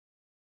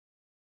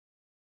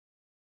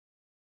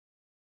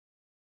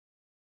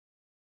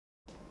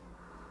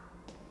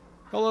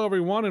Hello,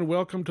 everyone, and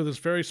welcome to this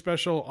very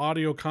special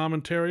audio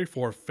commentary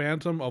for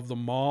Phantom of the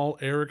Mall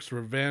Eric's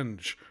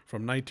Revenge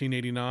from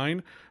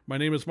 1989. My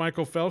name is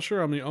Michael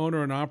Felsher. I'm the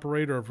owner and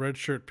operator of Red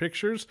Shirt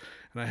Pictures,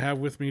 and I have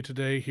with me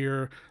today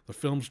here the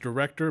film's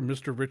director,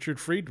 Mr. Richard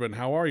Friedman.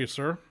 How are you,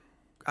 sir?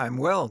 I'm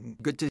well.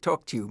 Good to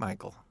talk to you,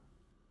 Michael.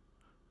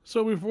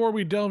 So, before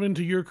we delve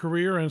into your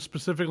career and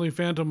specifically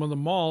Phantom of the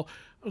Mall,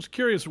 I was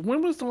curious,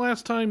 when was the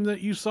last time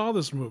that you saw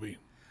this movie?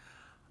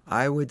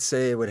 I would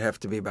say it would have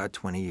to be about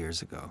 20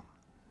 years ago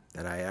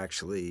that I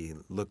actually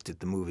looked at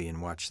the movie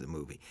and watched the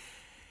movie.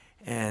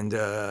 And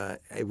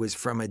it was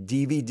from a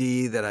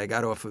DVD that I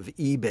got off of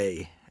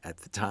eBay at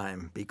the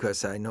time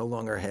because I no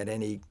longer had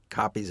any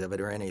copies of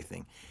it or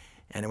anything.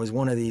 And it was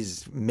one of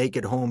these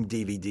make-it-home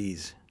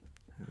DVDs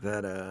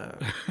that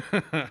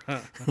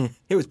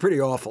it was pretty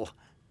awful.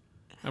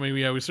 I mean,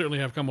 yeah, we certainly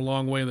have come a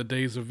long way in the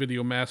days of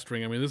video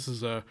mastering. I mean, this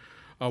is a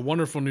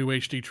wonderful new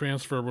HD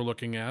transfer we're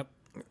looking at.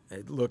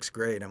 It looks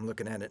great. I'm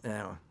looking at it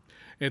now.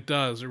 It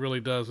does. It really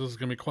does. This is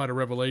going to be quite a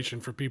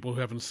revelation for people who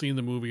haven't seen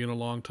the movie in a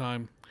long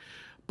time.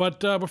 But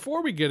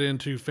before we get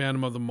into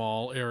Phantom of the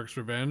Mall, Eric's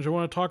Revenge, I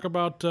want to talk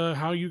about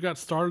how you got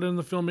started in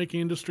the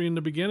filmmaking industry in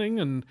the beginning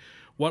and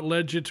what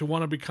led you to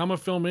want to become a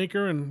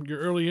filmmaker and your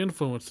early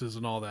influences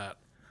and all that.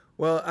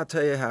 Well, I'll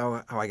tell you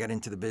how I got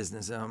into the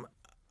business.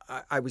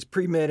 I was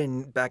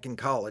pre-med back in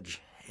college,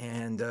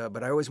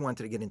 but I always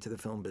wanted to get into the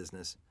film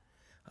business.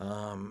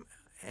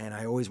 And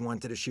I always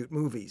wanted to shoot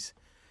movies.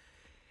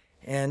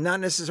 And not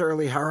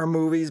necessarily horror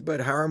movies,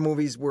 but horror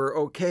movies were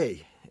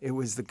okay. It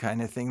was the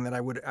kind of thing that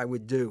I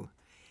would do.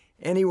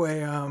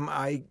 Anyway,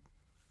 I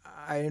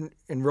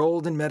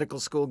enrolled in medical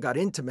school, got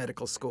into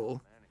medical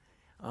school,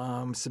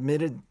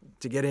 submitted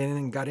to get in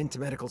and got into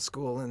medical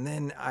school, and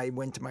then I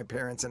went to my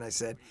parents and I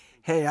said,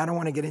 "Hey, I don't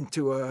want to get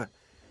into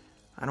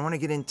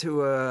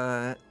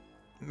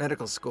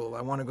medical school.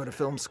 I want to go to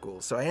film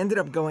school." So I ended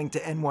up going to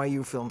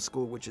NYU Film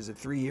School, which is a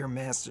 3-year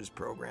master's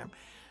program.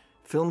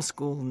 Film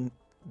school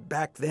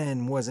back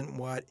then wasn't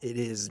what it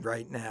is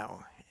right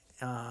now,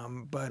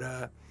 but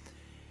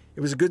it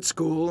was a good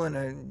school, and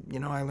I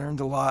learned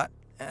a lot.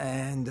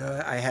 And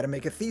I had to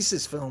make a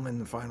thesis film in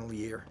the final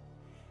year.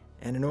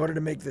 And in order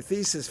to make the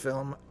thesis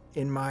film,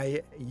 in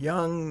my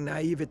young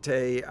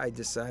naivete, I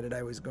decided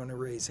I was going to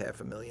raise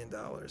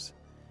 $500,000.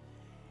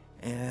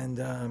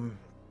 And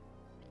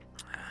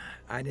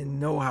I didn't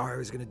know how I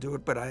was going to do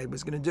it, but I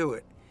was going to do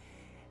it.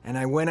 And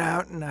I went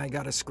out and I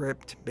got a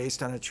script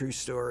based on a true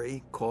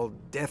story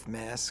called Death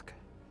Mask.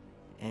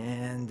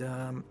 And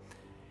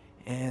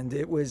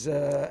it was,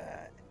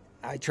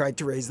 I tried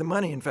to raise the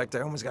money. In fact,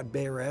 I almost got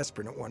Bayer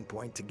Aspirin at one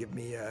point to give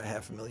me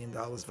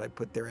 $500,000 if I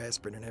put their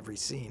aspirin in every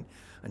scene,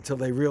 until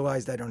they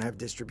realized I don't have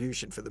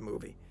distribution for the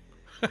movie.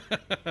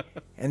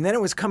 And then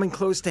it was coming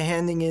close to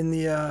handing in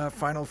the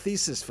final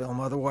thesis film.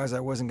 Otherwise, I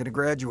wasn't going to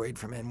graduate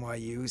from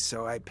NYU,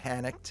 so I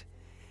panicked.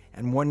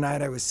 And one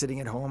night I was sitting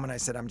at home and I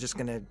said, I'm just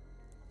going to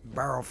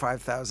borrow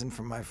 $5,000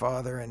 from my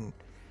father and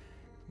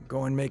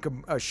go and make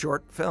a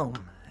short film.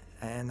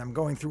 And I'm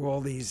going through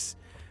all these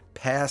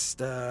past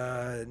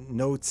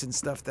notes and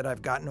stuff that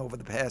I've gotten over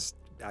the past,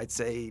 I'd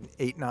say,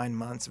 8-9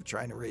 months of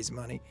trying to raise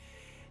money.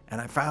 And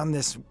I found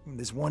this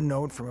one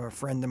note from a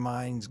friend of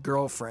mine's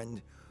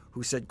girlfriend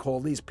who said,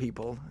 call these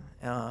people.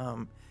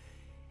 They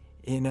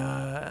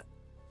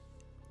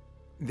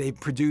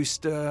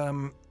produced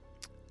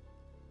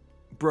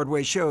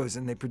Broadway shows,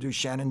 and they produced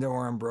Shenandoah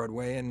on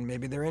Broadway, and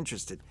maybe they're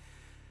interested.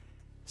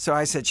 So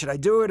I said, should I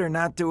do it or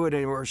not do it,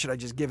 or should I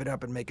just give it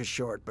up and make a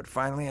short? But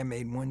finally I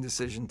made one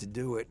decision to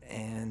do it,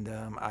 and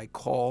I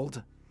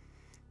called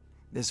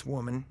this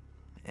woman,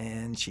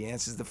 and she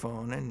answers the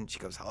phone, and she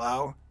goes,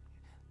 hello,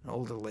 an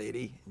older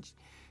lady. And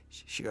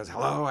she goes,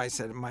 hello. I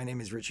said, my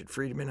name is Richard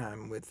Friedman.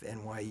 I'm with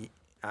NYU.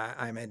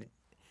 I'm at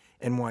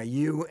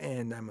NYU,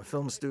 and I'm a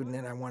film student,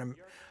 and I want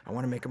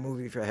to make a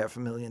movie for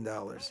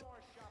 $500,000.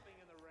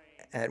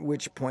 At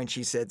which point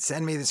she said,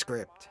 send me the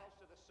script.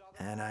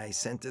 And I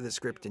sent her the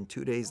script, and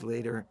 2 days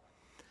later,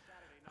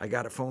 I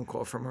got a phone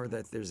call from her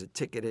that there's a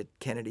ticket at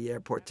Kennedy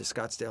Airport to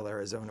Scottsdale,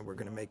 Arizona. We're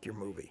going to make your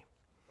movie.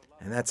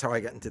 And that's how I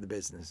got into the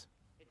business.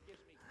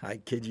 I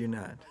kid you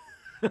not.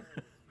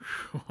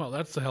 Well,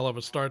 that's a hell of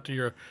a start to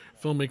your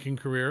filmmaking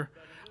career.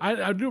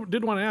 I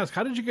did want to ask,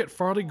 how did you get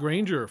Farley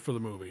Granger for the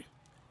movie?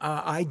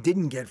 I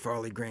didn't get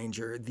Farley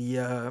Granger.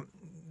 The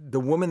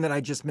woman that I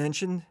just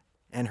mentioned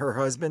and her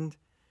husband,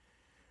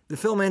 the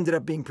film ended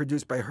up being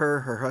produced by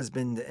her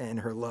husband,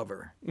 and her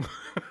lover.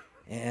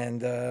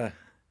 And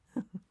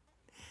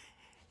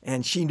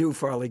she knew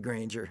Farley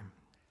Granger.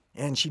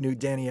 And she knew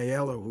Danny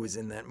Aiello, who was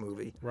in that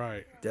movie.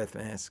 Right. Death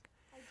Mask.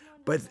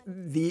 But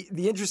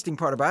the interesting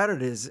part about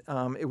it is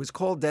it was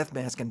called Death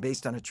Mask and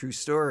based on a true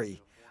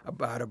story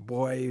about a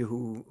boy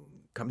who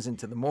comes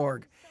into the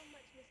morgue.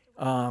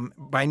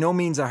 By no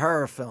means a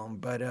horror film,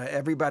 but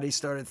everybody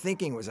started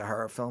thinking it was a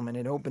horror film, and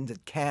it opened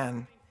at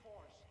Cannes.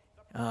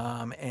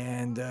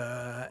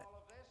 I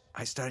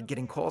started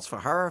getting calls for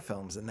horror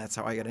films, and that's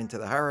how I got into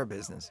the horror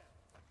business.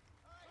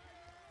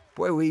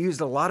 Boy, we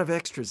used a lot of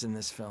extras in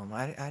this film.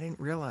 I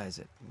didn't realize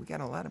it. We got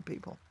a lot of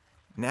people.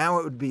 Now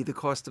it would be the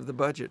cost of the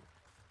budget.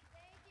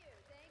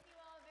 Thank you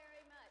all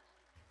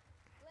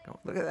very much. Oh,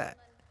 look at that.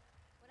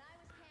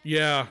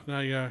 Yeah,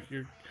 no, yeah.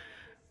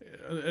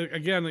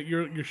 Again,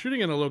 you're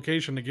shooting in a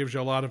location that gives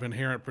you a lot of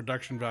inherent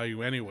production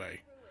value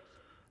anyway.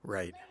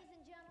 Right.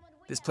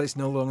 This place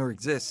no longer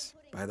exists,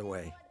 by the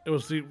way.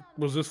 Was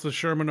this the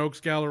Sherman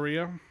Oaks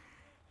Galleria?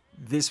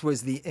 This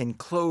was the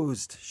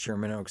enclosed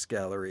Sherman Oaks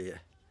Galleria.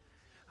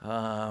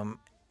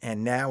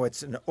 And now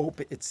it's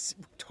it's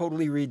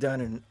totally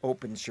redone and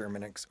open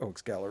Sherman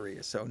Oaks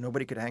Galleria. So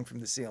nobody could hang from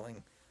the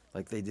ceiling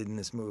like they did in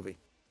this movie.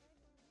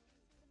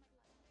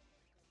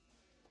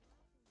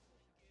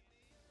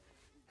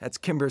 That's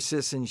Kimber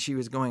Sisson. She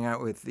was going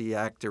out with the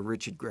actor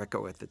Richard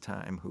Greco at the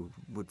time, who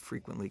would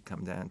frequently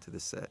come down to the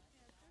set.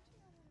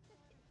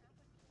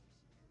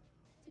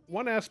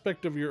 One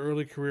aspect of your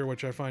early career,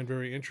 which I find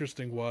very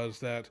interesting, was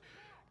that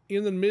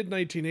in the mid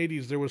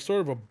 1980s, there was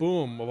sort of a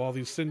boom of all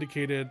these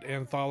syndicated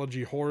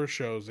anthology horror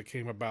shows that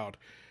came about.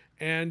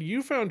 And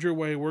you found your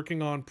way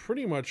working on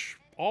pretty much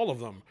all of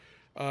them.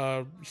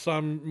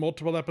 Some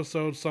multiple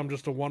episodes, some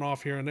just a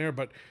one-off here and there,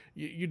 but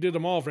you did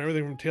them all, from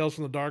everything from Tales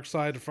from the Dark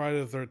Side to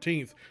Friday the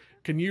 13th.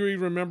 Can you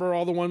even remember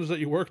all the ones that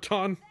you worked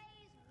on?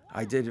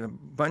 I did a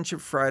bunch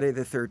of Friday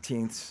the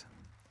 13th.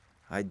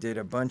 I did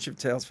a bunch of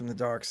Tales from the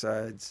Dark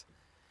Sides.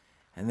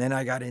 And then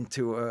I got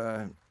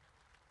into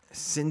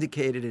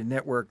syndicated and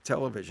network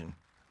television,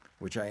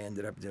 which I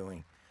ended up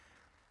doing.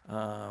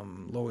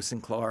 Lois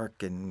and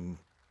Clark and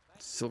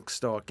Silk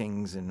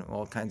Stockings and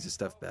all kinds of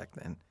stuff back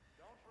then.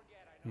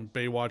 And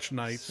Baywatch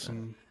Nights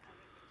and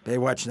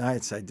Baywatch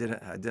Nights. I did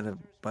a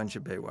bunch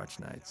of Baywatch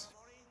Nights.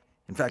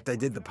 In fact, I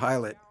did the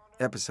pilot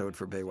episode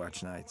for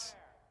Baywatch Nights.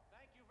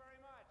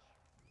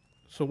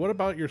 So what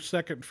about your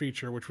second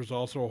feature, which was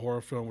also a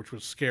horror film, which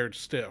was Scared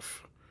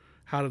Stiff?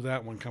 How did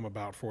that one come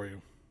about for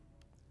you?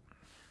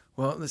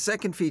 Well, the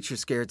second feature,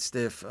 Scared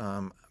Stiff,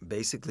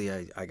 basically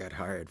I got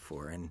hired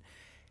for,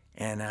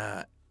 and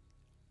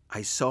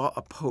I saw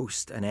a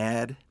post, an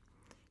ad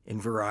in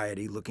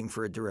Variety looking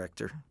for a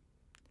director,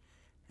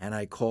 and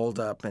I called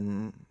up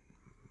and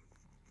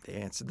they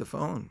answered the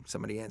phone.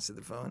 Somebody answered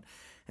the phone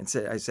and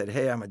I said,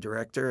 hey, I'm a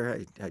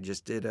director. I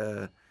just did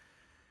a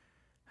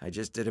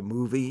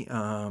movie.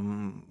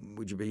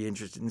 Would you be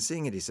interested in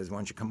seeing it? He says, why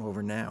don't you come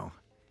over now?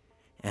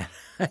 And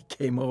I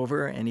came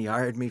over and he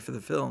hired me for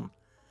the film.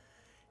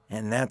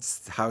 And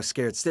that's how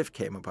Scared Stiff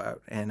came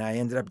about. And I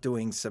ended up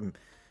doing some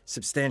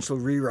substantial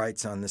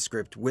rewrites on the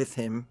script with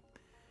him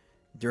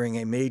during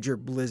a major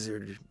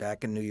blizzard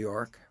back in New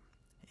York.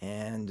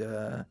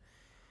 And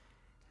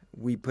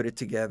we put it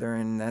together,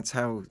 and that's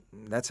how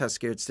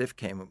Scared Stiff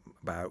came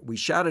about. We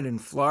shot it in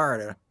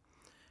Florida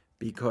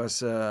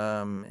because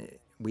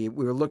we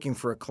were looking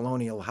for a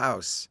colonial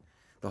house.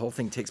 The whole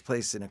thing takes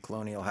place in a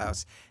colonial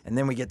house. And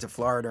then we get to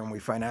Florida and we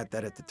find out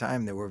that at the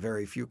time there were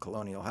very few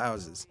colonial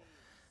houses.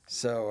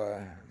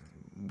 So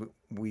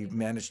we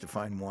managed to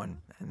find one,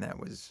 and that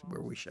was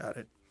where we shot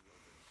it.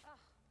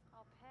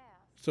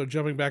 So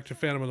jumping back to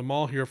Phantom of the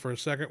Mall here for a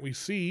second, we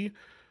see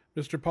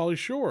Mr. Pauly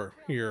Shore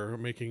here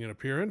making an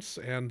appearance.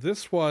 And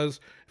this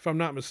was, if I'm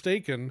not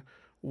mistaken,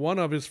 one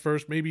of his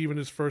first, maybe even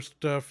his first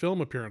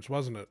film appearance,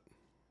 wasn't it?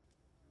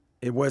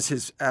 It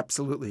was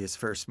absolutely his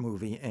first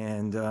movie.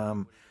 And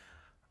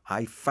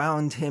I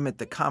found him at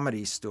the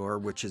Comedy Store,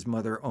 which his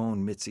mother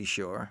owned, Mitzi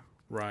Shore.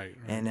 Right.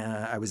 And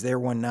I was there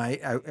one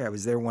night. I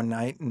was there one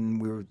night,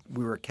 and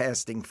we were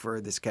casting for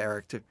this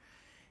character.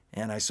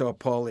 And I saw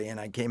Pauly, and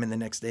I came in the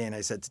next day, and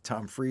I said to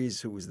Tom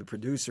Freeze, who was the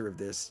producer of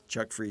this,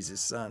 Chuck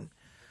Freeze's son,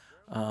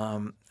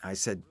 I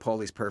said,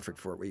 Pauly's perfect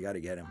for it. We got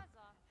to get him.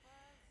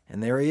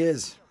 And there he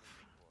is.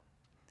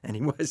 And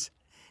he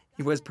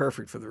was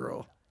perfect for the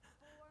role.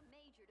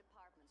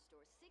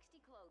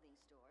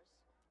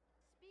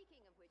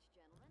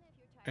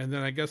 And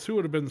then I guess who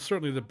would have been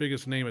certainly the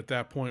biggest name at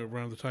that point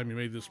around the time you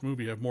made this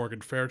movie? You have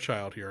Morgan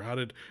Fairchild here. How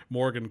did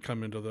Morgan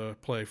come into the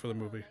play for the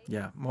movie?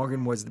 Yeah,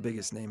 Morgan was the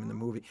biggest name in the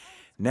movie.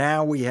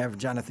 Now we have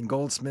Jonathan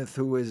Goldsmith,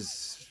 who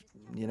is,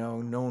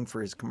 known for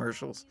his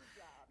commercials,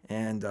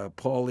 and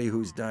Pauly,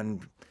 who's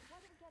done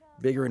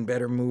bigger and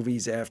better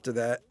movies after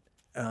that,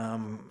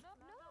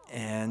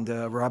 and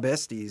Rob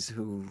Estes,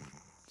 who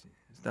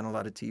has done a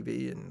lot of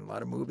TV and a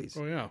lot of movies.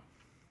 Oh, yeah.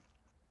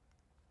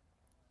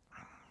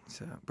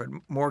 So, but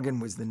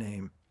Morgan was the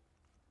name.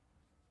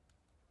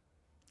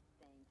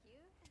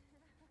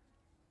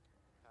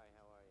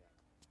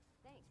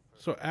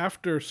 So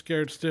after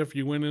Scared Stiff,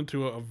 you went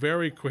into a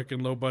very quick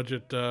and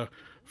low-budget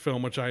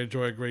film, which I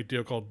enjoy a great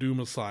deal, called Doom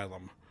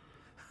Asylum,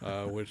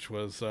 which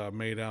was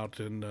made out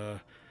on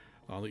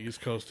the East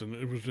Coast, and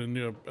it was in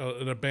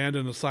an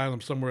abandoned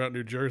asylum somewhere out in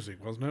New Jersey,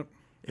 wasn't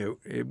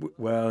it?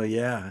 Well,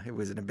 yeah, it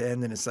was an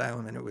abandoned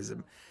asylum, and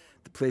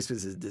the place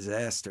was a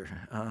disaster,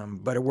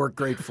 but it worked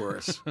great for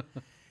us.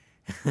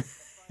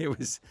 It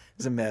was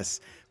a mess.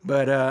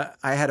 But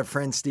I had a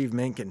friend, Steve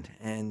Minkin,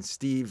 and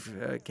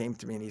Steve came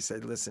to me and he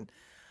said, listen,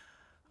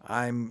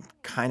 I'm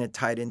kind of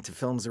tied into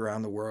Films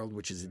Around the World,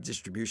 which is a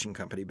distribution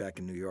company back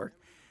in New York.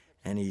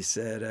 And he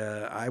said,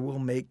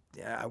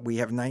 we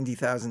have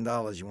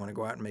 $90,000. You want to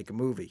go out and make a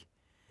movie?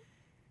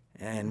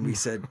 And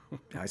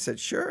I said,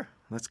 sure,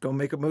 let's go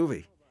make a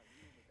movie.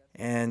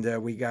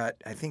 And we got,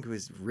 I think it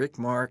was Rick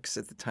Marks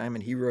at the time,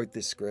 and he wrote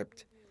this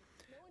script,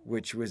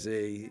 which was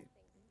a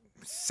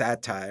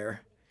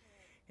satire.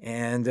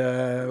 And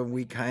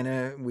we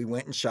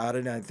went and shot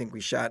it. I think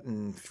we shot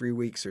in 3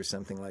 weeks or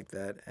something like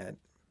that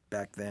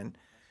back then.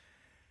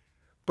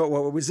 But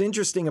what was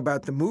interesting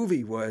about the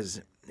movie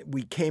was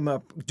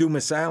Doom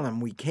Asylum,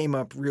 we came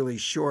up really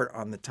short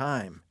on the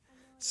time.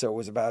 So it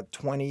was about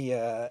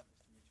 25,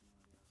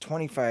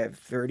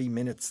 30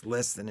 minutes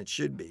less than it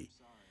should be.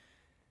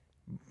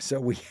 So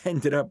we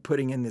ended up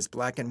putting in this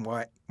black and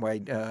white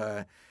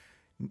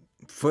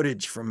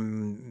footage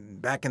from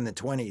back in the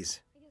 20s,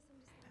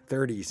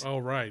 30s. Oh,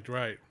 right.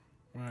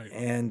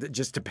 And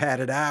just to pad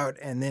it out,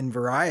 and then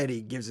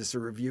Variety gives us a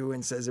review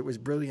and says it was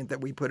brilliant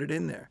that we put it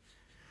in there.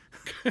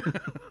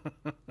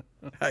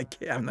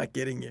 I'm not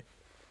kidding you.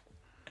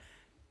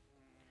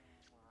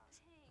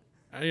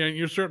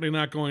 You're certainly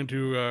not going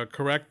to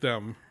correct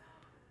them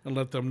and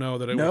let them know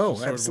that it No, was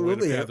the sort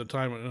absolutely. of way at the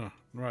time.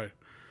 Right.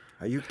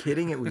 Are you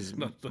kidding? It was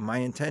my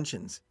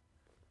intentions.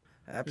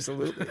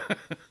 Absolutely.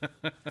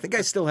 I think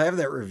I still have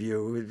that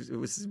review. It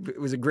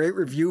was a great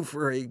review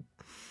for a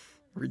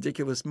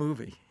ridiculous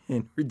movie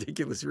and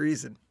ridiculous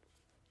reason.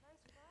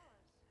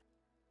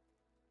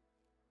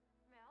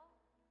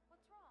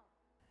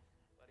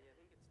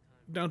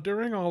 Now,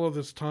 during all of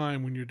this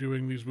time when you're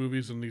doing these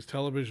movies and these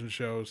television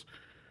shows,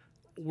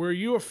 were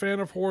you a fan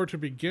of horror to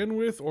begin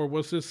with, or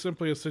was this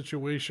simply a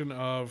situation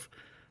of,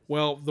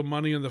 well, the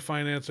money and the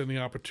finance and the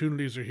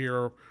opportunities are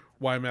here,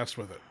 why mess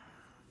with it?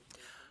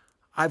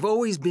 I've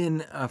always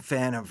been a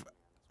fan of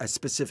a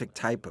specific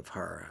type of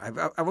horror.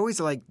 I've always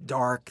liked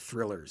dark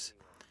thrillers,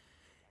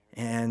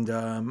 and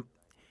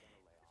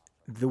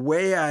the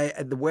way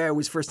I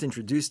was first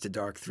introduced to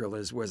dark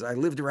thrillers was I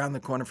lived around the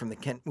corner from the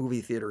Kent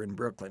Movie Theater in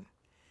Brooklyn,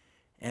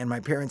 and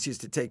my parents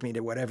used to take me to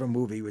whatever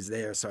movie was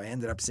there. So I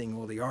ended up seeing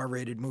all the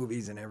R-rated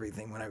movies and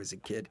everything when I was a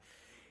kid.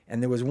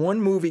 And there was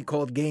one movie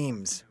called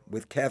Games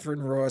with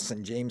Catherine Ross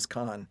and James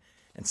Caan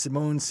and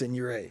Simone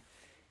Signoret,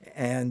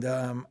 and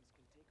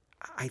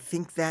I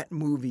think that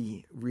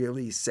movie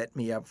really set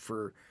me up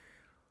for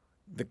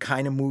the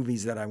kind of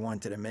movies that I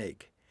wanted to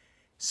make.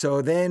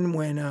 So then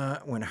when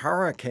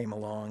horror came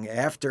along,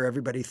 after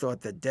everybody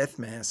thought that Death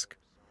Mask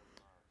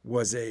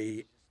was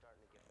a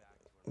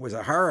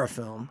horror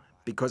film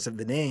because of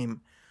the name,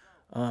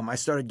 I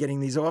started getting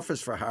these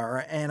offers for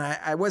horror, and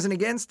I wasn't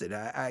against it.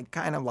 I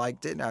kind of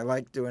liked it. I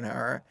liked doing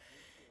horror,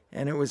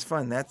 and it was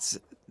fun. That's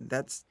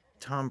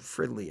Tom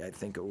Fridley, I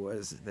think it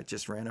was, that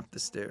just ran up the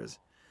stairs.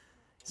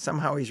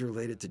 Somehow he's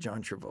related to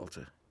John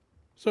Travolta.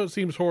 So it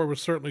seems horror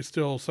was certainly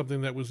still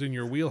something that was in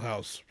your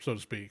wheelhouse, so to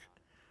speak.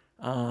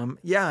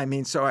 Yeah, I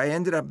mean, so I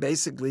ended up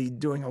basically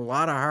doing a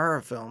lot of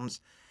horror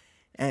films,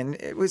 and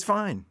it was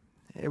fine.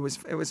 It was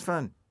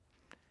fun.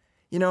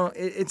 You know,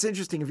 it's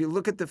interesting. If you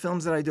look at the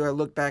films that I do, I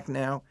look back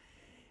now,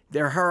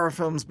 they're horror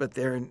films, but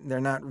they're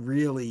not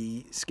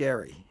really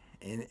scary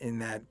in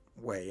that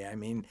way. I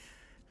mean,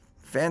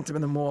 Phantom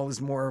of the Mall is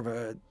more of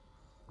a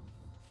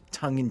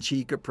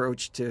tongue-in-cheek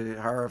approach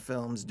to horror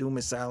films. Doom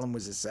Asylum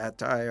was a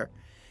satire,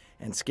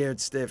 and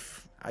Scared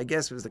Stiff, I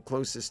guess, was the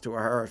closest to a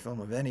horror film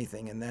of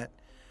anything, and that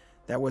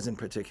wasn't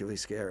particularly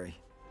scary.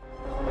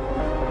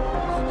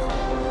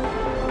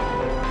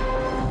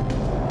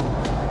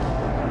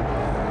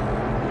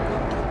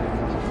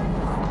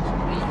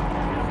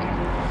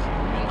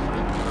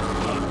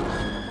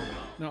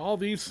 Now, all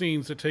these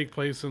scenes that take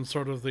place in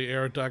sort of the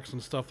air ducts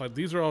and stuff like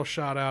these are all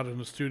shot out in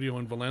a studio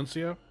in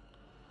Valencia?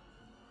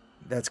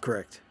 That's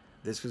correct.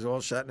 This was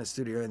all shot in a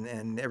studio,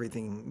 and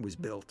everything was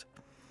built.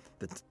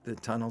 The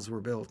tunnels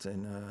were built,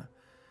 and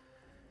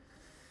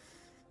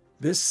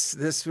this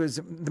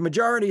was the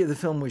majority of the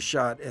film was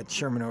shot at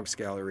Sherman Oaks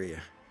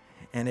Galleria,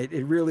 and it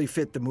really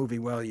fit the movie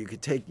well. You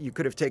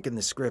could have taken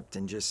the script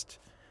and just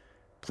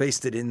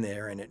placed it in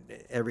there, and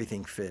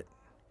everything fit.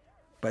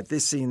 But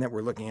this scene that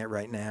we're looking at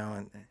right now,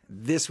 and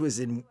this was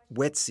in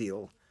Wet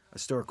Seal, a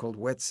store called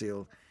Wet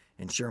Seal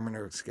in Sherman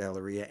Oaks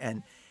Galleria,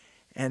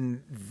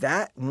 and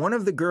that one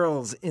of the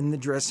girls in the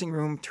dressing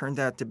room turned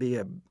out to be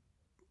a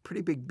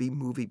pretty big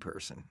B-movie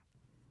person.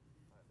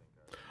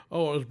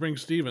 Oh, it was Bring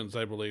Stevens,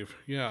 I believe.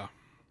 Yeah.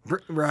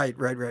 Right.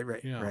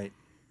 Yeah.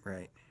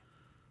 Right.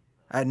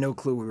 I had no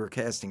clue we were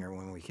casting her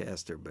when we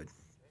cast her, but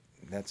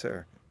that's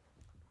her.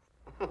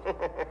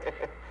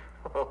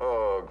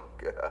 Oh,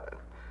 God.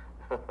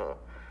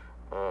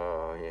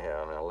 Oh,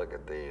 yeah, now look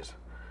at these.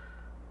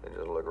 They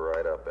just look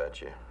right up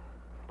at you.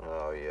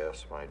 Oh,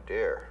 yes, my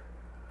dear.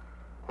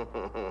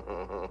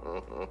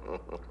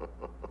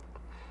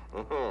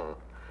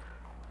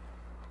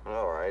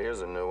 All right,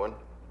 here's a new one.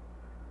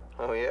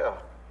 Oh, yeah.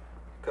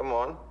 Come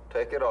on,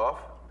 take it off.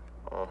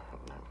 Oh,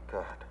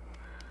 God.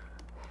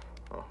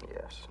 Oh,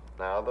 yes.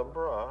 Now the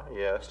bra,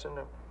 yes, and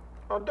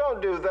oh, don't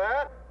do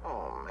that.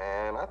 Oh,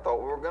 man, I thought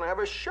we were going to have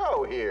a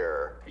show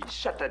here. Hey,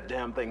 shut that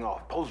damn thing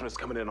off. Posner's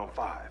coming in on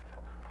 5.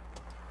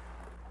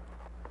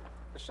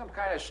 There's some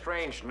kind of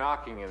strange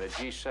knocking in the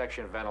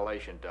G-section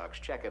ventilation ducts.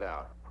 Check it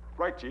out.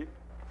 Right, Chief.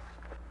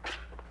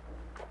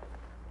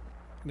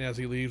 And as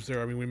he leaves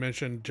there, I mean, we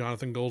mentioned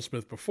Jonathan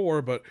Goldsmith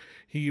before, but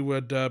he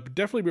would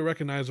definitely be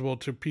recognizable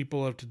to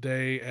people of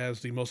today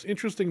as the most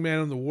interesting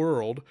man in the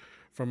world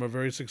from a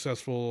very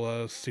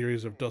successful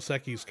series of Dos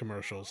Equis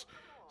commercials.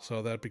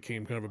 So that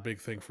became kind of a big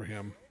thing for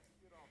him.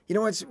 You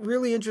know what's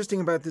really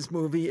interesting about this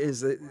movie is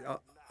that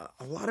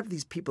a lot of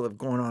these people have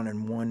gone on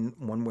in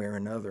one way or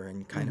another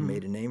and kind of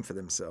made a name for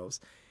themselves.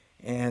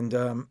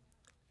 And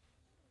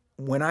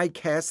when I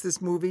cast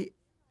this movie,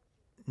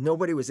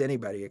 nobody was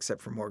anybody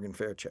except for Morgan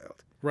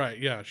Fairchild. Right,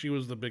 yeah, she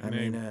was the big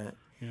name.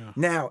 Yeah.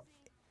 Now,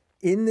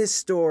 in this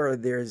store,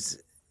 there's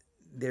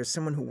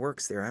someone who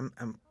works there.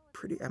 I'm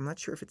not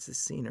sure if it's this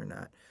scene or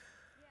not.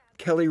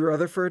 Kelly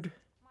Rutherford.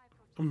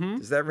 Mm-hmm.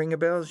 Does that ring a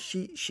bell?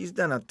 She's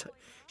done a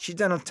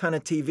ton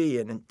of TV,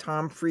 and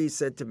Tom Freeze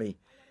said to me,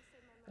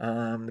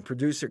 the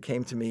producer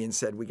came to me and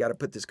said, "We got to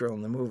put this girl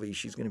in the movie.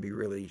 She's going to be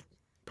really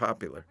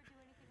popular."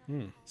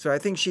 So I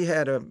think she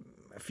had a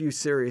few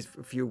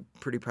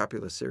pretty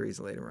popular series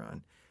later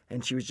on,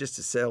 and she was just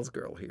a sales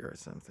girl here or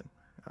something.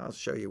 I'll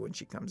show you when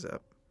she comes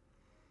up.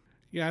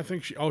 Yeah, I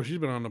think she's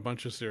been on a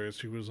bunch of series.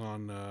 She was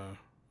on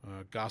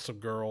Gossip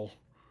Girl,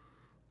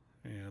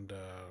 and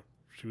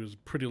she was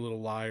Pretty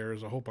Little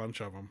Liars, a whole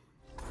bunch of them.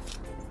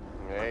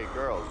 Hey,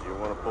 girls, you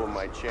want to pull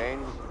my chain?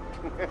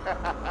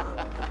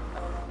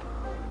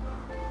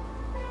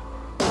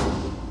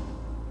 I'll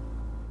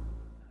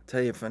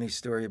tell you a funny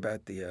story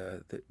about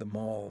the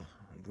mall.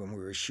 When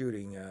we were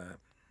shooting,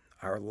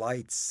 our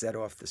lights set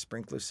off the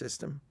sprinkler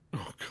system.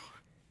 Oh,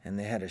 God. And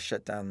they had to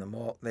shut down the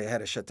mall. They had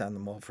to shut down the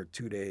mall for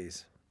 2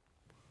 days.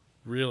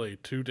 Really?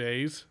 2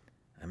 days?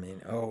 I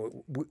mean,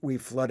 we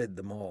flooded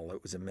the mall.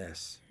 It was a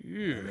mess.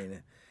 Yeah. I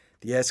mean,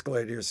 the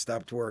escalators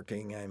stopped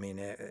working. I mean,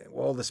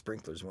 all the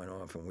sprinklers went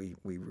off, and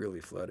we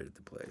really flooded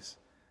the place.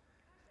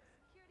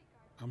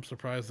 I'm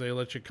surprised they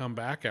let you come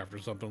back after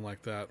something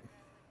like that.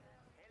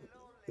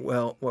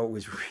 Well, what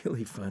was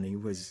really funny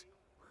was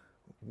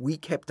we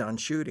kept on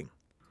shooting.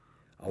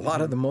 A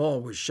lot of the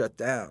mall was shut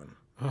down,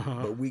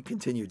 but we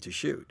continued to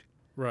shoot.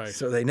 Right.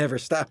 So they never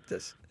stopped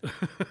us.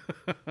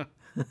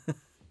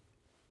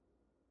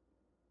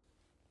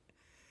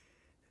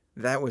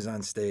 That was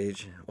on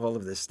stage. All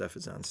of this stuff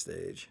is on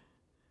stage.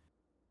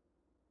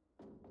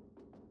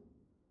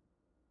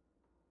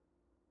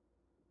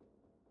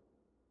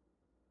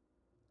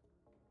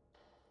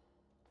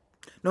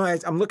 No,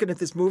 I'm looking at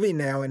this movie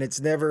now, and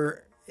it's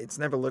never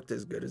looked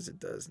as good as it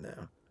does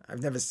now.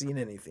 I've never seen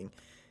anything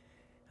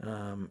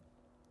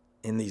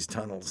in these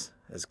tunnels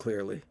as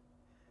clearly.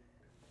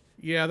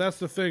 Yeah, that's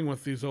the thing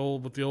with the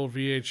old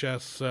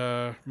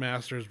VHS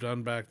masters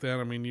done back then.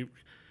 I mean,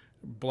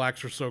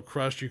 blacks were so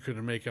crushed you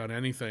couldn't make out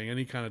anything,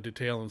 any kind of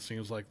detail in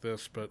scenes like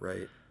this. But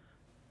right,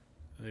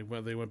 they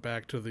went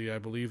back to I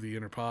believe the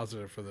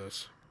interpositive for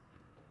this,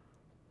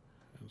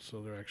 and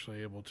so they're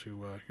actually able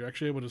to you're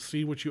actually able to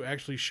see what you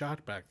actually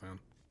shot back then.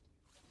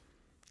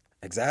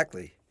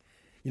 Exactly.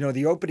 You know,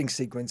 the opening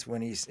sequence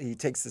when he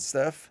takes the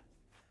stuff,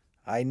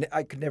 I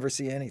could never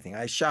see anything.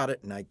 I shot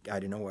it, and I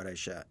didn't know what I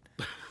shot.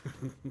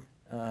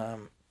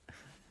 And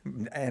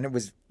it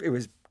was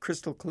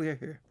crystal clear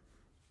here.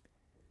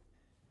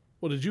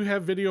 Well, did you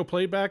have video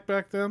playback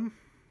back then?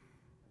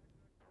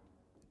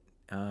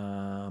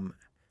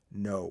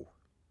 No.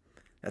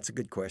 That's a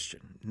good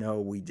question. No,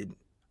 we didn't.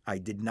 I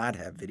did not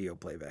have video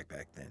playback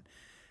back then.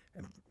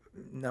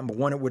 Number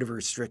one, it would have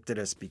restricted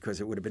us because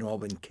it would have all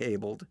been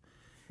cabled.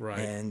 Right.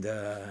 And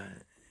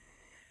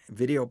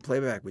video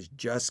playback was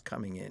just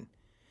coming in.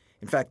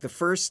 In fact, the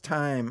first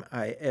time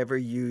I ever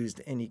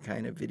used any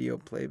kind of video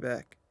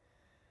playback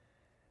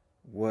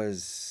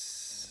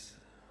was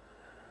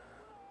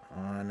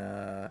on,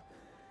 I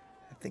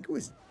think it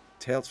was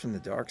Tales from the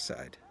Dark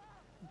Side.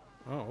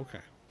 Oh,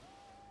 okay.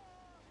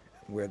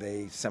 Where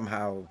they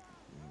somehow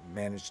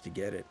managed to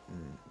get it.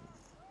 And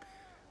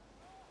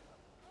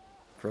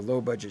for a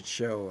low-budget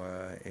show,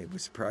 it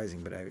was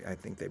surprising, but I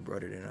think they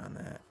brought it in on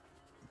that.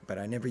 But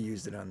I never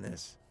used it on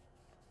this.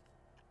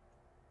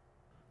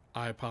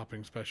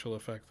 Eye-popping special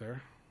effect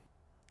there.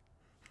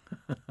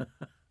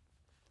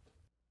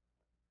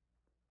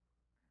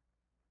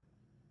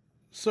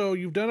 So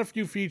you've done a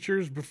few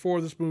features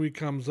before this movie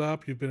comes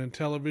up. You've been in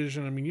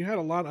television. I mean, you had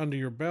a lot under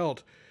your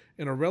belt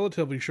in a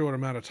relatively short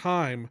amount of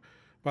time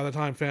by the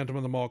time Phantom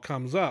of the Mall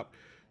comes up.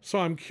 So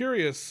I'm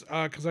curious,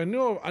 because I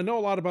know a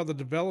lot about the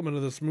development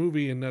of this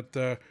movie, and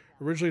that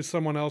originally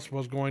someone else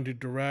was going to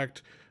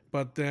direct,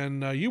 but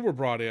then you were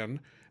brought in.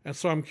 And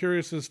so I'm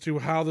curious as to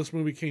how this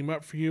movie came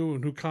up for you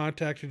and who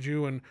contacted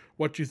you and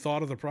what you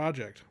thought of the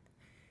project.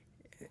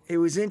 It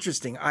was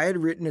interesting. I had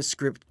written a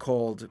script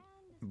called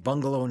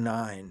Bungalow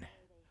 9,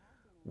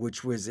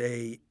 which was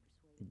a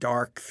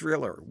dark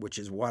thriller, which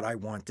is what I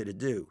wanted to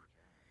do.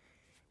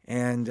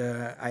 And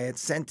I had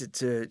sent it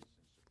to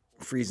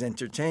Freeze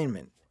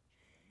Entertainment.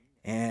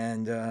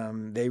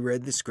 And they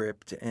read the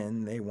script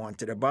and they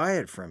wanted to buy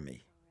it from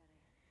me.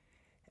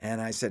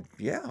 And I said,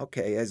 yeah,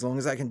 okay, as long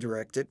as I can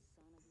direct it,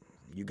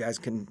 you guys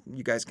can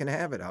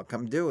have it. I'll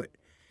come do it.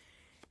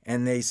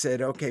 And they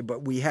said, okay,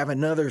 but we have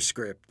another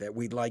script that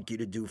we'd like you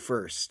to do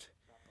first,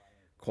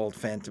 called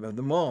Phantom of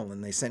the Mall,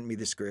 and they sent me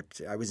the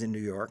script. I was in New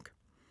York.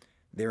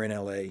 They're in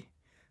L.A.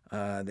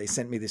 They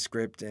sent me the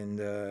script,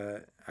 and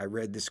I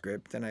read the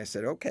script, and I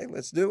said, okay,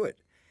 let's do it.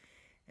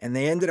 And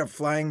they ended up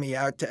flying me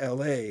out to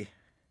L.A.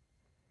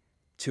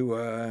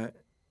 to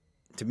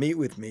meet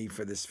with me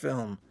for this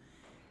film.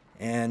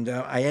 And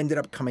I ended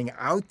up coming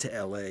out to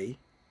L.A.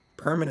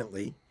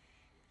 permanently,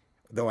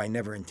 though I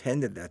never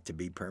intended that to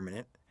be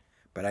permanent.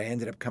 But I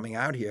ended up coming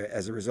out here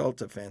as a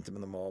result of Phantom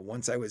of the Mall.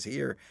 Once I was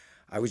here,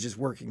 I was just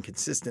working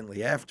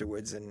consistently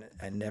afterwards, and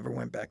I never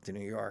went back to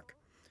New York.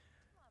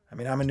 I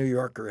mean, I'm a New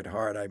Yorker at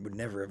heart. I would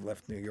never have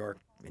left New York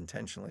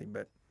intentionally.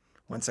 But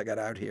once I got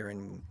out here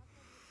and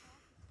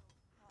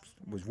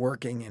was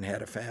working and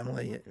had a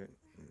family,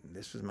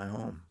 this was my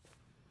home.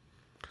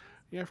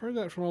 Yeah, I've heard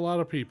that from a lot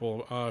of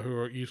people who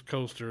are East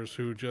Coasters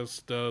who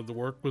just, the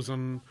work was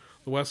on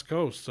the West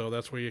Coast, so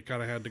that's where you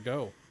kind of had to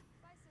go.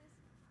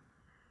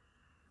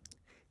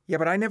 Yeah,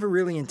 but I never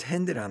really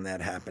intended on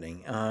that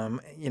happening.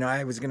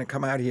 I was going to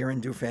come out here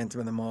and do Phantom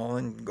of the Mall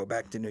and go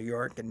back to New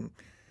York and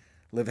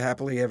live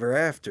happily ever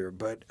after.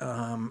 But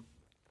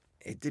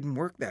it didn't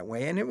work that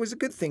way. And it was a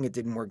good thing it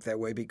didn't work that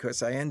way,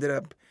 because I ended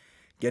up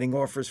getting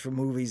offers for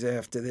movies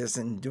after this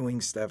and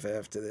doing stuff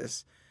after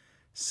this.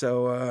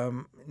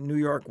 So New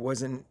York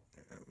wasn't,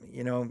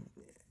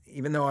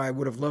 even though I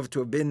would have loved to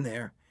have been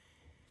there,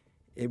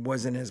 it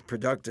wasn't as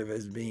productive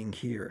as being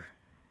here.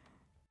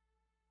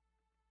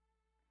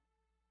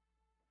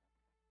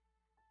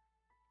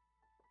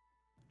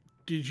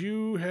 Did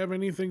you have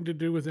anything to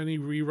do with any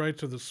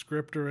rewrites of the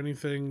script or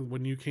anything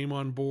when you came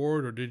on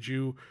board, or did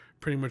you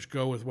pretty much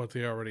go with what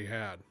they already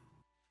had?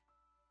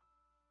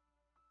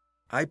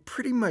 I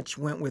pretty much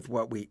went with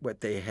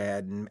what they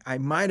had, and I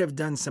might have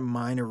done some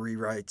minor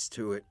rewrites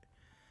to it,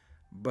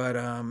 but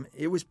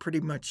it was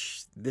pretty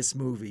much this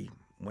movie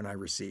when I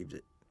received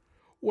it.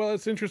 Well,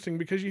 it's interesting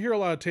because you hear a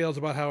lot of tales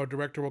about how a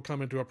director will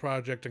come into a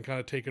project and kind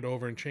of take it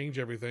over and change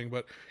everything.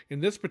 But in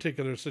this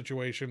particular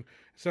situation, it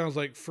sounds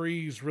like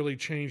Freeze really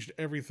changed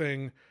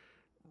everything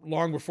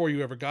long before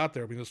you ever got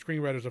there. I mean, the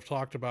screenwriters have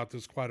talked about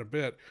this quite a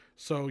bit.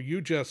 So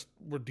you just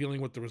were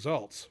dealing with the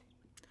results.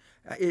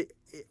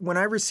 When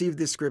I received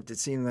this script, it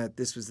seemed that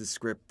this was the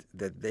script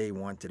that they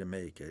wanted to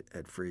make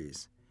at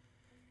Freeze.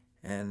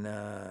 And,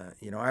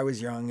 I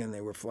was young and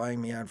they were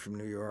flying me out from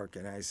New York.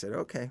 And I said,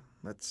 okay,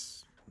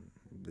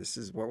 this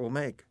is what we'll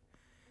make.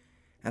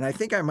 And I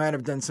think I might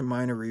have done some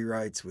minor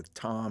rewrites with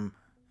Tom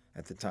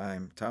at the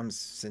time. Tom's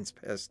since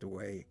passed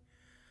away.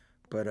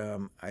 But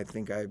I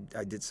think I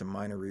did some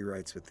minor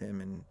rewrites with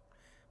him.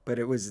 But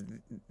it was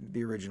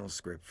the original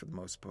script for the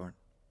most part.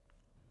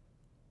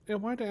 I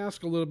wanted to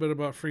ask a little bit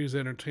about Freeze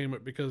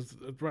Entertainment, because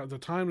at the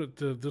time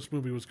that this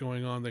movie was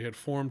going on, they had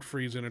formed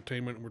Freeze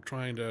Entertainment and were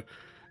trying to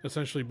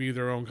essentially be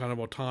their own kind of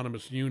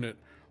autonomous unit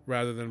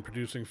rather than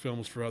producing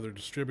films for other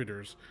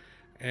distributors.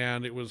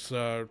 And it was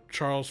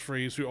Charles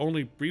Freeze, who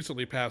only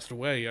recently passed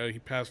away. He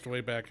passed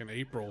away back in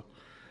April.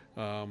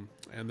 And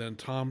then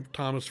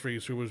Thomas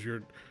Freeze, who was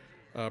your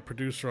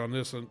producer on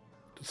this. And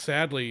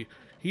sadly,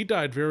 he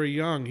died very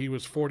young. He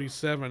was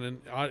 47.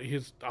 And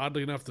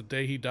oddly enough, the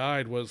day he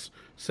died was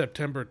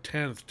September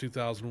 10th,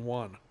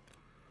 2001.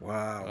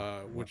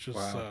 Wow. Which is,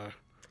 wow.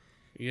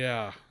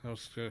 Yeah. That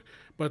was,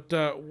 but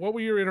what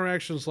were your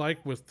interactions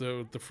like with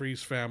the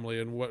Freeze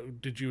family, and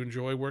what did you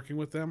enjoy working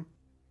with them?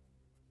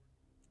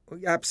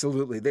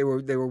 Absolutely. They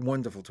were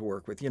wonderful to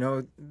work with.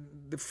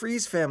 The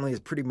Freeze family is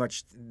pretty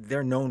much,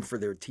 they're known for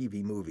their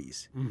TV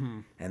movies. Mm-hmm.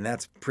 And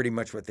that's pretty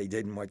much what they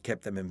did and what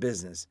kept them in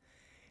business.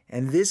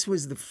 And this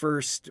was the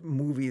first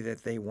movie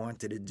that they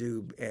wanted to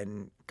do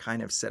and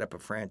kind of set up a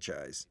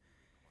franchise.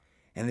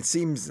 And it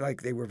seems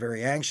like they were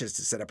very anxious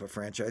to set up a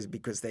franchise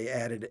because they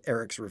added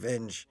Eric's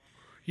Revenge.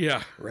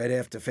 Yeah. Right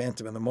after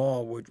Phantom of the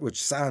Mall,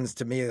 which sounds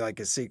to me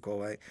like a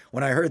sequel.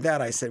 When I heard that,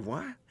 I said,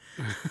 what?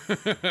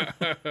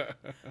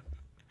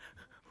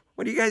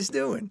 What are you guys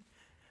doing?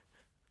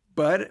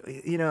 But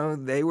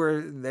they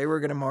were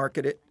going to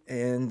market it,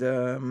 and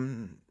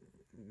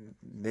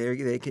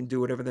they can do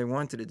whatever they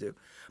wanted to do.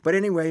 But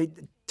anyway,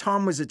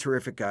 Tom was a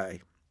terrific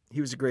guy.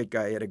 He was a great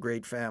guy. He had a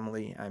great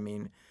family. I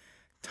mean,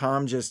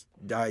 Tom just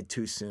died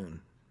too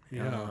soon.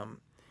 Yeah.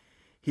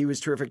 He was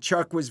terrific.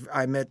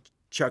 I met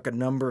Chuck a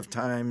number of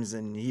times,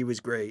 and he was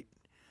great.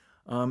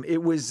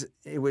 It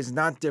was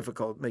not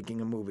difficult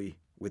making a movie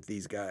with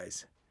these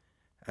guys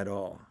at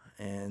all,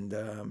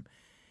 and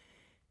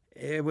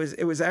it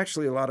was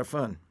actually a lot of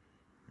fun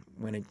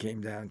when it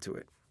came down to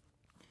it.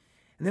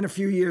 And then a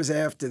few years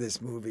after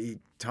this movie,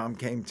 Tom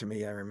came to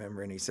me, I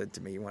remember, and he said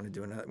to me, "You want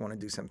to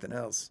do something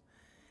else?"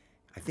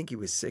 I think he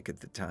was sick at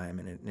the time,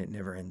 and it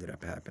never ended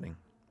up happening.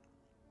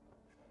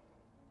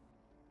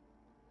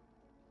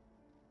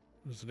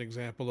 There's an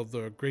example of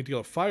the great deal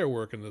of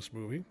firework in this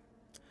movie.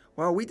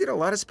 Well, we did a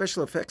lot of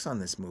special effects on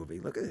this movie.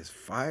 Look at this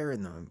fire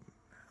and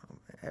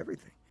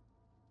everything.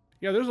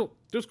 Yeah,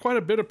 there's quite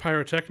a bit of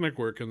pyrotechnic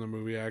work in the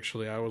movie.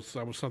 Actually, that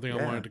was something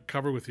I wanted to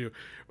cover with you.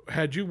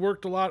 Had you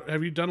worked a lot?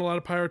 Have you done a lot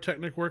of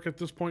pyrotechnic work at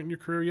this point in your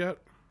career yet?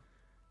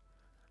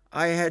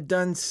 I had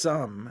done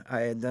some.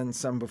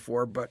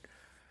 before, but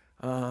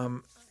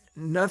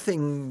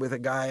Nothing with a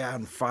guy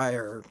on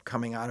fire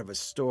coming out of a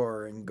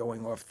store and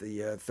going off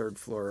the third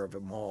floor of a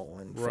mall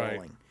and Right.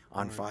 falling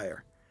on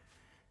fire.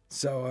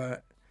 So,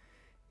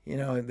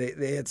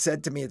 they had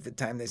said to me at the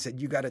time, they said,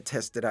 you got to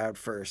test it out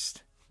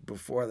first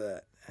before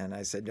that. And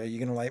I said, are you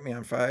going to light me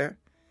on fire?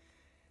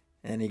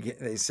 And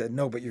they said,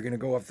 no, but you're going to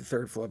go off the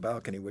third floor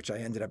balcony, which I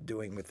ended up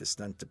doing with the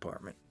stunt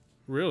department.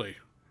 Really?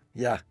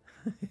 Yeah,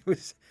 it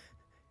was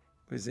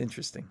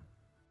interesting.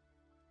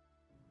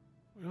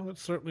 Well,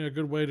 that's certainly a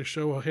good way to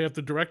show, hey, if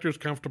the director's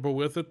comfortable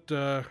with it,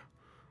 I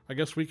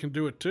guess we can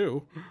do it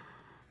too.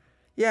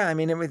 Yeah, I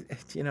mean, it was,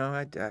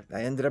 I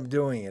ended up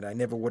doing it. I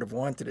never would have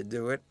wanted to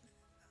do it.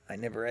 I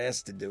never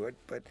asked to do it,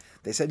 but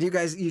they said,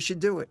 you should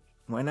do it.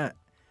 Why not?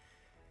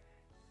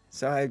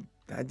 So I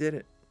did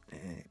it.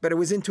 But it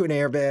was into an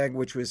airbag,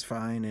 which was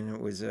fine, and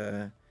it was,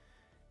 they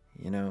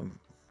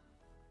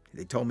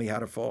told me how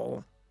to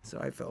fall, so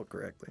I fell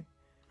correctly.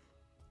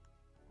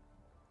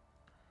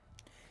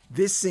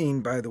 This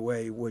scene, by the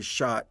way, was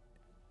shot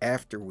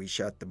after we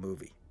shot the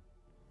movie.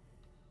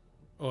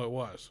 Oh, it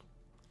was?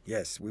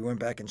 Yes, we went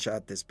back and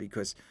shot this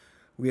because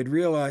we had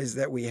realized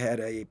that we had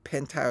a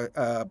penthouse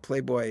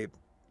Playboy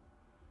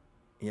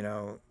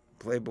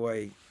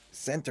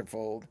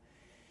centerfold,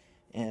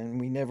 and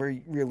we never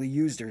really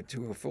used her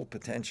to her full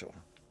potential.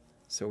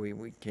 So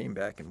we came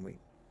back and we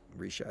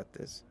reshot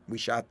this. We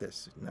shot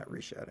this, not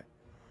reshot it.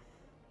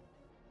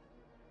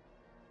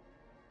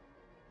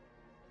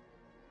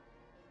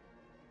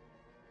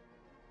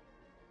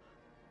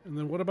 And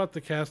then what about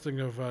the casting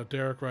of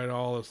Derek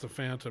Rydall as the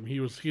Phantom?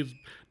 He's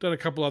done a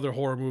couple other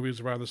horror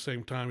movies around the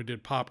same time. He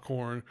did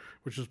Popcorn,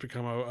 which has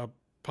become a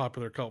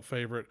popular cult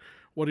favorite.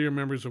 What are your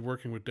memories of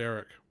working with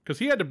Derek? Because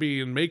he had to be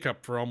in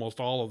makeup for almost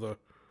all of the...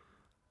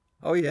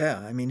 Oh yeah,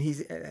 I mean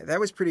that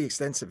was pretty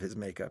extensive, his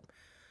makeup,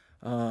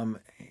 and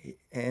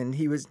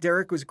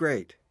Derek was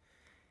great.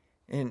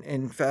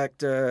 In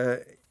fact,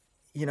 I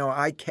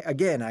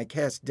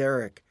cast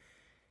Derek,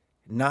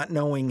 not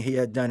knowing he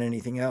had done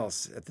anything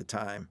else at the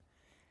time.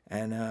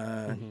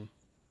 And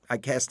I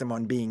cast him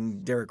on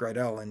being Derek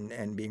Rydell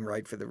and being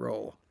right for the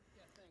role.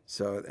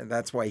 So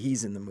that's why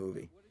he's in the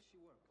movie.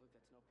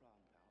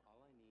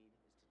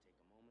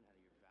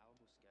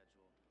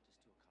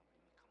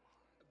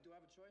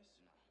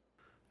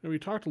 And we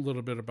talked a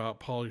little bit about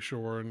Pauly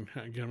Shore and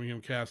getting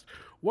him cast.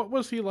 What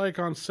was he like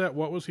on set?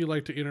 What was he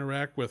like to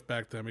interact with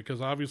back then?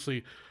 Because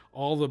obviously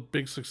all the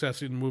big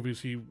success in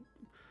movies he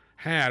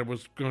had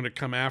was going to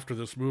come after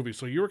this movie.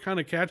 So you were kind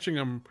of catching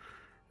him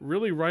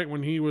really right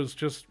when he was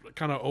just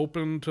kind of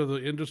open to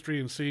the industry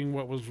and seeing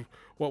what was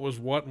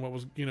and what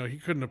was, he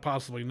couldn't have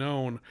possibly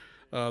known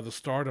the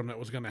stardom that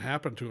was going to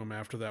happen to him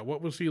after that.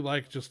 What was he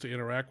like just to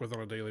interact with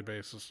on a daily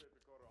basis?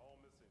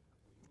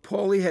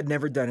 Pauly had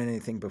never done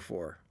anything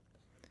before,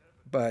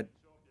 but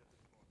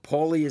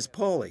Pauly is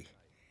Pauly,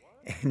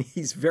 and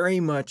he's very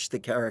much the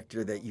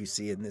character that you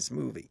see in this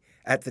movie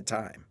at the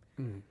time.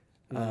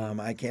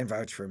 I can't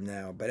vouch for him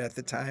now, but at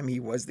the time he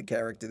was the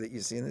character that you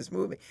see in this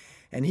movie.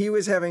 And he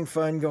was having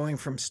fun going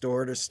from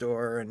store to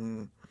store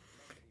and,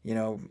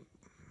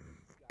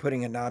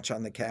 putting a notch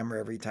on the camera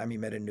every time he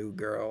met a new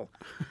girl.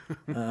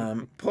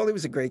 Pauly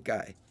was a great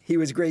guy. He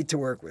was great to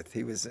work with.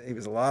 He was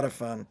a lot of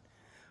fun.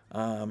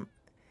 I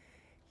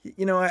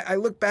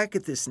look back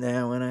at this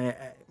now, and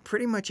I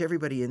pretty much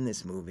everybody in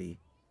this movie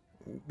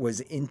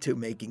was into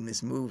making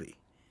this movie.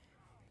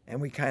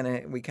 And we kind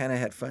of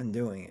had fun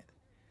doing it.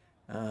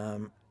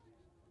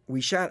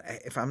 We shot,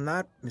 if I'm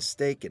not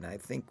mistaken, I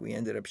think we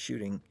ended up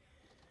shooting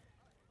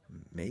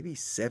maybe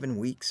 7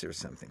 weeks or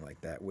something like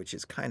that, which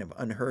is kind of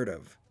unheard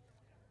of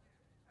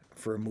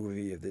for a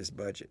movie of this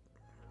budget.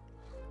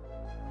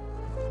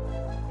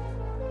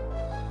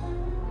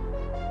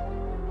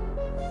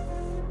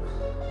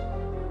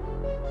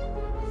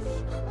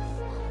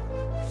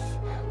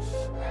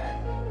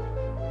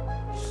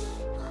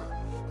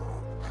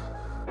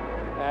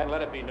 And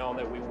let it be known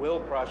that we will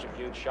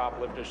prosecute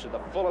shoplifters to the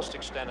fullest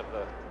extent of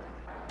the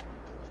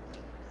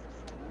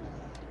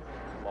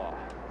law.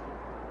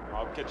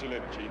 I'll catch you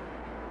later, Chief.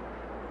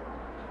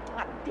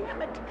 God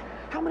damn it!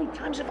 How many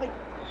times have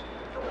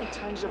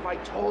I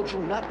told you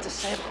not to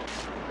say it?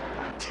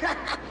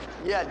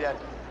 Yeah, Dad.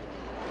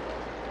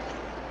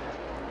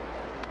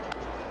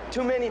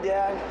 Too many,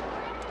 Dad.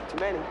 Too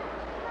many.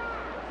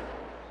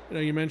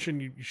 You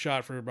mentioned you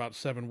shot for about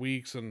 7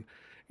 weeks, and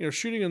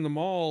shooting in the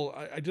mall,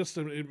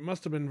 it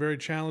must have been very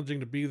challenging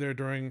to be there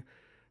during,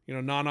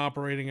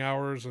 non-operating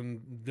hours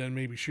and then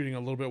maybe shooting a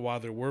little bit while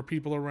there were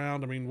people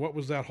around. I mean, what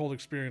was that whole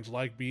experience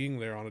like being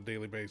there on a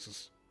daily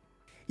basis?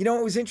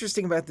 What was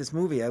interesting about this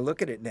movie, I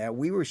look at it now,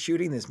 we were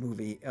shooting this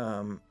movie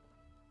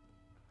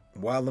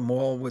while the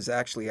mall was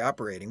actually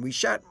operating. We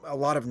shot a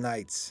lot of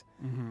nights,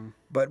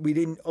 but we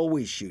didn't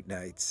always shoot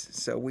nights.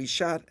 So we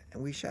shot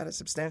a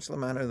substantial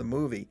amount of the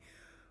movie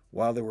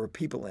while there were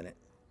people in it.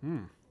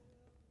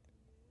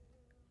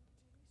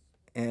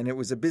 And it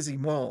was a busy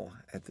mall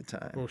at the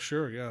time. Well,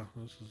 sure, yeah.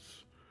 This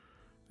is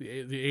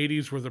the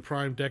 80s were the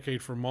prime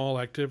decade for mall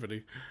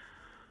activity.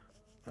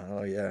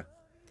 Oh, yeah.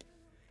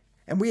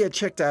 And we had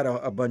checked out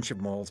a bunch of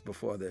malls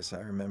before this. I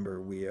remember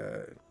we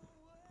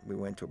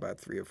went to about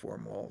 3 or 4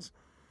 malls,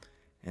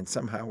 and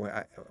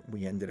somehow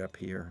we ended up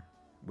here,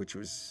 which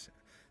was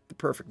the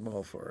perfect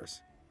mall for us.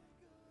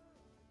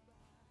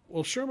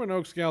 Well, Sherman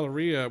Oaks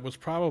Galleria was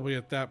probably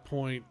at that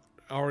point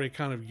already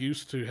kind of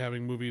used to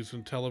having movies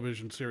and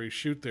television series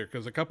shoot there,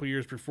 because a couple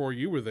years before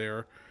you were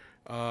there,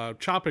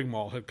 Chopping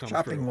Mall had come through.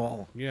 Chopping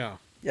Mall. Yeah.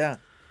 Yeah.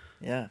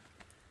 Yeah.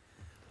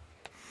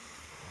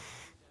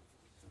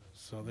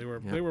 So they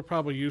were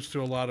probably used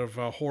to a lot of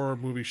horror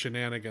movie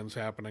shenanigans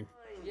happening.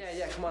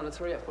 Yeah, come on, let's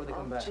hurry up before they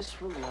come back.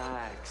 Just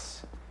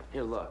relax.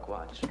 Here, look,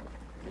 watch.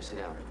 Here, sit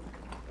down.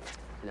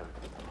 Sit down.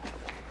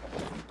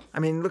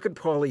 I mean, look at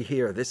Paulie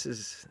here. This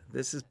is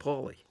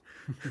Paulie.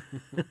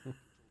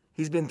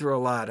 He's been through a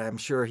lot. I'm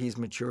sure he's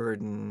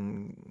matured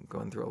and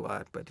gone through a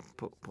lot, but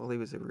Paulie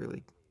was he's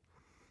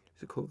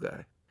a cool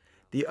guy.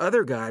 The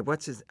other guy,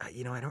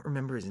 I don't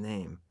remember his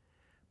name,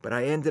 but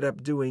I ended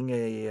up doing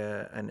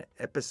an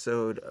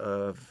episode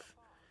of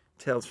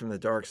Tales from the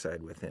Dark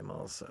Side with him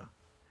also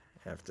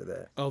after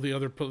that. Oh, the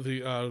other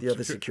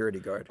security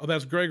guard. Oh,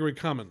 that's Gregory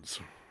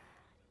Cummins.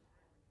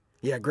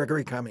 Yeah,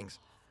 Gregory Cummings.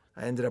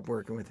 I ended up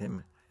working with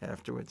him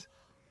afterwards.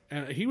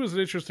 And he was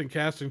an interesting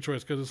casting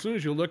choice, because as soon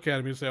as you look at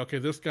him, you say, okay,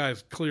 this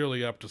guy's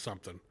clearly up to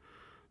something.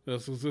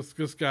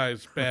 This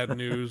guy's bad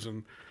news,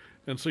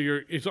 and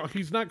so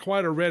he's not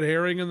quite a red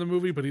herring in the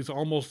movie, but he's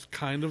almost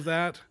kind of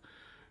that,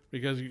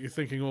 because you're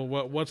thinking,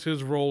 well, what's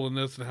his role in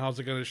this, and how's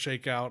it going to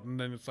shake out? And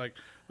then it's like,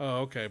 oh,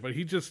 okay, but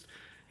he just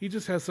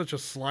has such a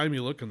slimy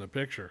look in the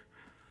picture.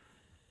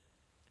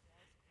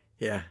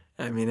 Yeah,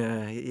 I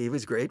mean, he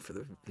was great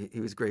he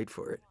was great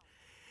for it.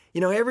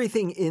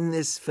 Everything in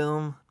this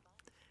film,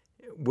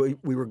 we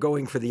were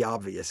going for the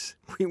obvious.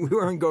 We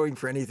weren't going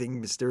for anything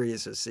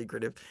mysterious or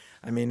secretive.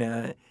 I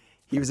mean,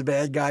 he was a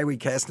bad guy. We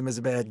cast him as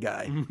a bad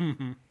guy.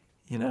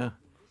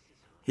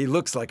 He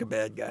looks like a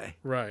bad guy.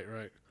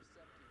 Right.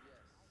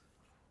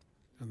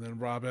 And then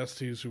Rob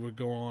Estes, who would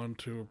go on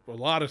to a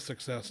lot of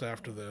success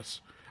after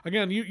this.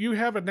 Again, you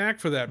have a knack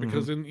for that,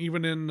 because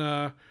even in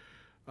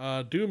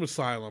Doom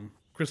Asylum,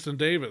 Kristen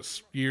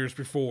Davis, years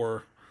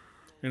before,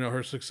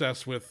 her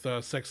success with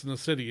Sex and the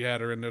City,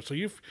 had her in there. So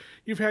you've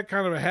had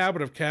kind of a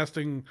habit of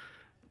casting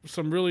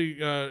some really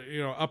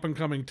up and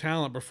coming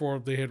talent before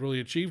they had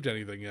really achieved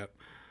anything yet.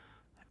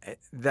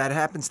 That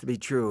happens to be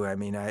true. I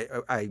mean,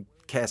 I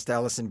cast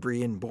Alison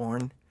Brie in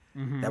Bourne.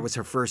 That was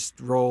her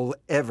first role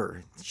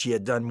ever. She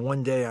had done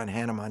One Day on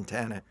Hannah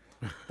Montana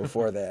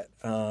before that.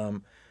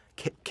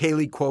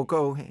 Kaylee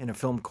Cuoco in a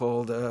film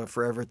called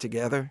Forever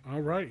Together. All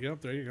right.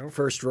 Yep. There you go.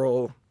 First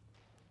role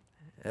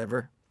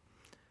ever.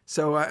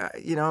 So,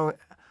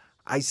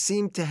 I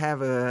seem to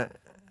have a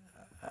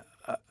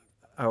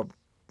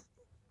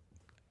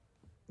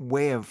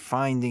way of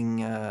finding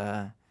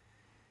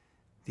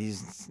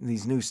these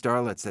new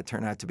starlets that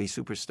turn out to be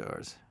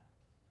superstars.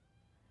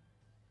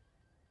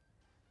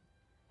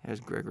 There's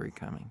Gregory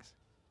Cummings.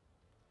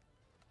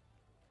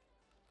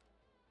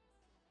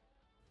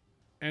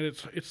 And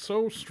it's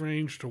so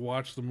strange to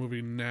watch the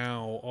movie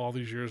now, all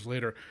these years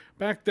later.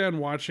 Back then,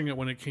 watching it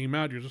when it came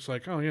out, you're just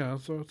like, oh yeah,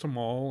 it's a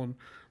mall and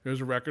there's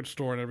a record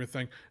store and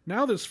everything.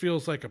 Now this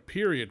feels like a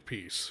period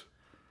piece.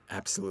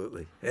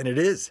 Absolutely, and it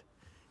is.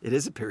 It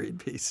is a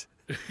period piece.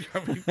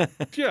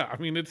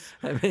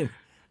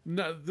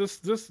 No, this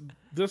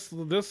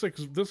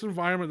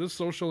environment, this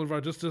social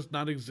environment, just does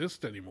not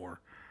exist anymore.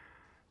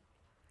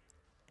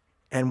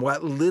 And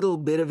what little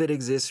bit of it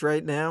exists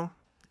right now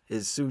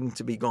is soon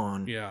to be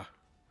gone.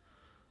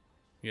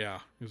 Yeah,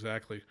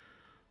 exactly.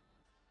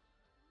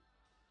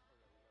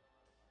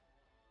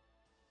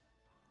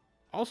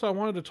 Also, I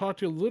wanted to talk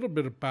to you a little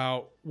bit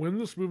about when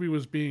this movie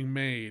was being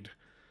made.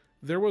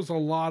 There was a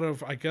lot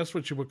of, I guess,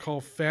 what you would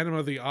call Phantom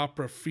of the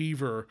Opera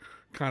fever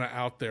kind of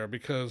out there,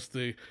 because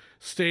the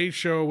stage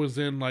show was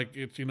in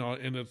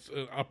in its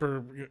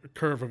upper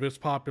curve of its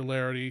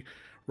popularity.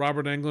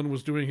 Robert Englund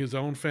was doing his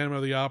own Phantom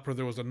of the Opera.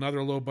 There was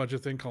another low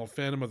budget thing called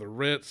Phantom of the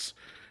Ritz,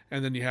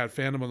 and then you had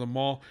Phantom of the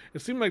Mall.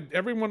 It seemed like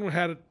everyone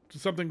had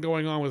something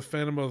going on with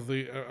Phantom of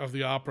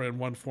the Opera in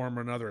one form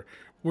or another.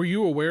 Were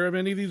you aware of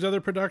any of these other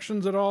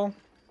productions at all?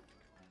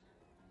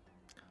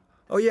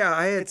 Oh yeah,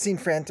 I had seen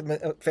Phantom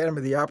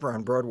of the Opera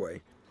on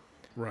Broadway,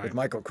 right, with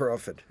Michael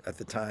Crawford at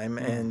the time,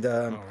 and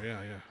yeah.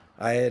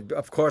 I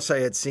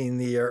had seen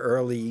the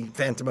early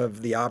Phantom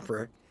of the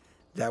Opera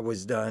that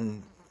was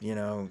done,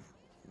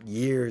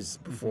 years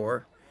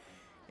before,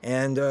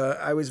 and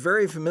I was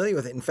very familiar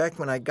with it. In fact,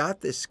 when I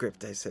got this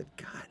script, I said,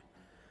 God,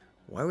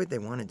 why would they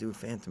want to do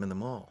Phantom in the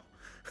Mall?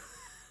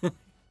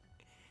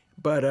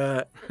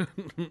 But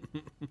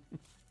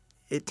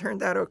it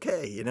turned out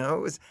okay.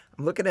 I'm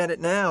looking at it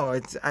now.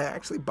 I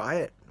actually buy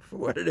it for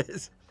what it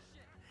is.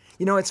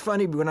 It's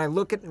funny when I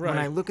look at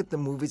the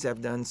movies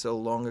I've done so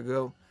long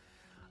ago.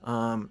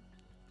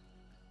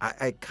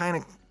 I kind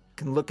of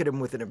can look at them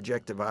with an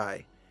objective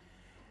eye.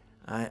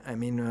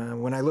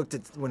 When I looked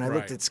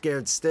at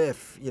Scared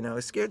Stiff,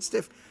 Scared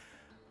Stiff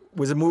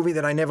was a movie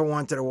that I never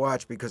wanted to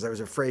watch because I was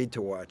afraid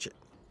to watch it.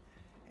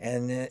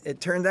 And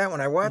it turned out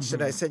when I watched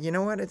it, I said, you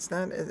know what? It's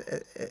not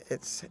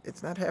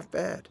half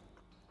bad.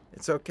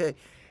 It's okay.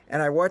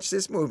 And I watched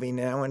this movie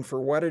now, and for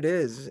what it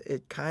is,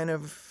 it kind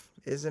of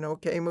is an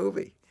okay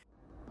movie.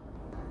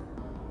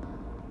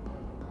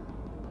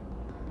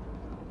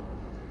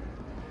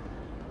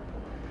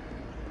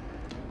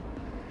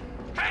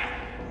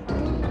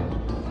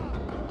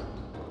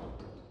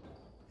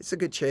 It's a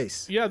good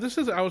chase. Yeah,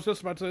 I was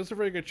just about to say, it's a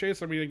very good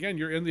chase. I mean, again,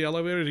 you're in the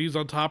elevator, he's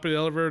on top of the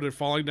elevator, they're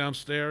falling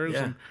downstairs.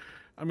 Yeah. And,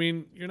 I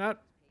mean,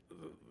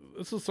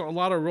 this is a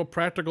lot of real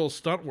practical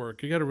stunt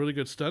work. You got a really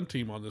good stunt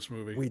team on this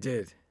movie. We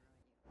did.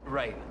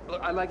 Right.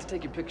 Look, I'd like to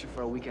take your picture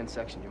for a weekend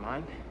section. You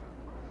mind?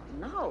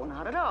 No,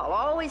 not at all.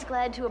 Always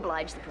glad to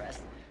oblige the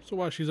press. So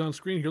while she's on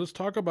screen here, let's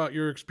talk about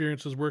your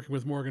experiences working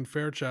with Morgan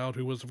Fairchild,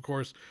 who was, of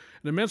course,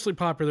 an immensely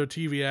popular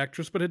TV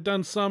actress, but had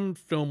done some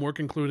film work,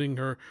 including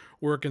her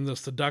work in The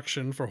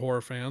Seduction for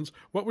horror fans.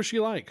 What was she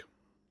like?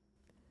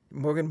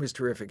 Morgan was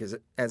terrific.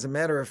 As a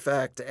matter of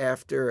fact,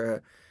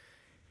 after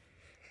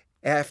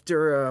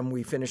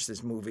we finished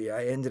this movie,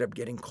 I ended up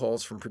getting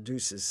calls from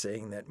producers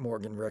saying that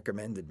Morgan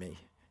recommended me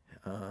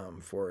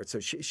for it. So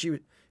she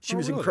was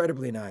really?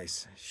 incredibly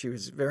nice. She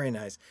was very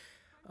nice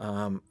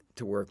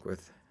to work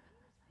with.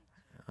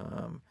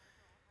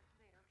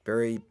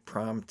 Very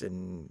prompt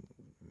and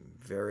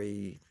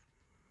very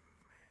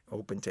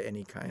open to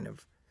any kind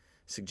of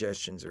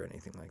suggestions or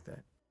anything like that.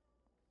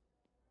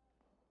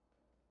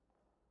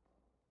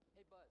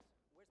 Hey, Buzz,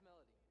 where's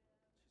Melody?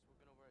 She's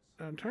working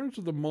over at... In terms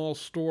of the mall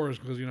stores,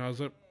 because, I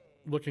was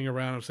looking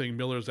around and seeing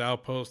Miller's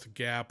Outpost,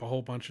 Gap, a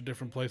whole bunch of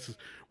different places.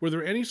 Were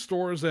there any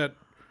stores that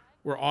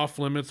were off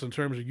limits in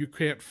terms of you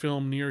can't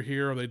film near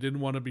here, or they didn't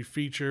want to be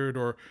featured,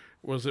 or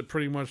was it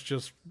pretty much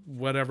just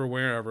whatever,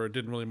 wherever? It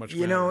didn't really much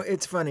matter?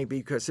 It's funny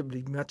because it would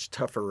be much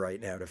tougher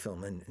right now to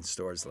film in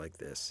stores like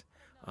this.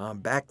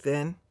 Back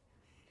then,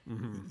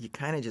 you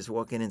kind of just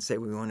walk in and say,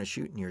 we want to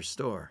shoot in your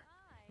store.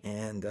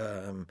 And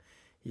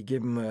you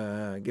give them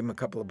a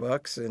couple of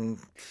bucks and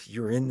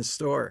you're in the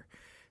store.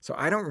 So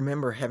I don't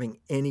remember having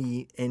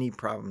any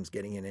problems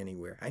getting in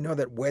anywhere. I know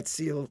that Wet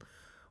Seal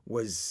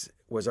was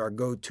our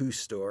go-to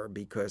store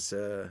because,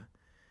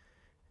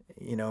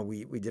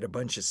 we did a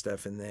bunch of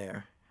stuff in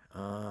there.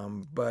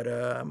 But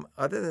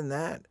other than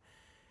that,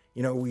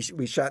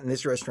 we shot in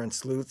this restaurant,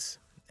 Sleuths,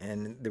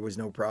 and there was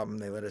no problem.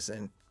 They let us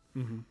in.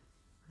 Mm-hmm.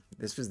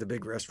 This was the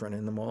big restaurant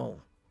in the mall.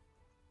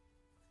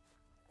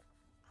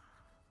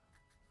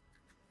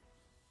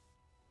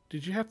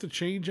 Did you have to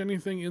change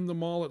anything in the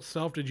mall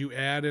itself? Did you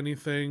add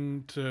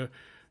anything to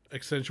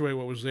accentuate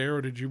what was there,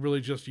 or did you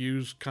really just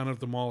use kind of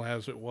the mall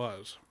as it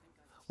was?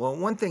 Well,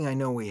 one thing I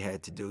know we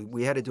had to do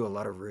a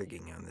lot of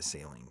rigging on the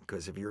ceiling,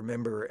 because if you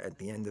remember at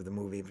the end of the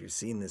movie, if you've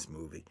seen this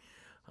movie,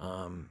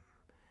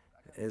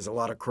 there's a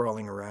lot of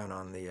crawling around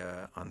on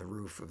the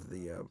roof of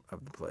the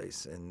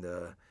place, and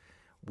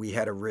we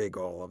had to rig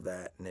all of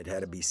that, and it had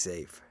to be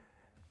safe.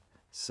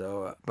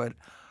 So, but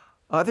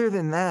other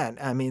than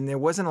that, I mean, there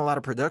wasn't a lot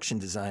of production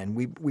design.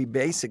 We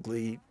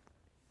basically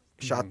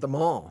shot them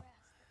all.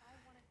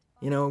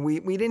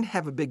 We didn't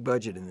have a big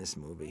budget in this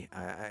movie.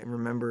 I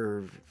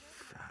remember,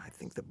 I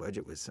think the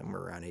budget was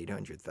somewhere around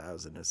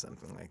 $800,000 or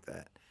something like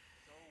that.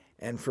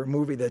 And for a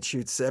movie that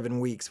shoots 7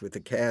 weeks with a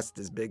cast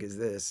as big as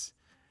this,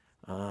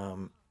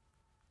 there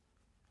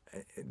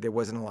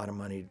wasn't a lot of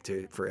money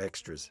for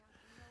extras.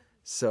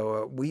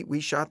 So we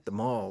shot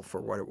them all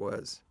for what it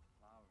was.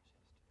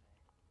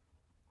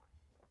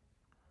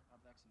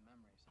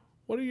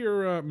 What are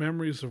your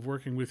memories of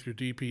working with your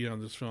DP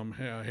on this film,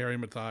 Harry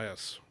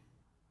Matthias?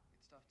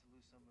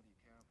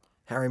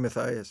 Harry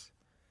Matthias.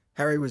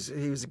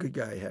 He was a good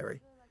guy,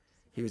 Harry.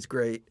 He was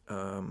great.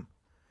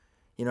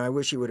 I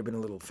wish he would have been a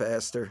little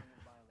faster.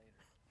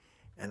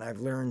 And I've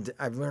learned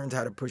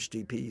how to push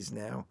DPs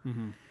now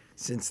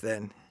since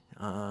then.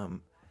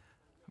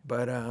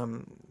 But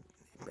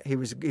he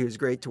was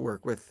great to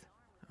work with.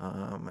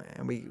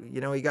 And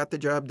he got the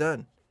job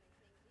done.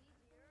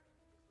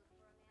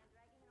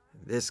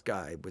 This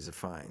guy was a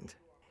find.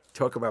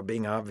 Talk about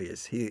being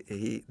obvious.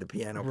 He the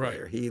piano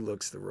player, right. He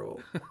looks the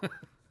role.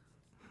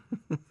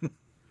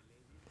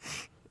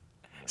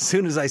 As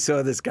soon as I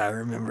saw this guy,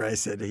 I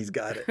said, he's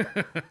got it.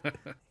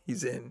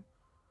 He's in.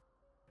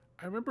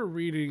 I remember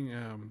reading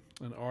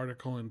an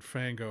article in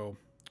Fangoria,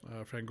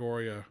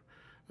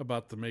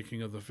 about the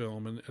making of the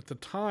film. And at the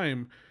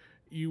time,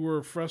 you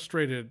were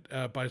frustrated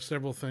by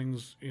several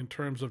things in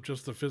terms of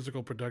just the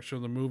physical production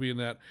of the movie, and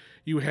that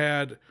you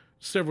had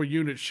several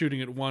units shooting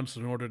at once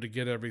in order to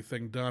get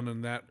everything done.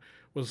 And that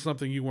was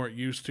something you weren't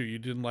used to. You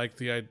didn't like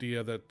the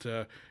idea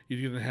that you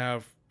didn't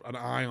have an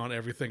eye on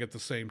everything at the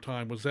same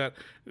time. Was that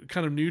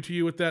kind of new to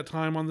you at that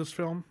time on this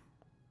film?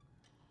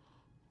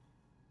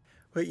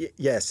 Well,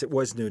 yes, it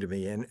was new to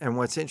me. And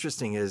what's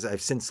interesting is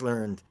I've since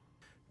learned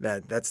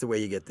that that's the way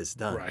you get this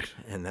done. Right.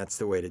 And that's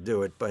the way to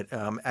do it. But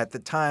at the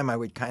time, I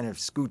would kind of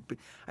scoot.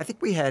 I think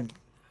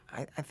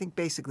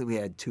basically we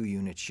had 2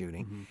 units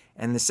shooting. Mm-hmm.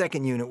 And the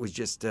second unit was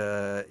just,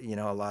 a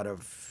lot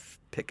of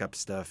pickup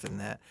stuff and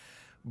that.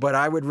 But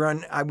I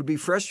would be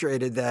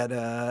frustrated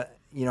that,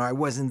 I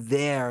wasn't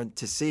there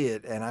to see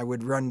it, and I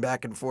would run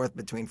back and forth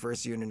between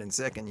first unit and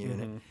second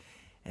unit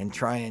and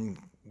try and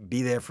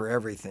be there for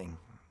everything.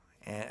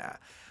 And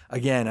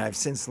again, I've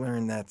since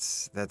learned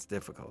that's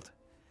difficult.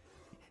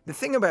 The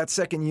thing about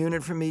second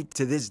unit for me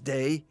to this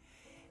day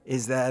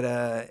is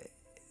that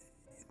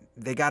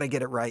they got to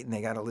get it right and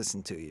they got to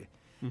listen to you.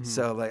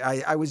 So like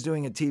I was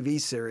doing a TV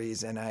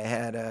series and I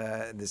had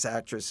this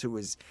actress who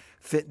was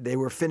they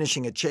were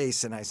finishing a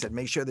chase, and I said,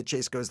 make sure the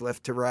chase goes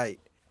left to right.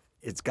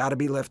 It's got to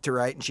be left to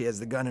right, and she has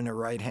the gun in her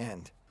right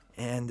hand.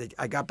 And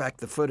I got back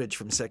the footage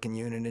from second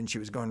unit, and she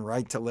was going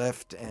right to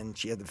left, and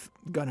she had the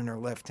gun in her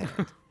left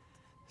hand.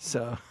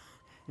 So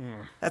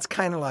that's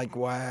kind of like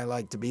why I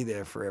like to be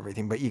there for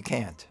everything, but you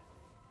can't.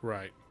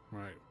 Right.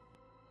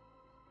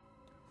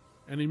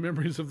 Any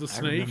memories of the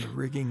snake? I remember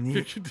rigging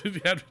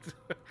the...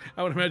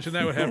 I would imagine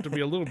that would have to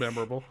be a little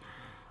memorable.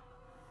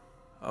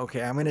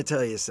 Okay, I'm going to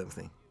tell you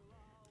something.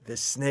 The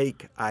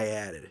snake I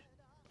added.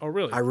 Oh,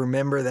 really? I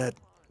remember that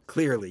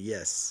clearly,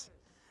 yes.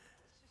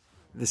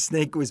 The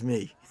snake was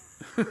me.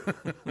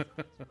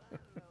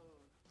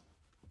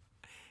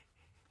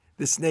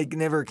 The snake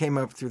never came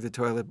up through the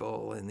toilet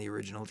bowl in the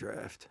original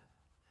draft.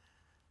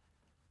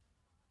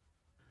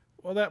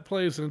 Well, that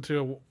plays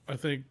into, I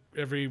think,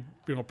 every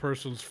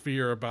person's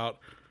fear about,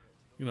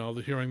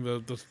 hearing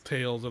the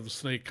tales of the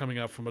snake coming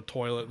up from a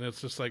toilet, and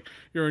it's just like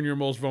you're in your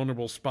most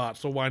vulnerable spot.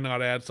 So why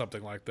not add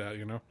something like that?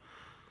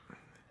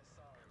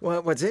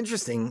 Well, what's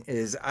interesting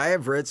is I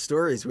have read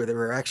stories where there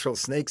were actual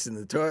snakes in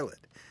the toilet,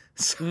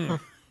 so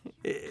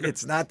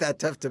it's not that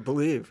tough to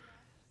believe.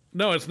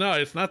 No, it's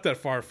not. It's not that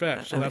far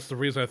fetched. So that's the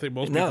reason I think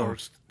most people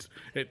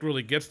it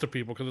really gets to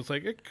people, because it's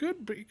like it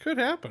could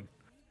happen.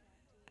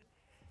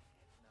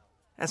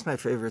 That's my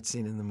favorite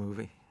scene in the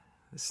movie,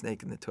 the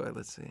snake in the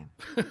toilet scene.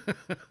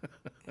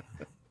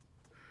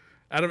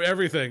 Out of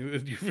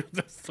everything,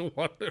 that's the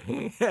one.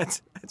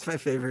 That's my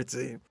favorite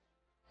scene.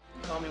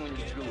 Call me when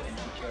you're through and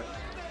be careful.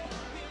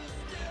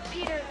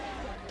 Peter,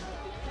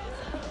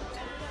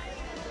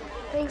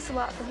 thanks a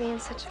lot for being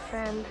such a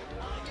friend.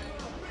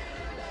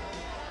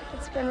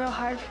 It's been real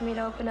hard for me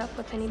to open up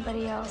with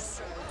anybody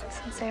else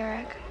since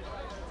Eric.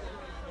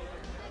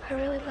 I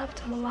really loved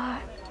him a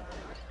lot.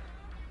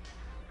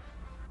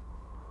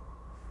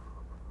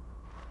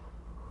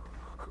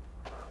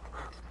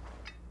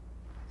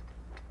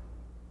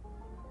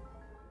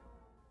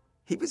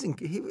 He was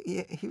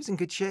in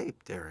good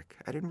shape, Derek.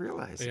 I didn't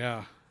realize.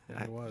 Yeah,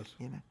 he was.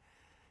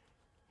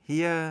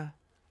 He had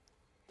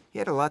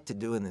a lot to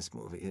do in this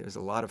movie. There was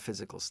a lot of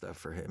physical stuff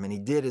for him, and he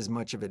did as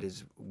much of it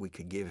as we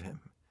could give him.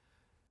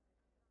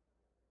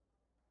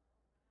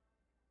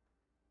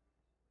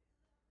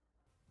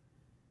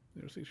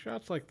 See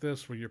shots like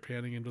this where you're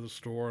panning into the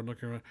store and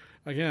looking around.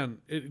 Again,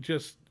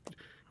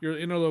 you're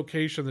in a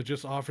location that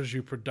just offers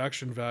you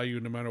production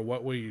value no matter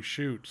what way you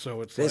shoot.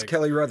 So There's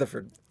Kelly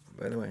Rutherford,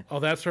 by the way. Oh,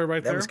 that's her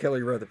right there? That was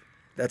Kelly Rutherford.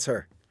 That's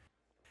her.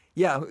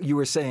 Yeah, you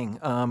were saying,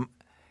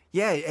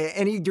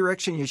 any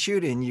direction you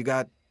shoot in, you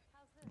got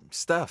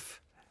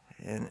stuff,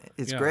 and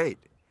it's great.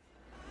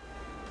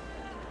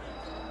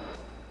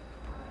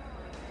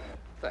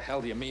 The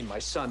hell do you mean my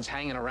son's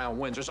hanging around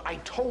Windsor's? I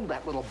told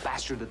that little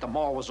bastard that the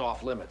mall was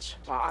off limits.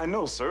 I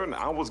know, sir, and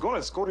I was going to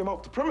escort him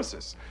off the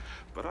premises.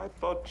 But I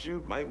thought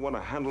you might want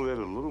to handle it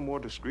a little more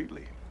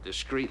discreetly.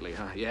 Discreetly,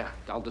 huh? Yeah.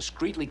 I'll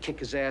discreetly kick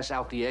his ass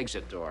out the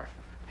exit door.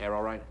 Hair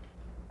all right?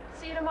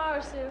 See you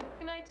tomorrow, Sue.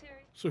 Good night,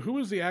 Terry. So who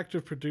was the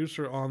active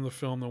producer on the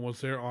film that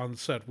was there on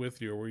set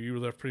with you, or were you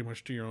left pretty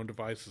much to your own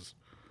devices?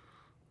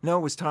 No,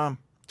 it was Tom.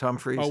 Tom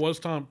Freeze. Oh,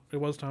 it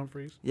was Tom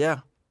Freeze? Yeah.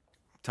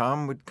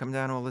 Tom would come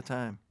down all the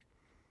time.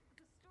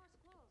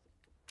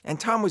 And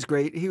Tom was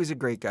great. He was a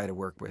great guy to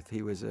work with.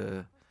 He was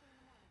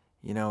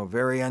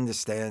very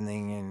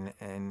understanding,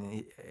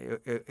 and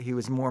he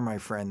was more my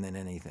friend than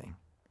anything.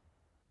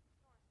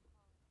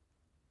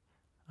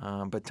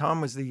 But Tom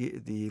was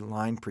the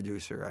line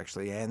producer,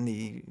 actually, and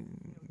the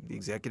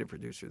executive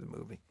producer of the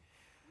movie.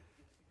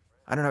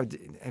 I don't know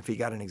if he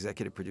got an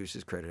executive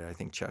producer's credit. I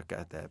think Chuck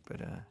got that, but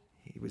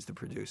he was the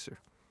producer.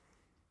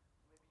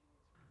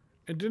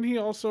 And didn't he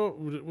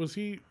was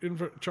he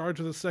in charge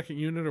of the second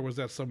unit, or was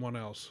that someone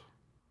else?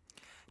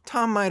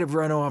 Tom might have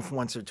run off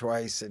once or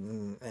twice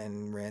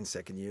and ran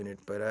second unit,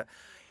 but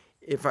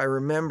if I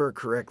remember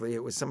correctly,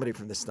 it was somebody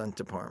from the stunt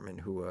department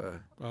who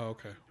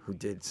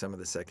did some of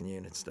the second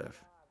unit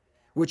stuff,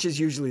 which is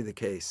usually the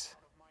case.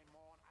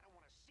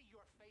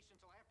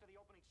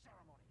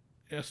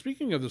 Yeah,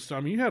 speaking of the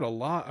stunt, you had a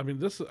lot.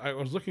 I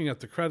was looking at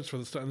the credits for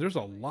the stunt, and there's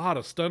a lot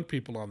of stunt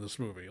people on this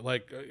movie,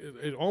 like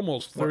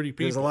almost 30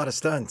 people. There's a lot of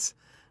stunts.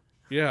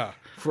 Yeah.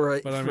 For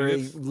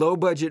a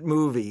low-budget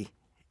movie,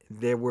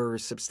 there were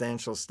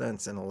substantial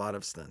stunts and a lot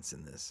of stunts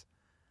in this.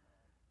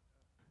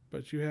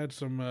 But you had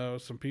some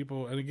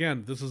people, and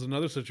again, this is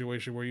another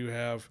situation where you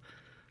have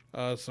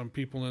some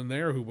people in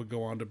there who would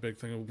go on to big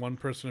things. One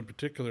person in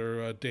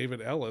particular,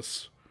 David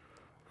Ellis,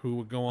 who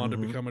would go on to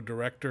become a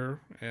director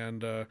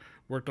and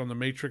worked on the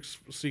Matrix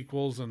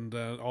sequels, and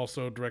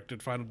also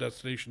directed Final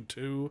Destination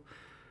 2.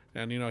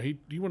 And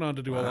he went on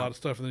to do a lot of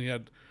stuff. And then you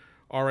had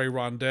R.A.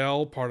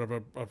 Rondell, part of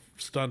a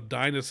stunt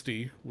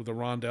dynasty with the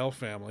Rondell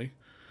family.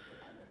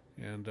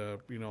 And,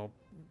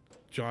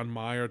 John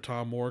Mayer,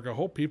 Tom Morg, a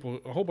whole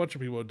bunch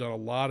of people have done a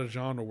lot of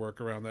genre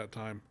work around that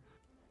time.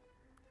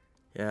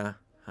 Yeah,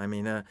 I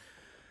mean, I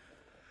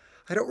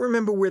don't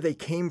remember where they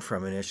came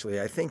from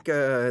initially. I think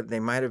they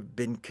might have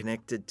been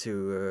connected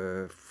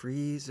to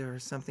Freeze or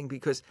something,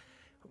 because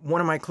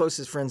one of my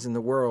closest friends in the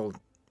world,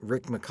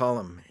 Rick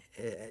McCullum,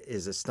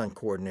 is a stunt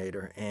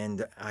coordinator,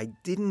 and I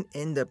didn't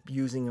end up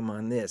using him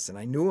on this, and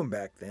I knew him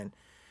back then.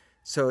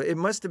 So it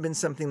must have been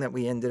something that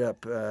we ended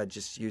up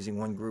just using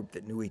one group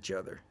that knew each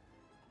other.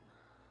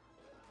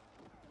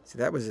 See,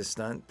 that was a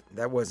stunt.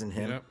 That wasn't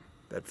him. Yep.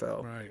 That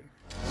fell. Right.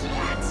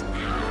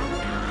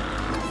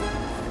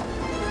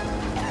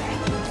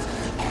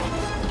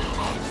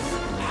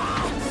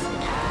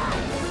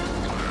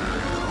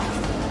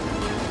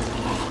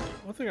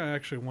 One thing I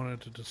actually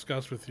wanted to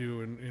discuss with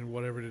you in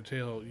whatever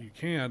detail you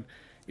can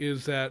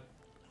is that,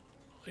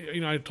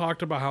 I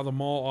talked about how the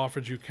mall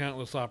offers you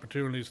countless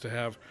opportunities to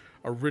have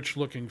a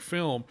rich-looking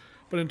film,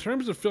 but in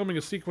terms of filming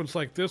a sequence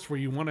like this where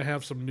you want to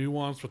have some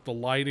nuance with the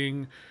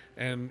lighting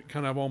and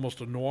kind of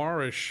almost a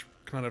noirish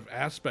kind of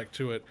aspect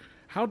to it,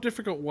 how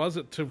difficult was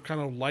it to kind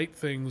of light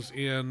things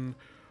in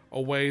a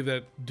way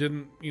that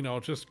didn't,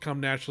 just come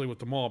naturally with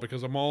the mall?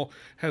 Because the mall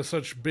has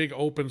such big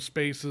open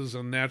spaces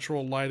and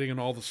natural lighting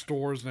and all the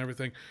stores and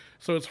everything.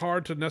 So it's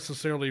hard to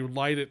necessarily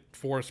light it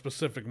for a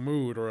specific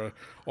mood or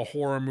a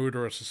horror mood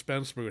or a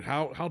suspense mood.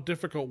 How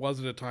difficult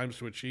was it at times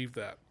to achieve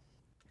that?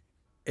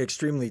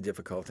 Extremely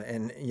difficult.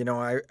 And,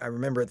 I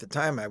remember at the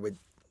time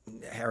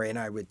Harry and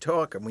I would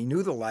talk, and we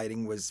knew the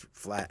lighting was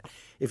flat.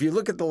 If you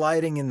look at the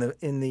lighting in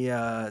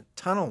the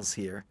tunnels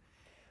here,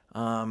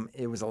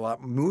 it was a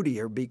lot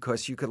moodier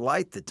because you could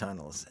light the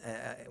tunnels.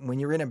 When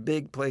you're in a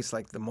big place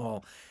like the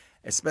mall,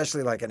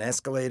 especially like an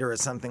escalator or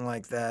something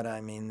like that, I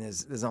mean,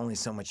 there's only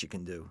so much you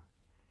can do.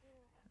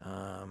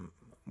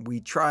 We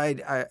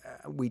tried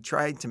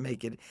to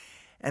make it,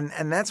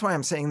 and that's why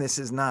I'm saying this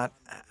is not.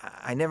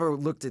 I never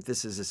looked at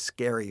this as a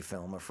scary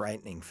film, a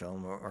frightening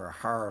film, or a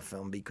horror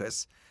film,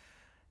 because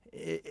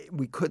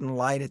we couldn't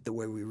light it the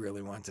way we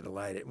really wanted to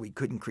light it. We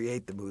couldn't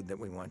create the mood that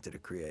we wanted to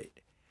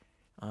create.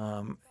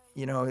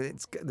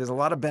 There's a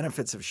lot of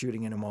benefits of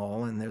shooting in a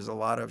mall, and there's a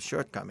lot of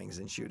shortcomings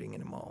in shooting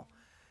in a mall.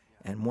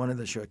 And one of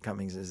the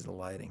shortcomings is the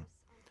lighting.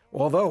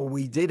 Although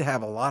we did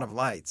have a lot of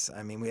lights.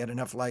 I mean, we had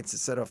enough lights to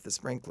set off the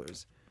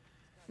sprinklers.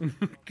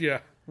 Yeah.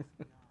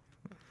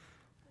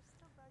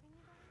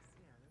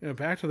 Yeah.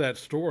 Back to that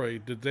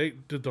story.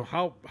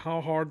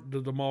 How hard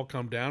did the mall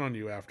come down on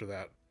you after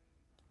that?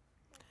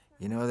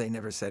 They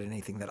never said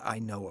anything that I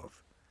know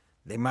of.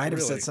 They might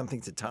have said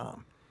something to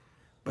Tom.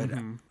 But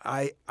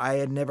I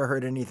had never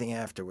heard anything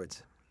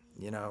afterwards.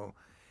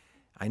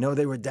 I know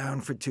they were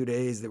down for 2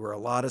 days. There were a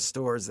lot of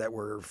stores that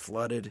were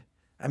flooded.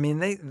 I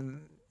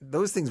mean,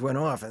 those things went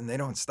off and they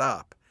don't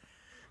stop.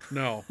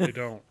 No, they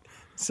don't.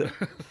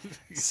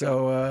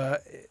 so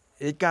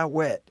it got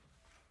wet.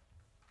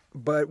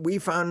 But we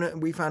found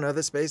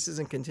other spaces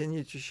and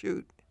continued to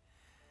shoot.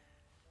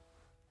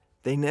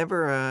 They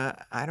never.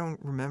 I don't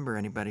remember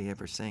anybody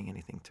ever saying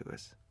anything to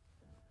us.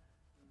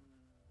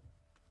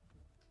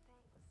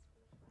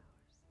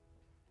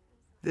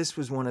 This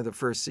was one of the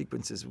first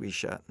sequences we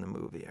shot in the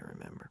movie, I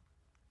remember.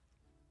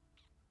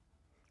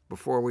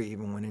 Before we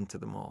even went into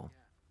the mall.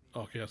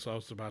 Okay, so I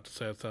was about to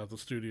say it's at the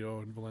studio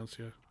in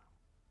Valencia.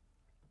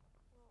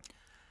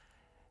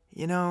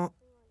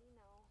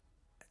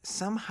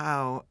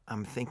 Somehow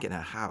I'm thinking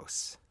a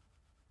house.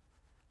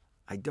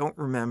 I don't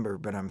remember,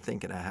 but I'm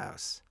thinking a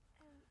house.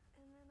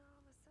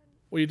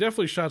 Well, you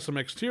definitely shot some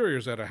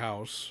exteriors at a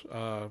house.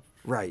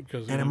 Right,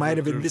 and it might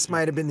have been. This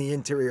might have been the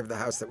interior of the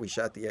house that we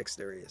shot the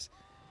exteriors.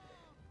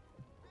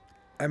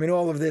 I mean,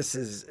 all of this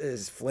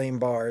is flame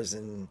bars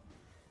and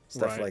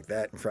stuff like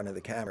that in front of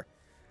the camera.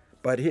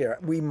 But here,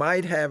 we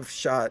might have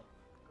shot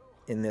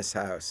in this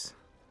house.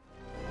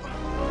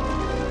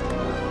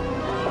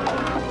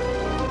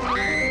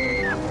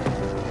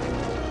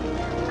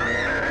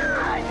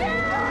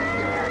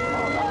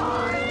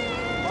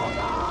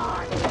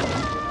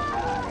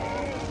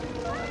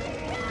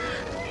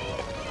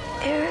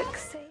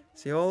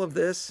 See, all of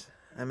this,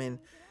 I mean,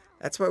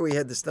 that's why we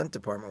had the stunt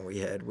department we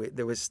had.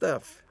 There was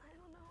stuff.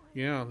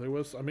 Yeah, there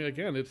was. I mean,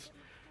 again, it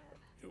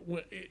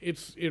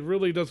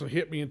really doesn't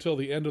hit me until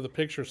the end of the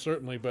picture,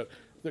 certainly, but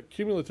the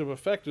cumulative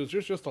effect is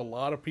there's just a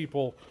lot of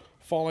people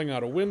falling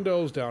out of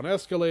windows, down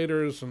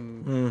escalators,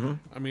 and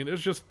I mean,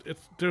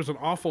 there's an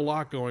awful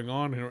lot going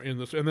on here in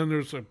this. And then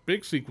there's a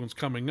big sequence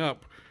coming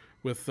up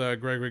with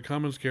Gregory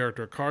Cummins'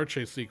 character, a car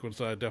chase sequence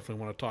that I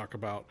definitely want to talk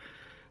about.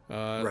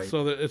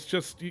 So that it's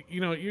just,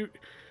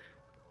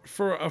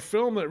 for a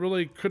film that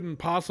really couldn't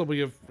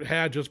possibly have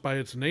had, just by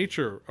its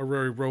nature, a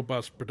very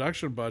robust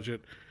production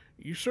budget,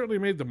 you certainly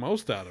made the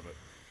most out of it.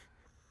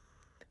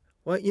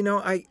 Well,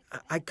 I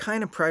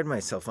kind of pride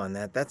myself on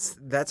that.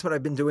 That's what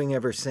I've been doing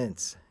ever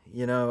since.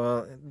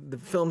 The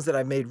films that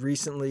I've made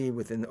recently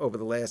over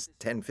the last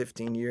 10,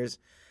 15 years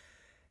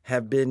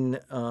have been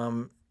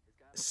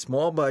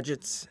small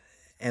budgets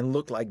and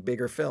look like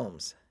bigger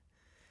films.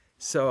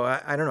 So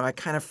I don't know, I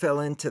kind of fell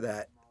into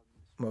that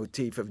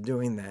motif of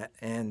doing that.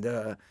 And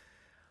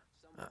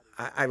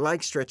I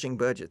like stretching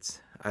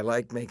budgets. I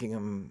like making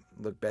them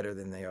look better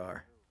than they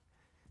are.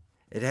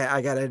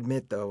 I got to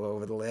admit, though,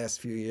 over the last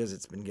few years,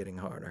 it's been getting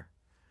harder.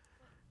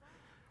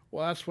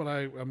 Well, that's what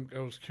I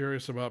was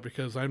curious about,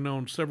 because I've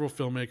known several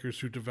filmmakers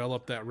who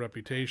developed that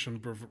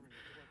reputation.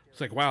 It's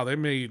like, wow, they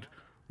made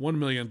 $1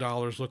 million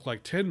look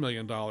like $10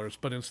 million,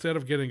 but instead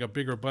of getting a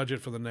bigger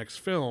budget for the next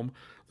film,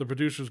 the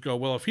producers go,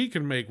 well, if he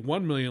can make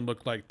 $1 million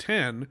look like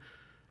 10,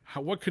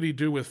 what could he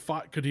do with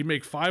could he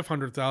make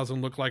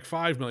 500,000 look like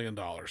 $5 million?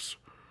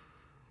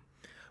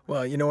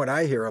 Well, you know what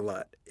I hear a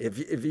lot?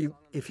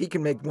 If he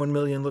can make 1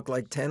 million look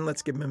like 10,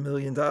 let's give him $1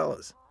 million.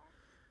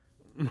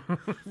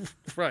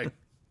 Right.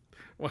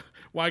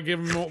 Why give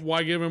him?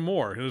 Why give him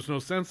more? There's no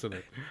sense in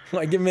it.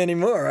 Why give him any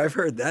more? I've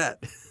heard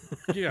that.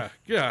 Yeah.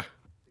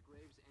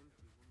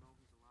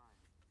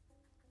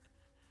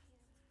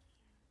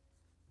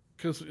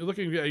 Because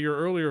looking at your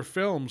earlier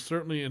films,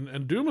 certainly,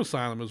 and Doom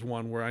Asylum is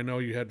one where I know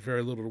you had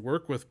very little to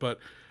work with, but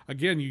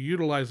again, you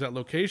utilized that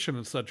location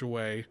in such a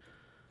way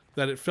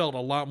that it felt a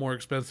lot more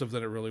expensive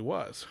than it really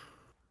was.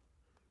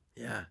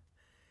 Yeah.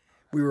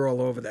 We were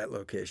all over that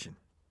location.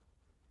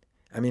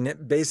 I mean,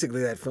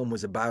 basically that film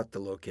was about the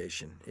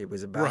location. It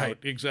was about... Right,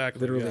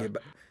 exactly. Literally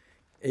about...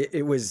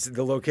 It was...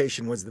 The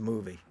location was the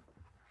movie.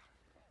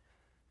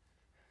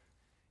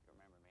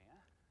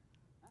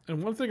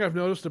 And one thing I've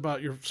noticed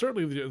about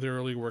certainly the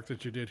early work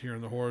that you did here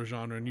in the horror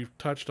genre, and you've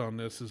touched on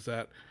this, is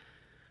that,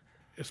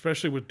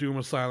 especially with Doom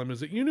Asylum, is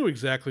that you knew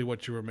exactly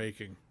what you were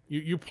making.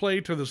 You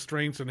played to the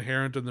strengths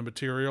inherent in the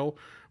material,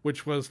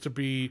 which was to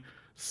be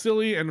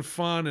silly and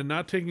fun and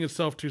not taking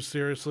itself too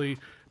seriously,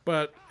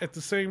 but at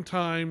the same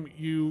time,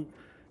 you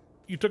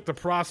took the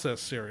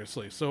process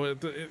seriously. So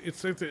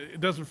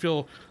it doesn't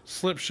feel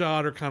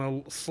slipshod or kind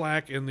of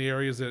slack in the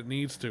areas that it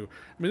needs to.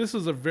 I mean, this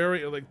is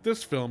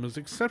this film is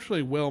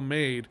exceptionally well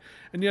made,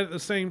 and yet at the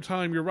same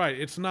time, you're right,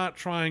 it's not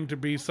trying to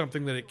be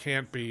something that it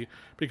can't be,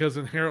 because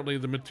inherently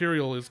the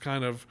material is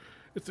kind of,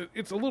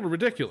 it's a little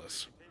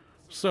ridiculous.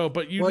 So,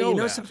 but you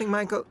know something,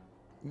 Michael?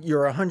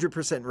 You're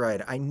 100% right.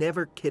 I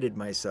never kidded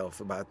myself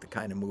about the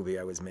kind of movie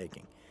I was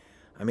making.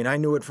 I mean, I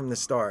knew it from the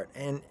start.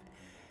 And,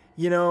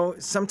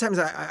 sometimes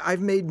I've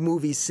made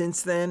movies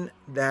since then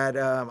that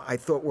I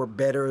thought were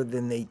better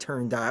than they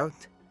turned out.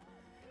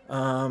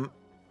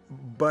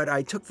 But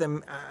I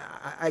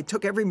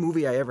took every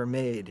movie I ever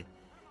made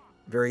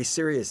very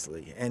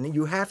seriously. And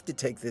you have to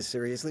take this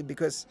seriously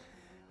because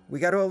we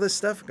got all this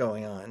stuff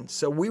going on.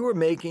 So we were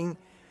making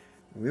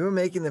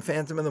The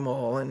Phantom of the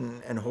Mall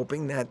and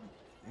hoping that,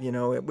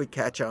 it would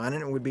catch on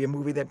and it would be a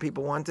movie that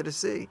people wanted to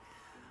see.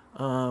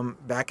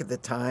 Back at the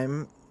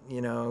time,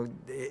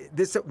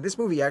 this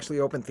movie actually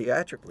opened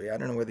theatrically. I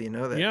don't know whether you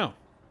know that.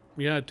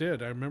 Yeah, it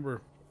did. I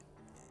remember.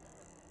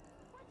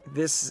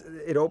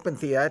 It opened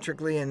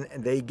theatrically, and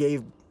they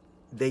gave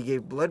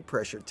blood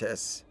pressure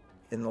tests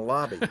in the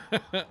lobby.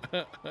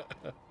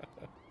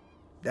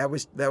 That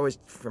was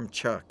from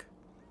Chuck.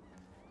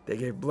 They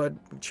gave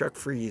Chuck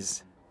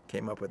Freeze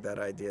came up with that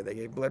idea. They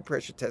gave blood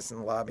pressure tests in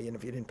the lobby, and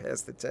if you didn't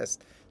pass the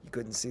test, you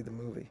couldn't see the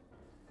movie.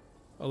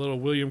 A little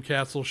William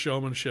Castle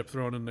showmanship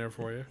thrown in there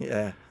for you.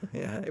 Yeah.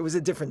 It was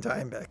a different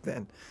time back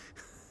then.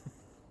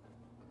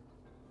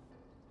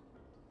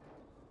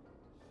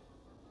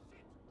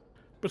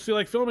 But see,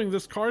 like filming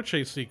this car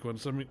chase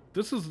sequence, I mean,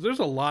 there's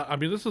a lot. I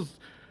mean,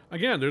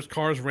 again, there's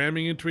cars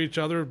ramming into each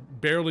other,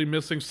 barely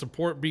missing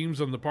support beams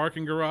in the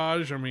parking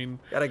garage. I mean,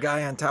 got a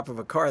guy on top of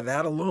a car.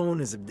 That alone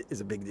is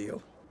a big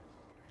deal.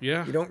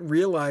 Yeah. You don't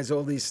realize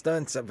all these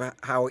stunts of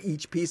how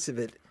each piece of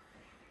it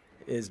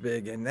is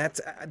big, and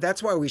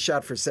that's why we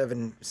shot for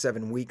seven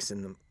weeks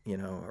in the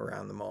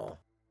around the mall.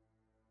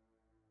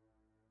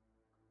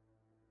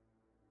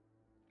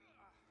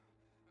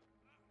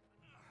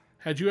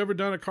 Had you ever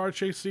done a car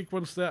chase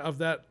sequence to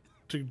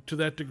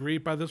that degree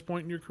by this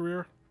point in your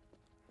career?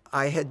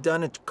 I had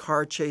done a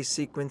car chase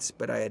sequence,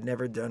 but I had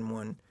never done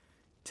one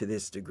to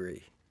this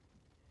degree.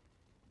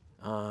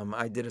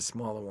 I did a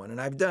smaller one,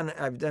 and I've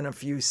done a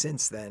few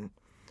since then.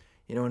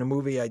 In a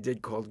movie I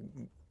did called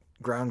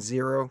Ground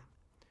Zero,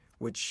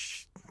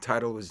 which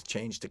title was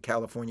changed to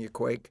California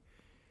Quake.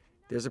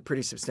 There's a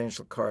pretty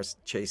substantial car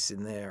chase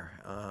in there,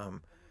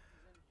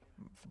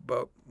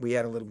 but we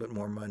had a little bit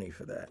more money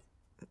for that.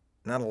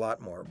 Not a lot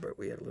more, but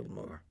we had a little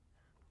more.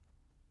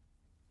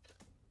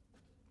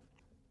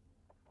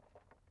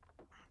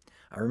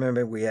 I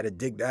remember we had to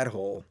dig that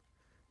hole.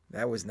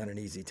 That was not an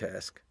easy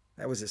task.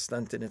 That was a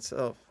stunt in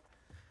itself.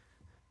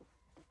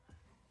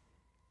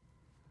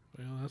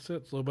 Well, that's it.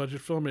 It's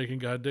low-budget filmmaking.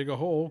 Got to dig a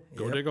hole.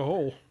 Go Yep. dig a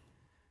hole.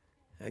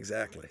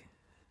 Exactly.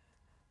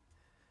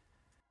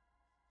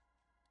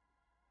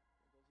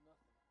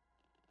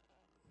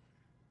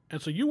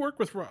 And so you work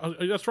with Rob.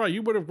 That's right.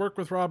 You would have worked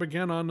with Rob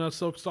again on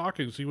Silk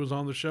Stockings. He was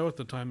on the show at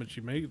the time that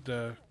you made.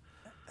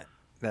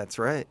 That's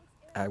right.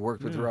 I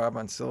worked with Rob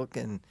on Silk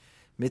and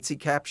Mitzi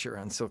Capture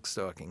on Silk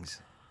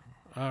Stockings.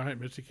 All right,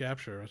 Mitzi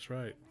Capture. That's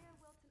right.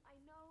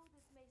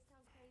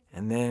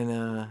 And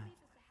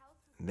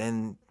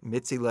then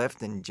Mitzi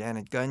left and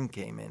Janet Gunn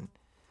came in.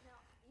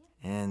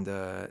 And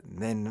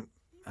then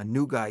a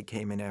new guy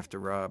came in after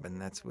Rob, and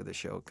that's where the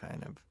show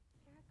kind of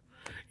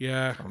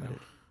Yeah. plummeted.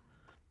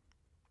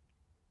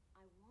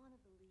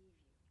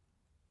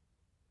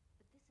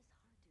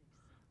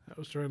 That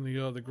was during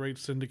the great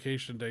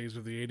syndication days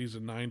of the 80s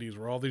and 90s,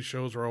 where all these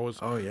shows were always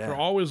Oh, yeah. they're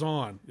always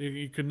on.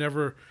 You could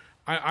never.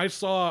 I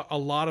saw a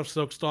lot of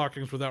Silk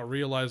Stockings without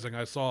realizing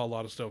I saw a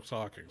lot of Silk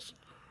Stockings.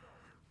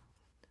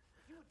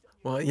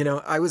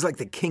 Well, I was like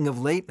the king of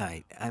late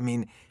night. I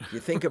mean, you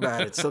think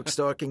about it. Silk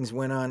Stockings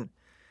went on.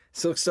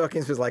 Silk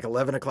Stockings was like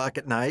 11 o'clock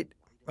at night.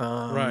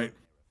 Right.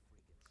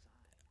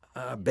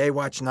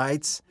 Baywatch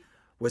Nights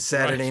was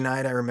Saturday Right.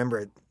 night. I remember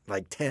it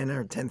like 10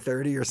 or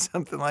 10:30 or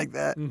something like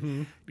that.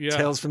 Mm-hmm. Yeah.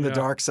 Tales from the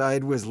Dark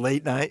Side was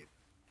late night.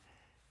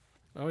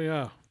 Oh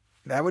yeah.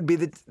 That would be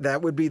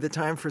the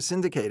time for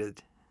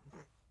syndicated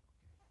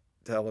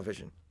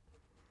television.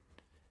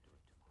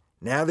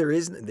 Now there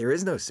is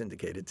no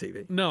syndicated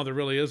TV. No, there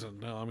really isn't.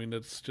 No, I mean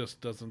it's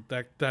just doesn't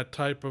that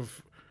type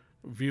of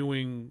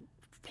viewing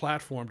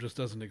platform just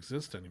doesn't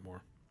exist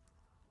anymore.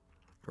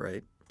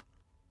 Right.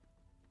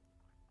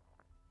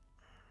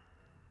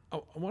 I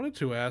wanted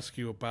to ask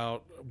you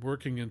about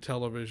working in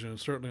television, and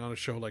certainly on a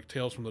show like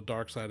Tales from the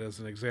Dark Side as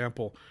an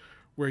example,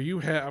 where you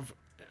have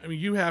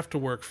to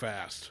work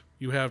fast.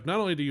 You have, not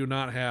only do you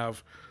not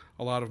have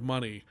a lot of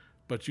money,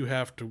 but you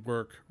have to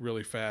work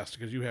really fast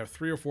because you have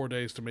 3 or 4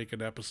 days to make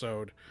an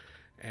episode,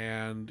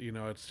 and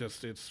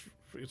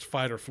it's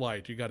fight or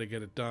flight. You got to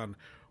get it done.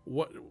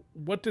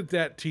 What did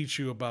that teach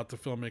you about the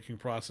filmmaking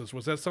process?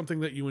 Was that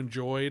something that you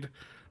enjoyed,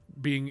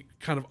 being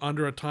kind of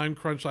under a time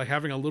crunch, like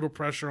having a little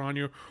pressure on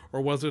you,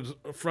 or was it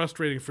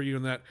frustrating for you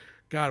in that,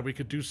 God, we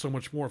could do so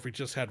much more if we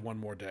just had one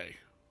more day?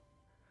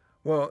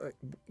 Well,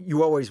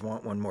 you always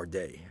want one more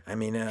day. I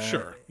mean,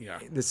 Sure, yeah.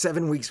 The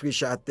 7 weeks we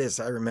shot this,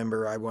 I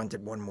remember I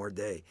wanted one more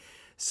day.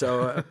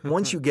 So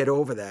once you get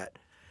over that.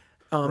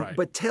 Right.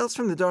 But Tales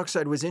from the Dark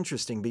Side was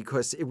interesting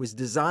because it was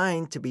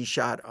designed to be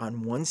shot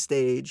on one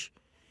stage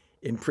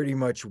in pretty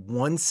much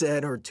one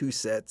set or two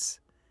sets,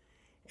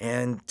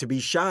 and to be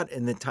shot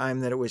in the time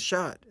that it was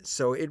shot.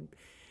 So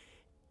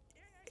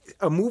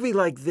a movie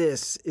like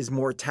this is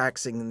more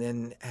taxing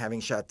than having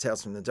shot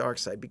Tales from the Dark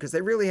Side because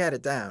they really had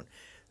it down.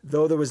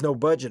 Though there was no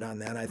budget on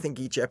that, I think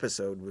each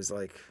episode was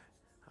like,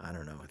 I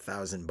don't know,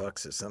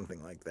 $1,000 or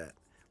something like that.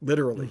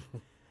 Literally.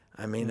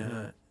 I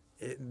mean,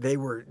 they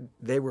were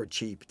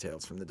cheap,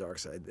 Tales from the Dark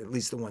Side, at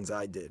least the ones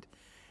I did.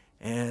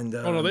 And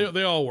Oh no,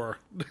 they all were.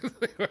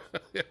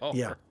 They all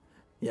yeah, were.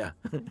 yeah.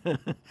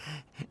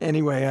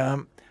 Anyway,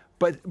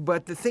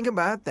 but the thing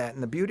about that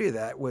and the beauty of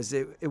that was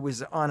it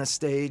was on a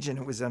stage, and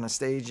it was on a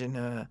stage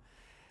in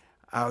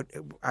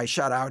I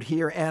shot out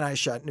here and I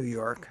shot New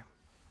York.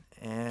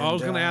 And I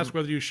was going to ask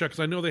whether you shot,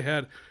 because I know they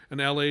had an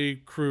LA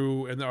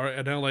crew and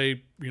an LA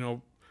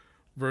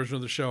version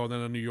of the show, and then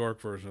a New York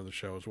version of the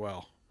show as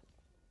well.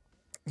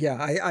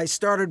 Yeah, I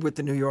started with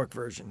the New York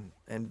version,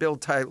 and Bill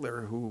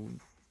Teitler, who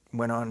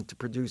went on to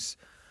produce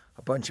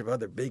a bunch of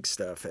other big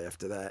stuff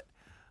after that,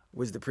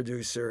 was the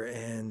producer,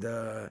 and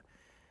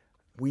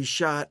we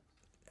shot,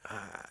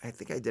 I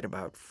think I did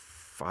about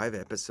 5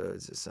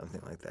 episodes or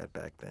something like that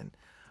back then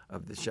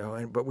of the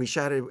show, but we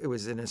shot it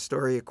was in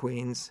Astoria,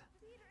 Queens,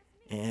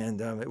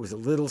 and it was a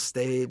little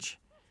stage,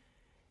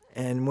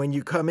 and when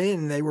you come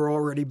in, they were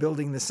already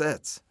building the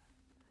sets.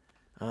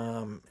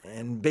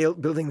 And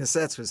building the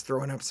sets was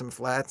throwing up some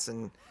flats,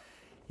 and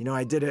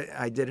I did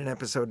an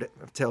episode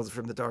of Tales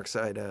from the Dark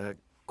Side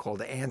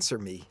called "Answer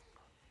Me."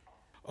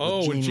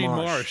 Oh, with Jean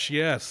Marsh.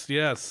 Yes.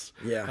 Yeah,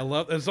 I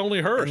love. It's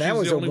only her. And She's that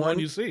was the only a one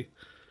you see.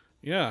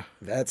 Yeah,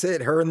 that's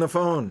it. Her and the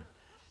phone.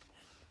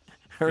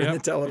 Her and the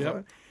Yep, telephone.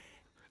 yep.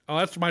 Oh,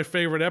 that's my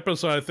favorite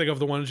episode, I think, of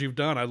the ones you've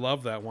done. I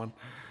love that one.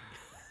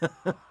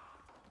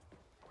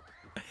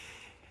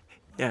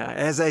 Yeah,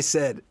 as I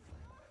said,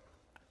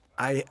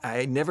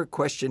 I never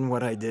questioned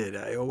what I did.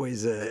 I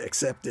always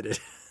accepted it.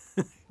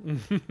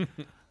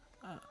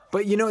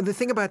 But the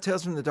thing about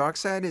Tales from the Dark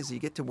Side is you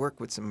get to work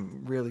with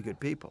some really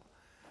good people.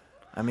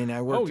 I mean,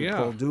 I worked with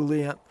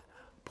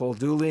Paul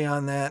Dooley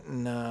on that,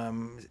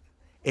 and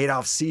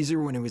Adolph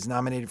Caesar when he was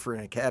nominated for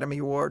an Academy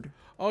Award.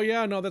 Oh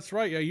yeah, no, that's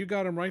right. Yeah, you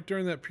got him right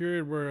during that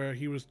period where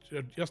he was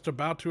just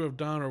about to have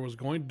done or was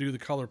going to do The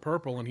Color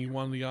Purple, and he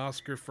won the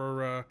Oscar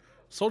for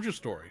Soldier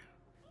Story.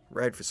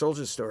 Right, for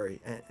Soldier Story,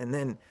 and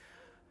then.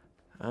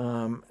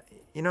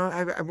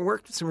 I've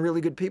worked with some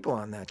really good people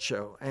on that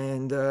show,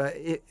 and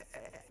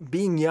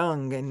being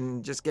young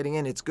and just getting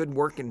in, it's good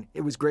working.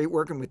 It was great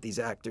working with these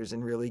actors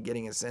and really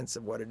getting a sense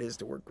of what it is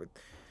to work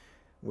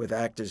with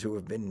actors who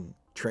have been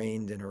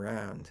trained and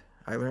around.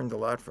 I learned a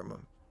lot from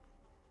them.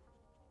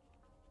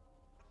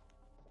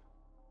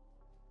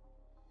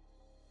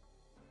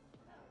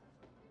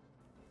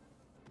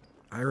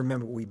 I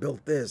remember we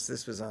built this.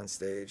 This was on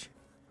stage.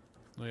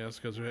 Oh, yes,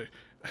 because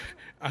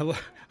I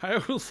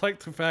always like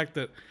the fact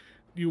that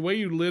the way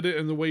you lit it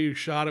and the way you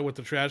shot it with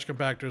the trash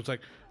compactor, it's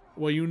like,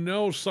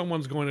 well,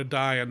 someone's going to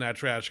die in that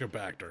trash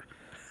compactor.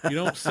 You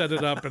don't set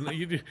it up, and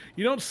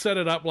you don't set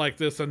it up like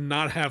this and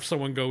not have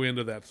someone go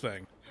into that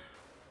thing.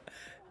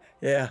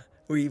 Yeah,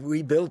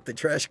 we built the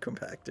trash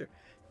compactor.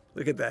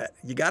 Look at that.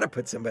 You got to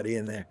put somebody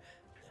in there.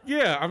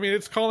 Yeah, I mean,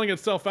 it's calling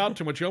itself out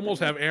too much. You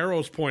almost have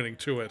arrows pointing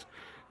to it.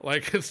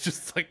 Like, it's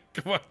just like,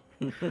 come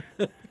on.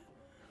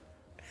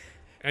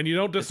 And you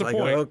don't disappoint.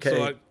 Like, okay.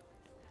 So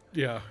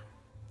yeah.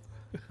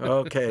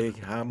 Okay,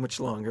 how much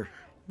longer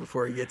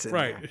before he gets in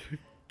there? Right.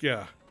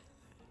 Yeah.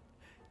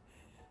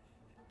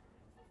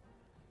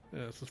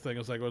 Yeah, it's the thing.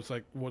 It's like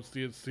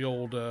it's the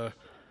old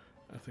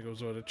I think it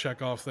was a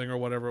Chekhov thing or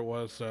whatever it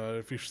was.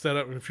 If you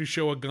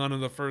show a gun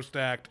in the first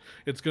act,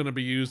 it's going to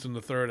be used in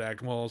the third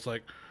act. Well, it's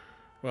like,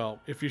 well,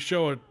 if you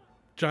show a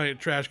giant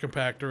trash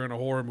compactor in a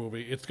horror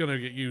movie, it's going to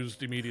get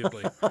used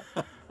immediately.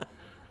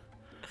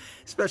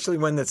 Especially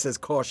one that says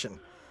caution.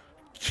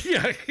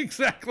 Yeah,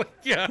 exactly.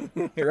 Yeah.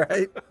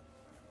 Right?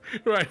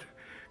 Right.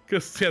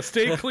 Because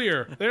stay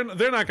clear. They're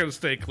not going to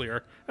stay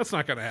clear. That's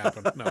not going to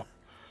happen. No.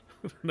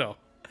 No.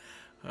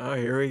 Oh,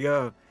 here we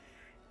go.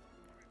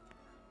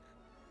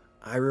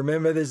 I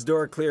remember this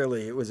door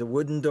clearly. It was a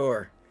wooden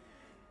door,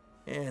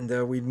 and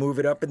we'd move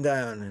it up and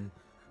down.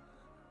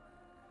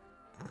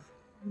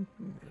 And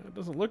it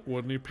doesn't look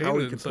wooden. You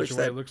painted it in such a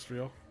way it looks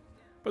real.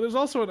 But there's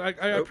also,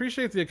 I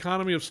appreciate the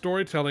economy of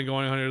storytelling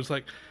going on here. It's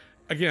like,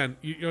 again,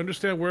 you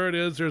understand where it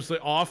is. There's the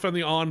off and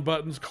the on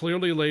buttons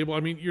clearly labeled.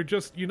 I mean, you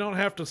don't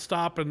have to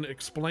stop and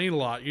explain a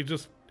lot. You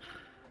just,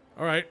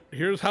 all right,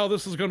 here's how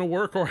this is going to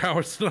work or how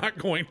it's not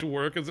going to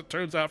work, as it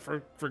turns out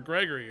for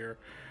Gregory here.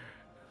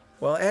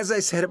 Well, as I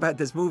said about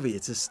this movie,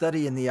 it's a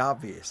study in the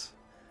obvious.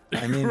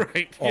 I mean,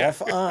 right,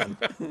 off, on.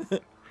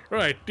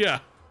 Right, yeah.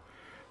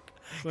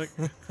 It's like,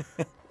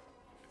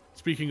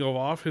 speaking of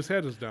off, his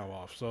head is now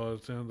off, so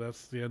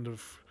that's the end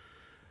of.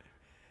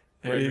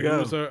 There you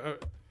go.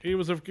 He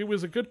was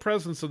a good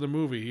presence in the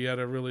movie. He had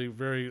a really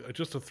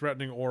just a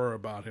threatening aura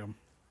about him.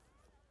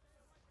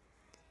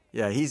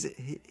 Yeah, he's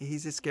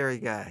a scary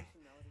guy.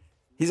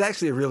 He's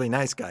actually a really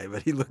nice guy,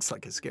 but he looks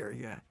like a scary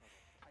guy.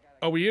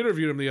 Oh, we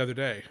interviewed him the other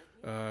day.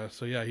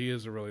 So yeah, he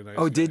is a really nice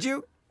guy. Did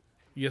you?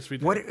 Yes, we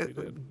did. What we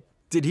did.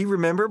 Did he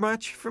remember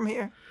much from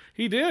here?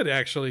 He did,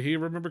 actually. He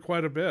remembered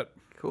quite a bit.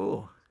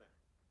 Cool.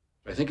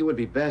 I think it would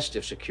be best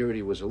if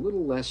security was a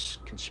little less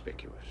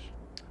conspicuous.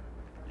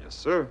 Yes,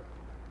 sir.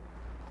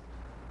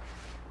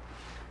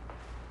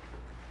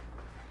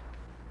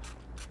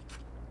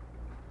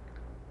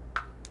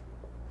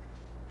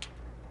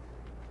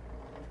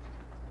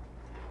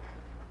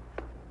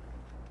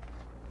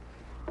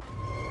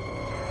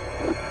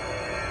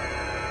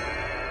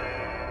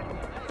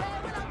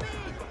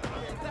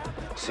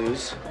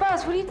 Suze?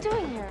 Buzz, what are you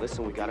doing here?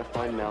 Listen, we gotta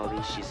find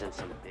Melody. She's in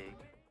some big...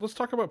 Let's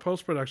talk about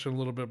post-production a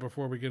little bit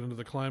before we get into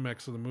the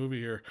climax of the movie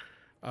here.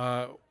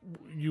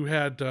 You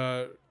had...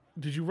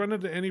 did you run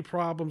into any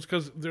problems?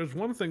 Because there's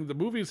one thing, the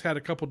movie's had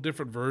a couple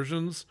different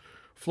versions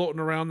floating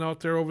around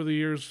out there over the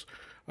years.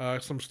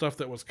 Some stuff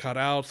that was cut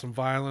out, some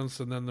violence,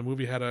 and then the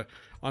movie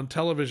on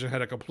television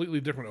had a completely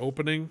different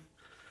opening.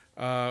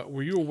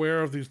 Were you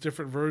aware of these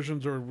different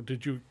versions, or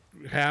did you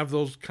have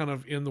those kind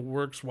of in the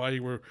works while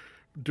you were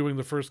doing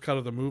the first cut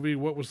of the movie?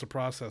 What was the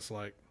process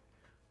like?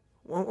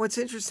 Well, what's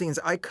interesting is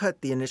I cut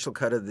the initial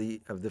cut of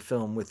the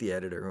film with the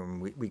editor, and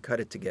we cut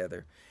it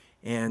together.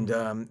 And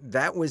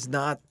that was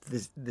not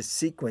the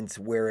sequence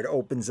where it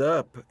opens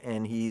up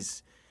and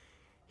he's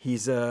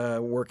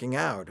working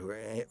out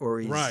or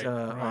he's right.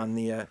 on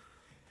the.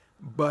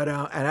 But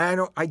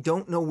and I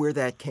don't know where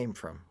that came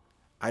from.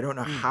 I don't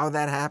know how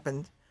that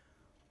happened,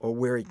 or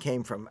where it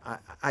came from.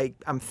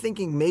 I'm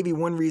thinking maybe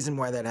one reason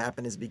why that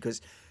happened is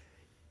because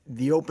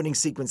the opening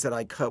sequence that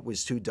I cut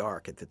was too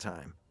dark at the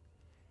time.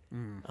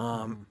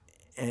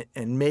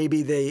 And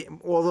maybe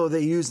although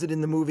they used it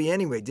in the movie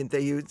anyway, didn't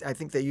they I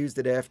think they used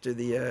it after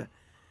the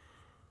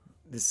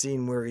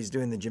scene where he's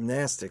doing the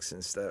gymnastics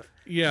and stuff.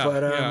 Yeah,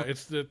 but,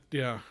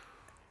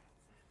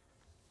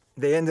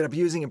 they ended up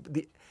using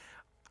it.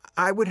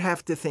 I would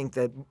have to think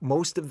that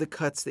most of the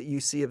cuts that you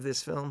see of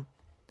this film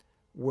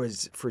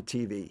was for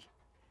TV.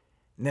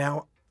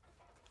 Now,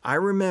 I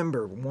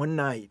remember one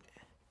night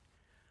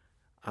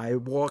I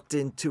walked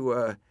into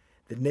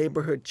the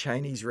neighborhood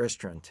Chinese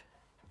restaurant,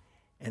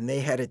 and they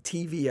had a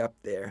TV up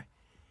there,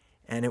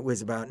 and it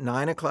was about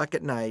 9 o'clock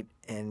at night,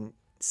 and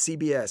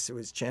CBS, it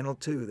was Channel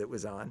 2 that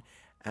was on,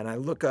 and I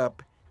look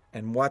up,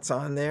 and what's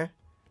on there?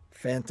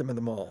 Phantom of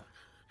the Mall.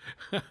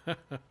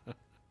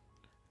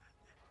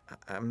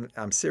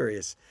 I'm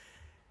serious.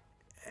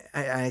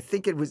 I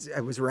think it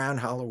was around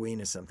Halloween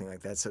or something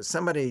like that. So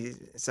somebody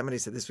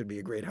said this would be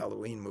a great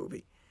Halloween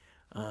movie,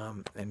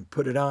 and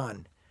put it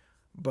on.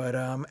 But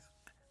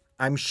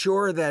I'm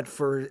sure that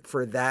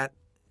for that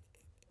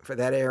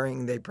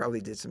airing, they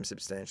probably did some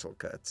substantial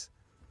cuts.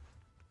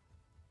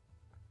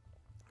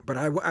 But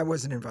I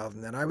wasn't involved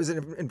in that. I was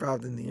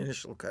involved in the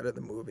initial cut of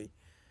the movie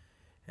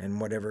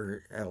and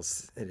whatever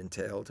else it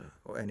entailed,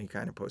 or any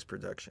kind of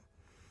post-production.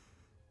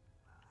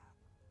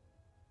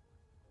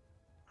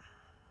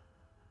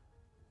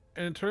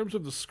 And in terms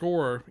of the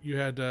score, you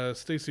had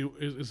Stacy,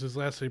 is his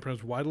last name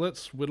pronounced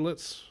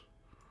Widlitz?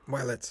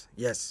 Wilets,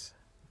 yes.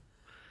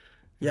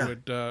 Who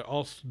had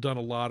also done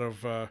a lot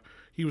of.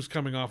 He was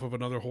coming off of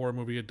another horror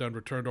movie. He had done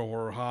Return to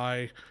Horror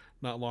High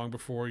not long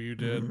before you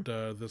did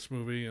this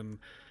movie, and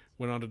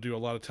went on to do a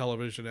lot of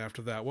television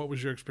after that. What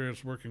was your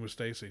experience working with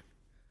Stacy?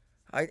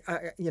 I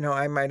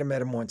I might have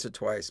met him once or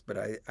twice, but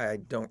I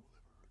don't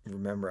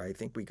remember. I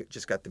think we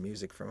just got the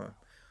music from him,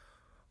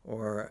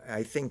 or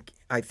I think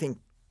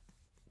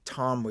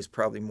Tom was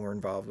probably more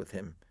involved with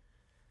him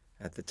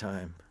at the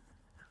time.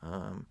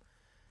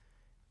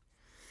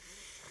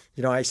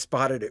 I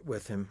spotted it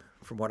with him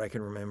from what I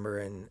can remember,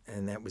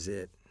 and that was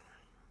it.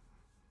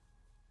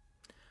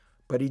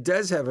 But he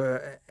does have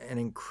an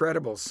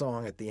incredible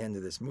song at the end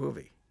of this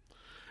movie.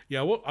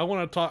 Yeah, well, I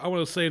want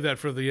to save that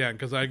for the end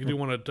because I do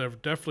want to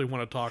definitely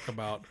want to talk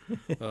about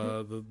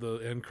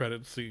the end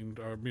credit scene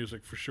or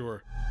music for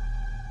sure.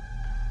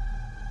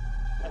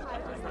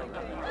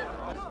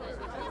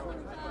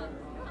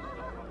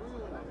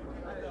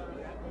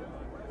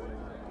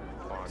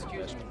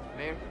 Excuse me,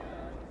 Mayor?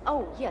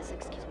 Oh, yes,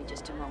 excuse me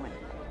just a moment.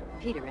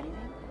 Peter, anything?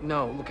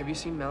 No, look, have you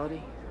seen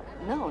Melody?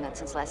 No, not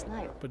since last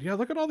night. But yeah,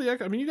 look at all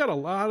the. I mean, you got a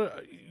lot of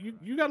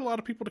you got a lot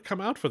of people to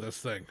come out for this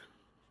thing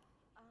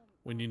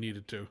when you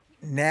needed to.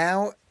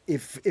 Now,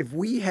 if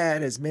we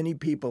had as many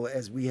people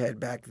as we had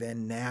back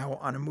then now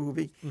on a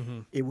movie,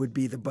 it would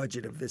be the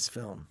budget of this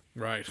film.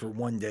 Right. For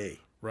one day.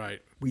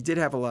 Right. We did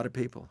have a lot of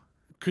people.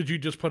 Could you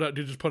just put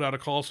out a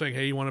call saying,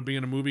 "Hey, you want to be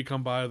in a movie?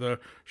 Come by the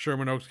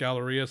Sherman Oaks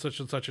Galleria such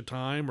and such a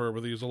time," or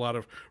were these a lot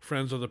of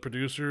friends of the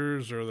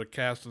producers or the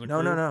cast and the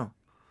crew? No.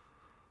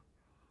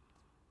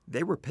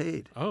 They were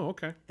paid. Oh,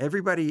 okay.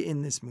 Everybody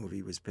in this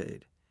movie was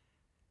paid.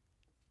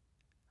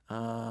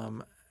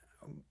 I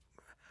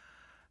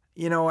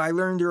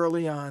learned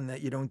early on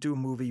that you don't do a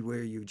movie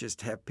where you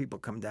just have people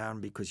come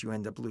down because you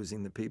end up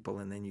losing the people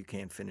and then you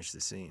can't finish the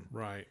scene.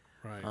 Right.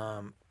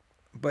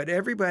 But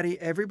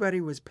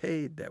everybody was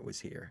paid that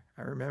was here.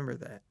 I remember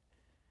that.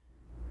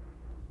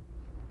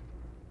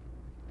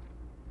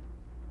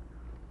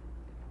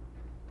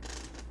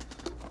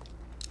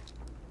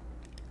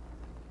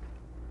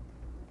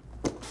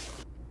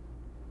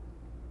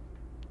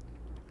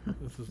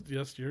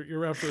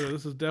 You're after.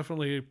 This is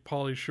definitely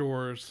Pauly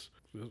Shore's.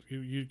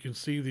 You can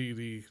see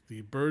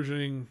the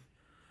burgeoning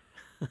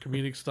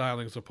comedic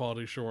stylings of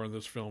Pauly Shore in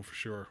this film for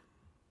sure.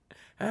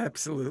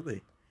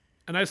 Absolutely.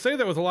 And I say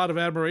that with a lot of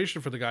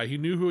admiration for the guy. He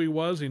knew who he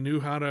was. He knew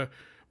how to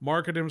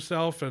market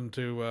himself, and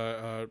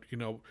to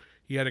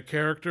he had a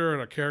character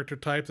and a character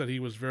type that he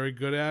was very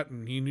good at,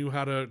 and he knew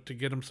how to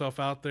get himself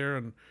out there.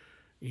 And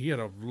he had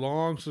a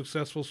long,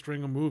 successful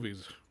string of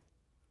movies.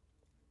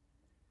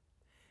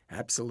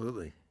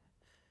 Absolutely.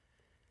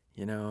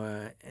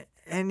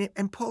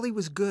 And Pauly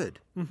was good.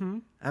 Mm-hmm.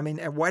 I mean,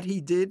 at what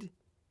he does,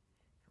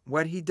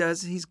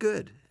 he's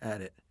good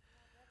at it.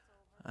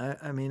 I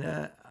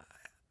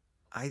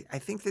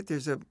think that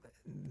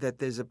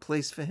there's a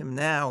place for him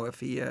now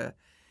if he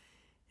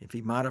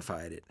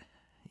modified it,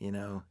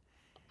 and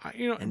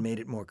made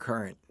it more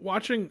current.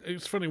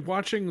 It's funny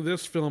watching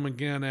this film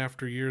again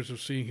after years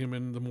of seeing him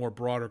in the more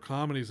broader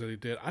comedies that he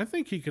did. I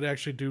think he could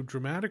actually do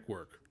dramatic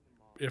work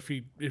if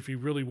he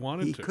really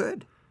wanted to. He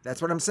could. That's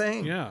what I'm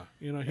saying. Yeah,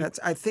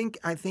 I think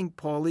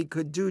Pauly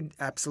could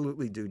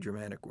absolutely do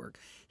dramatic work.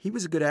 He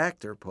was a good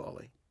actor,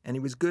 Pauly, and he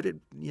was good at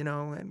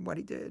and what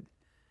he did.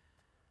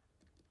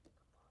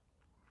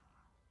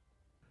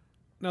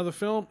 Now the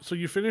film. So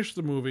you finished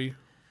the movie,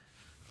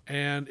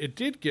 and it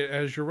did get,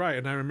 as you're right,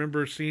 and I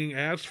remember seeing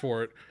ads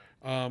for it.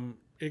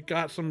 It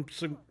got some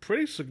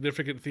pretty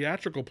significant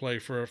theatrical play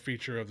for a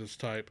feature of this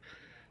type.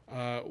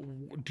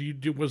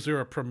 Was there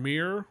a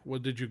premiere?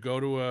 Did you go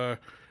to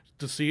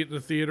see it in the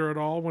theater at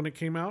all when it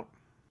came out?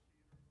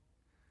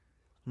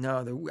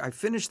 No, I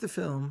finished the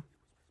film,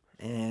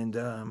 and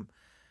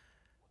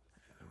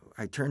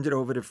I turned it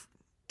over to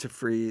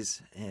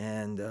Freeze,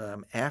 and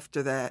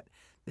after that,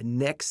 the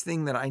next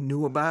thing that I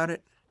knew about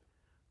it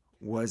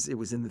was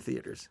in the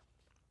theaters.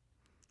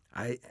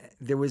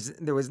 There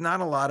was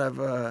not a lot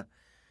of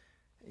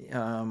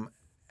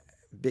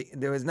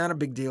there was not a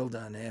big deal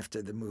done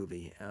after the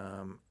movie.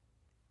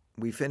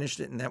 We finished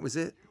it, and that was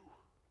it.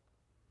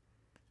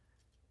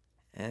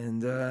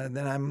 And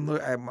then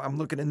I'm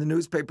looking in the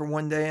newspaper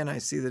one day, and I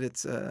see that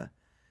it's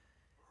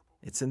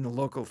in the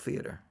local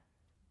theater.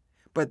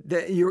 But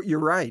you're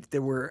right. They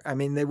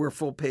were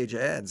full page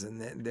ads,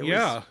 and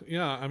yeah.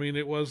 I mean,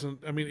 it wasn't.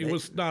 I mean, it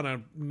was not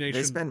a nation.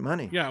 They spent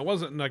money. Yeah, it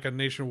wasn't like a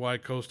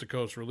nationwide, coast to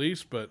coast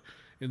release, but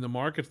in the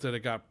markets that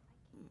it got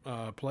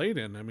played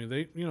in, I mean,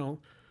 they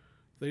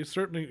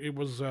certainly it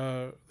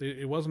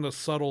wasn't a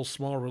subtle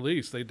small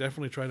release. They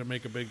definitely tried to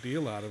make a big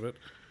deal out of it,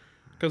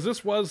 because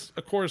this was,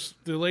 of course,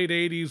 the late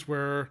 '80s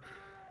where,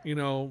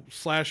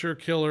 slasher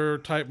killer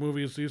type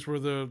movies. These were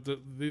the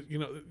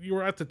you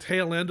were at the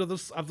tail end of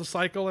the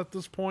cycle at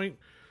this point,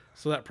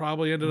 so that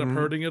probably ended up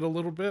hurting it a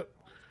little bit.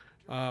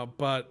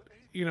 But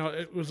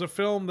it was a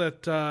film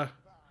that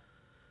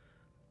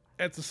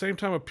at the same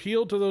time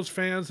appealed to those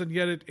fans, and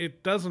yet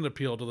it doesn't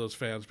appeal to those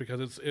fans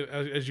because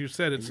as you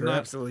said, You're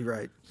absolutely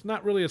right. It's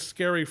not really a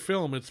scary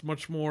film. It's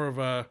much more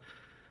of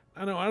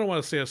I don't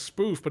want to say a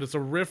spoof, but it's a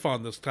riff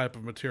on this type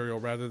of material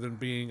rather than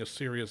being a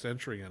serious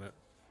entry in it.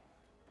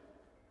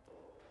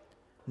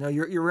 No,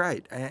 you're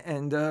right,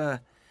 and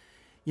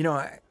you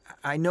know,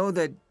 I know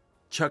that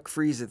Chuck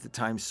Freeze at the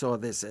time saw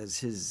this as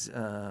his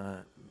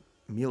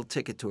meal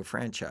ticket to a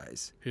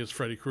franchise. His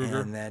Freddy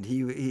Krueger, and that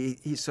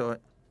he saw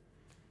it.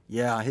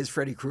 Yeah, his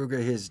Freddy Krueger,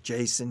 his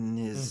Jason,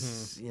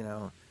 his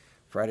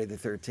Friday the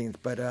 13th.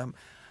 But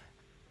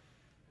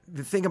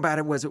the thing about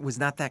it was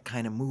not that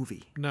kind of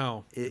movie.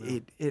 No,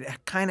 it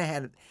kind of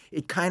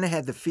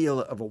had the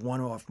feel of a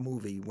one-off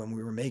movie when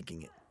we were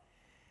making it.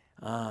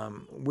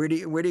 Where do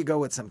you go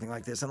with something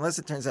like this? Unless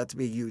it turns out to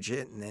be a huge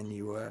hit, and then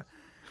you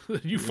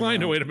you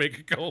find a way to make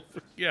it go.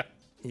 Yeah,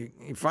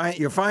 you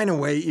find a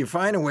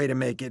way to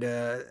make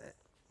it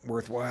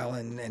worthwhile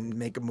and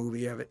make a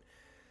movie of it.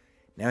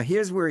 Now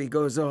here's where he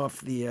goes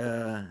off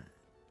the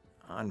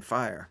on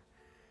fire.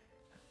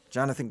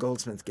 Jonathan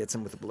Goldsmith gets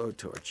him with a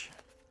blowtorch.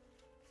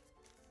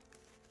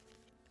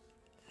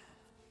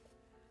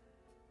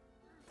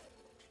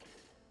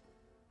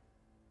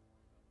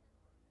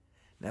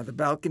 Now the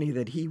balcony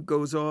that he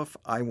goes off,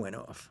 I went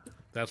off.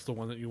 That's the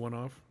one that you went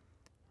off?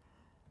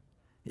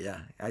 Yeah,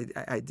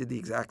 I did the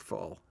exact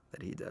fall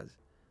that he does.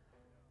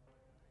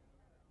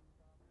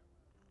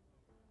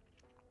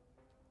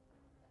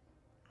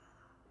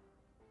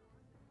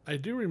 I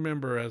do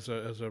remember as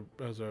a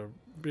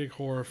big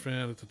horror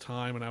fan at the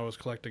time, and I was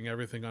collecting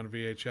everything on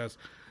VHS.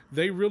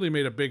 They really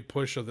made a big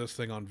push of this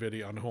thing on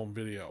home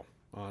video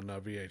on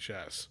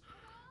VHS.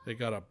 They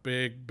got a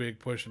big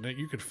push, and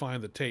you could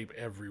find the tape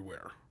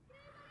everywhere.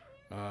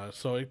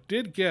 So it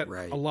did get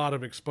a lot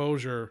of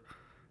exposure,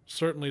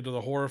 certainly to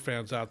the horror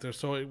fans out there.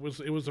 So it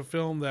was a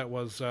film that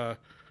was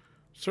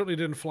certainly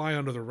didn't fly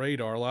under the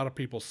radar. A lot of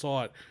people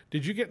saw it.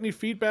 Did you get any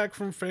feedback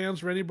from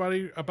fans or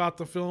anybody about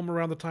the film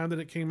around the time that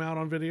it came out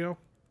on video?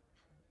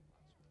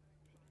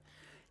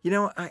 You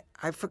know,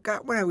 I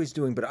forgot what I was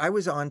doing, but I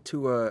was on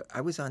to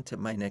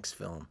my next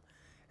film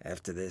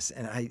after this,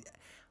 and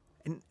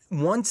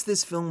once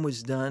this film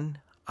was done,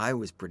 I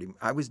was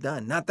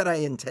done. Not that I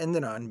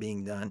intended on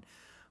being done,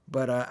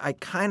 but I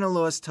kind of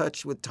lost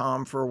touch with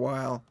Tom for a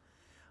while.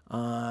 They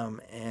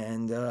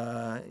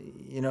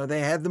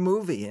had the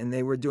movie and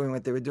they were doing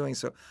what they were doing.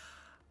 So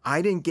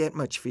I didn't get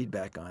much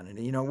feedback on it.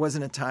 You know, it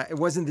wasn't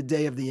the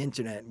day of the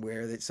internet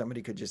where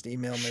somebody could just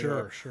email me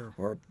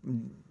or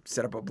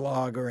set up a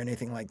blog or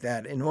anything like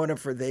that. In order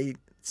for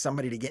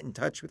somebody to get in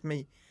touch with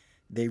me,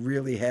 they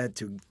really had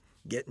to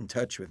get in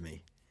touch with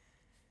me.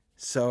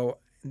 So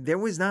there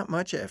was not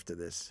much after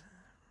this.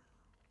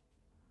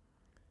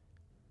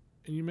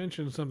 And you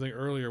mentioned something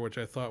earlier which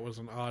I thought was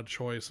an odd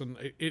choice, and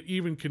it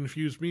even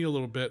confused me a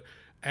little bit.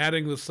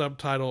 Adding the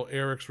subtitle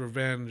Eric's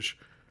Revenge,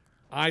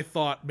 I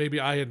thought maybe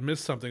I had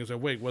missed something. I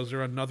said, wait, was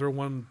there another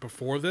one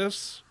before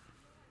this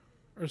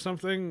or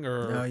something?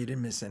 Or no, you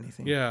didn't miss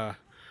anything. Yeah.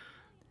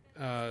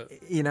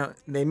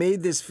 They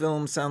made this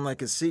film sound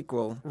like a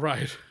sequel.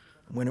 Right.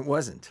 When it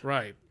wasn't.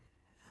 Right.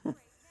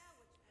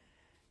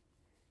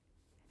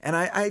 And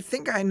I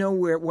think I know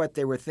what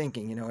they were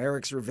thinking.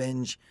 Eric's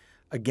Revenge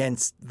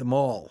against the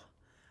mall.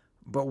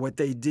 But what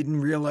they didn't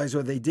realize,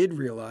 or they did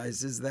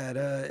realize, is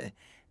that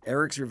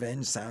Eric's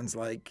Revenge sounds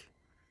like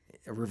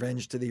a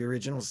revenge to the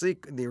original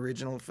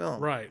film.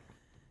 Right.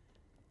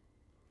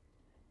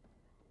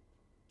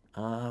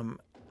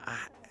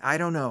 I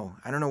don't know.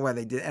 I don't know why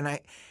they did, and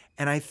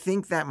I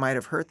think that might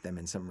have hurt them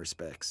in some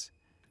respects.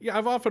 Yeah,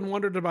 I've often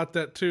wondered about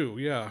that too.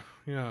 Yeah.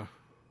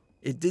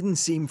 It didn't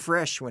seem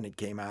fresh when it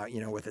came out,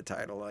 with a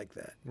title like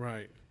that.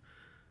 Right.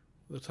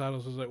 The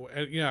titles is like,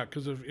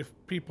 because if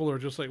people are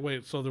just like,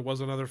 wait, so there was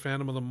another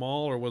Phantom of the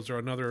Mall, or was there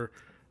another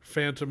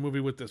Phantom movie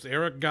with this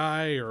Eric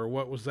guy, or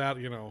what was that,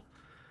 And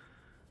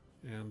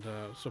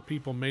so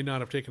people may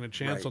not have taken a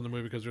chance on the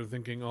movie because they're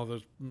thinking,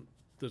 oh,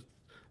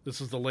 this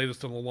is the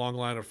latest in a long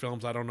line of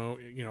films. I don't know,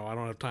 I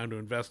don't have time to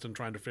invest in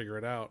trying to figure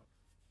it out.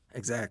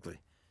 Exactly.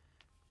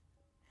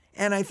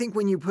 And I think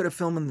when you put a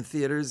film in the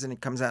theaters and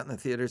it comes out in the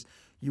theaters,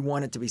 you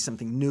want it to be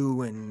something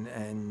new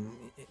and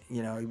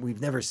we've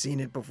never seen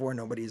it before.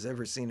 Nobody has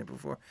ever seen it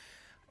before.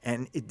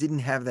 And it didn't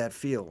have that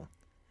feel,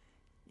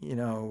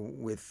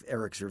 with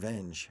Eric's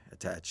Revenge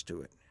attached to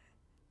it.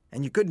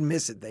 And you couldn't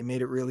miss it. They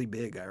made it really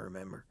big, I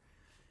remember.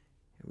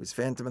 It was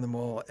Phantom of the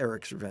Mall,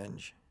 Eric's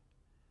Revenge.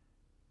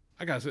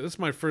 I gotta say, this is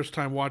my first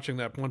time watching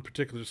that one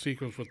particular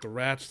sequence with the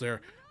rats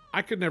there.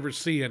 I could never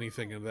see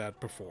anything in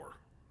that before.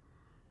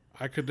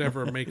 I could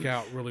never make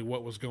out really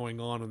what was going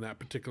on in that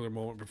particular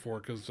moment before,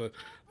 because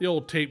the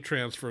old tape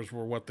transfers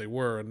were what they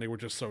were, and they were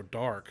just so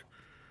dark.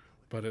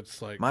 But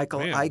it's like,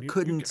 Michael, man, I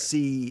couldn't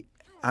see.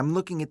 I'm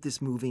looking at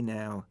this movie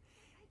now,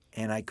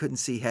 and I couldn't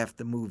see half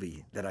the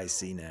movie that I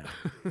see now.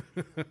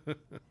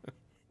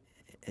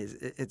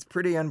 It's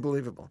pretty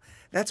unbelievable.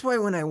 That's why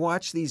when I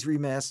watch these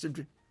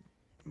remastered,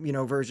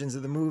 versions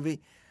of the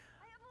movie,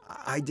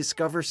 I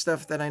discover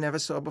stuff that I never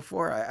saw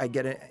before. I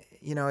get it.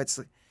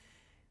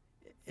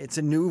 It's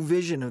a new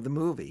vision of the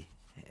movie.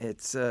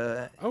 It's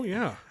oh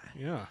yeah.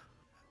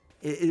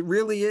 It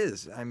really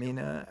is. I mean,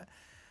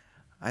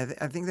 I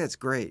think that's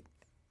great.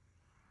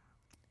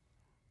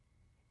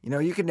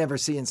 You could never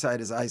see inside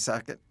his eye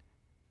socket.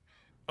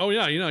 Oh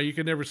yeah, you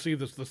can never see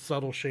the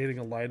subtle shading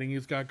of lighting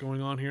he's got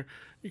going on here.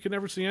 You can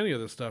never see any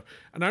of this stuff.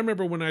 And I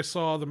remember when I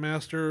saw the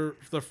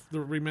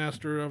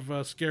remaster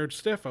of Scared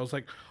Stiff, I was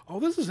like, oh,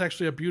 this is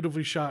actually a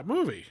beautifully shot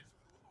movie.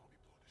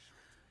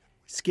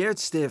 Scared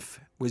Stiff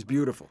was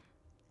beautiful.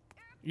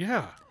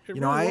 Yeah, it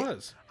really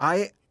was.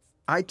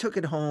 I took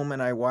it home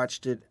and I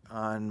watched it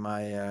on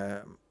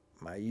my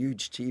my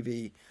huge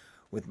TV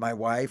with my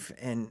wife,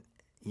 and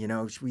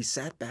we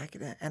sat back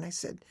and I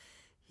said,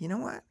 you know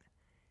what?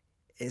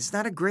 It's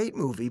not a great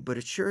movie, but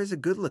it sure is a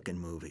good-looking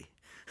movie.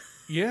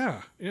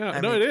 Yeah.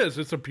 It is.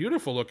 It's a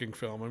beautiful-looking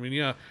film. I mean,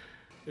 yeah,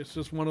 it's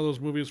just one of those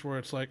movies where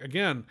it's like,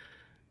 again,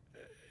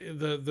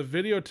 the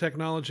video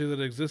technology that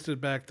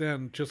existed back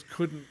then just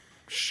couldn't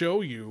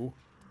show you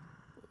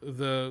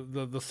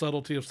the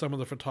subtlety of some of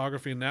the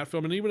photography in that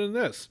film, and even in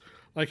this,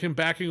 like him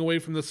backing away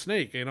from the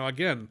snake.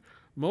 Again,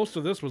 most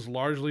of this was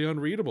largely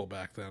unreadable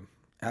back then.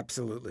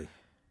 Absolutely.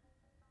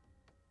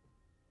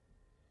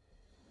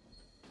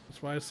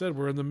 That's why I said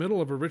we're in the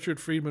middle of a Richard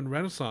Friedman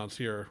renaissance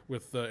here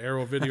with the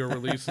Arrow Video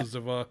releases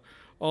of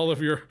all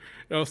of your,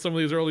 some of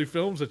these early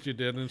films that you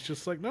did, and it's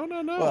just like, no.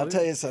 Well, I'll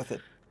tell you something.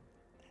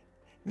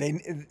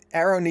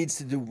 Arrow needs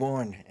to do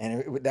Bourne,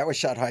 and that was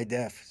shot high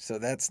def, so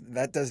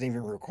that doesn't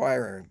even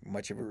require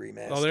much of a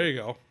remaster. Oh, there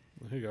you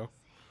go.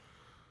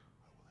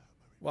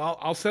 Well,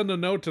 I'll send a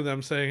note to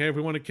them saying, hey, if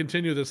we want to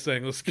continue this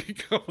thing, let's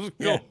go.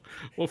 Yeah.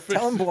 We'll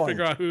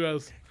figure out who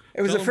has.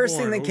 It was the first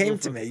thing that came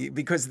to me,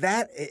 because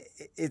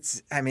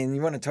it's,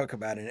 you want to talk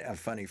about a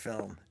funny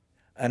film,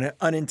 an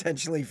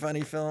unintentionally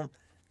funny film,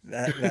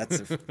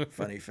 that's a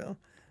funny film.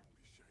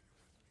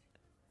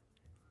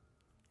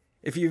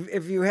 If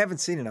you haven't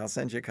seen it, I'll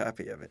send you a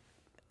copy of it.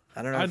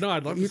 I don't know. I know.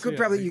 I'd love to see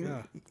it.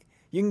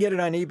 You can get it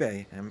on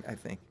eBay, I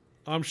think.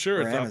 I'm sure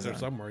or it's Amazon. out there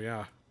somewhere.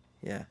 Yeah.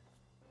 Yeah.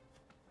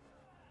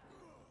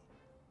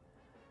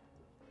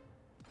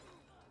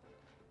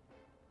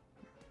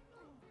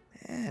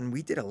 And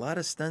we did a lot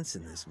of stunts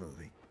in this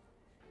movie.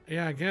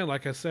 Yeah, again,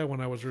 like I said,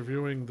 when I was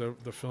reviewing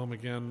the film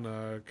again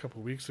a couple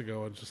of weeks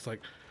ago, it's just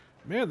like,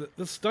 man,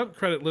 the stunt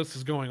credit list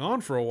is going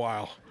on for a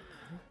while.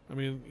 I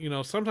mean,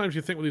 sometimes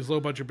you think with these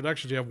low-budget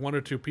productions you have one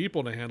or two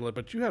people to handle it,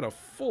 but you had a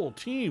full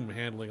team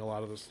handling a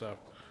lot of this stuff.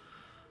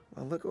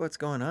 Well, look at what's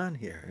going on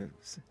here.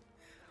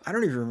 I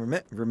don't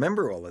even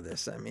remember all of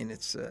this. I mean,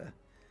 it's...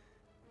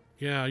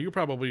 Yeah, you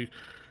probably,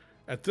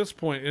 at this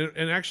point,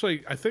 and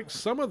actually, I think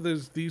some of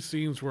these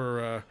scenes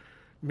were...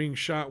 being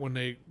shot when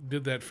they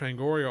did that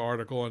Fangoria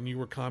article, and you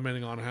were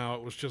commenting on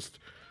how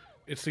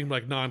it seemed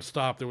like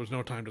nonstop. There was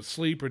no time to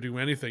sleep or do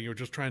anything. You were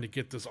just trying to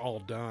get this all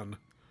done.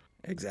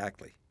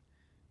 Exactly.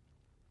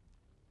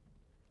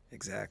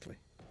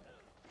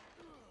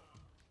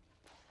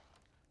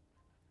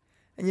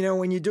 And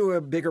when you do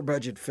a bigger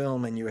budget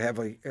film and you have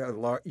a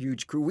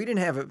huge crew, we didn't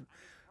have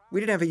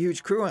a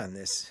huge crew on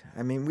this.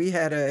 I mean, we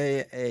had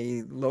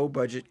a low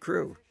budget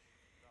crew.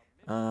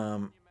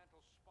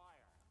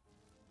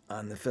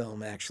 On the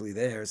film actually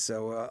there,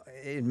 so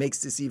it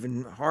makes this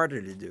even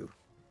harder to do.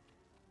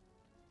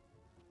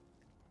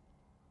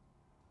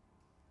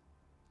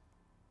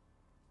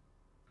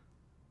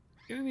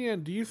 In the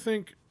end, do you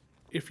think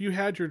if you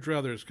had your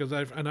druthers, because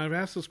I've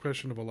asked this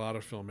question of a lot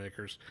of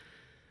filmmakers,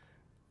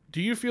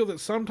 do you feel that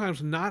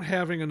sometimes not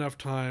having enough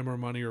time or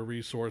money or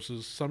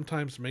resources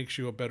sometimes makes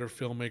you a better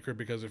filmmaker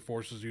because it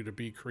forces you to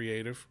be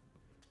creative?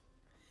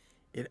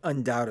 It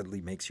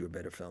undoubtedly makes you a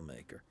better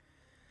filmmaker.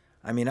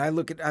 I mean, I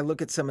look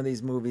at some of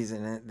these movies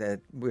that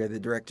where the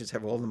directors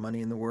have all the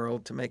money in the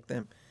world to make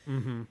them,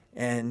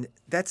 and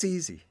that's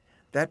easy.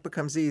 That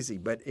becomes easy.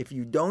 But if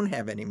you don't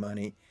have any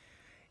money,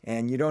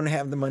 and you don't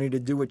have the money to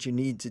do what you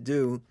need to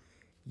do,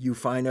 you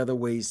find other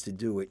ways to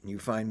do it, and you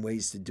find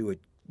ways to do it,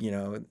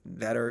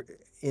 that are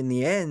in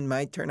the end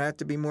might turn out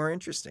to be more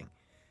interesting,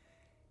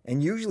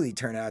 and usually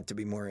turn out to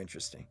be more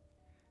interesting.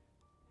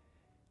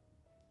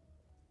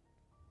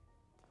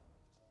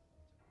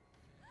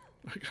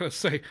 I gotta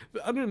say,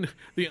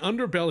 the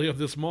underbelly of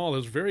this mall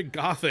is very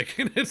gothic,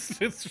 and it's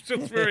just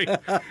very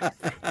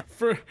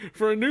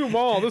for a new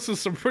mall. This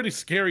is some pretty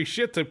scary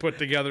shit to put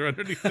together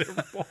underneath their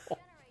mall.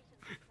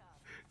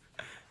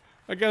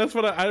 Again, that's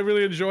what I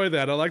really enjoy.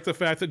 That I like the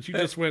fact that you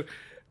just went.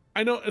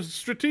 I know,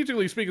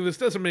 strategically speaking, this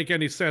doesn't make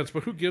any sense,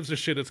 but who gives a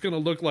shit? It's going to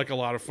look like a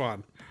lot of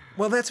fun.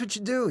 Well, that's what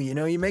you do.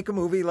 You make a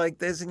movie like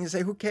this, and you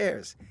say, "Who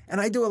cares?" And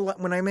I do a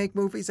lot when I make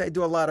movies. I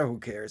do a lot of "who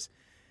cares."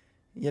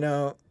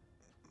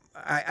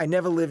 I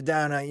never lived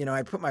down.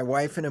 I put my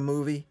wife in a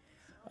movie.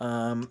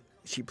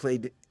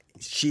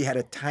 She had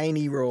a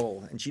tiny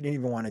role, and she didn't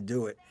even want to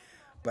do it.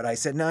 But I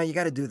said, no, you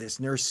got to do this,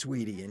 Nurse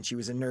Sweetie. And she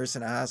was a nurse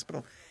in a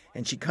hospital.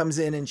 And she comes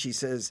in and she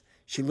says,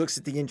 she looks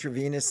at the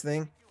intravenous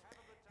thing,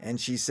 and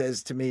she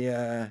says to me,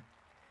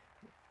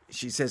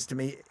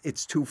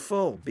 it's too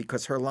full,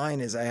 because her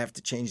line is, I have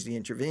to change the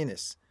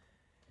intravenous.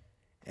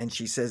 And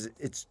she says,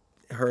 it's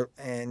her,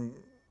 and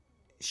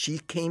she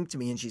came to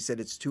me and she said,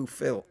 it's too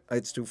full.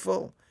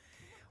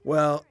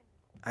 Well,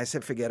 I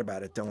said, forget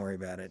about it. Don't worry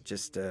about it.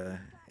 Just,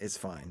 it's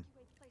fine.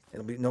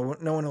 It'll be no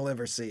one will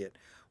ever see it.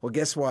 Well,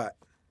 guess what?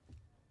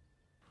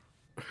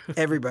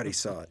 Everybody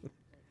saw it.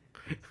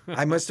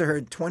 I must have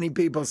heard 20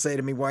 people say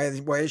to me, why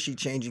is she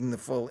changing the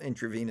full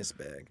intravenous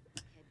bag?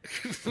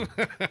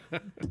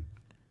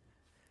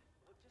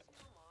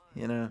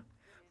 You know?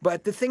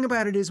 But the thing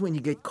about it is when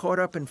you get caught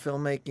up in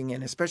filmmaking,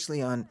 and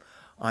especially on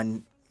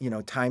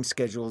time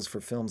schedules for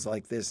films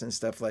like this and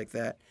stuff like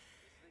that,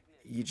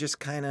 you just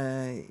kind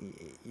of,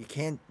 you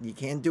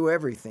can't do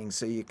everything.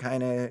 So you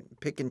kind of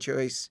pick and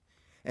choose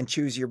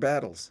your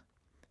battles.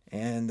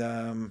 And,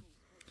 the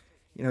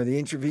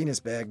intravenous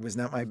bag was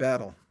not my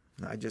battle.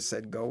 I just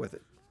said, go with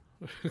it.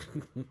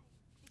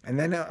 And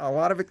then a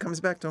lot of it comes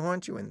back to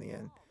haunt you in the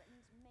end.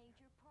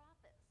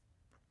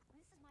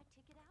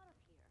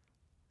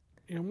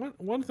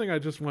 One thing I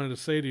just wanted to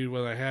say to you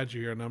when I had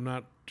you here, and I'm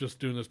not just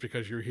doing this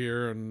because you're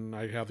here and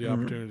I have the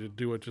opportunity to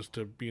do it just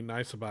to be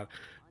nice about it,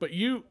 but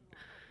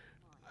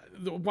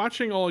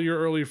watching all your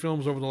early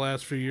films over the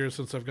last few years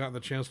since I've gotten the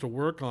chance to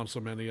work on so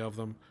many of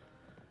them,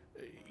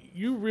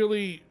 you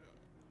really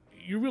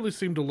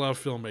seem to love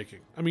filmmaking.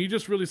 I mean, you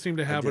just really seem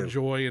to have a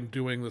joy in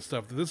doing this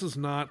stuff. This is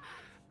not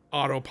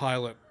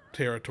autopilot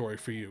territory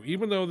for you,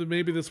 even though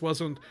maybe this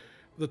wasn't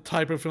the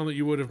type of film that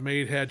you would have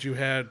made had you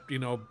had,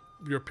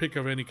 your pick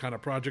of any kind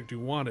of project you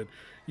wanted.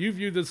 You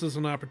viewed this as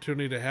an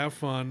opportunity to have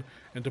fun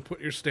and to put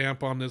your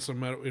stamp on this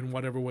in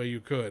whatever way you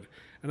could.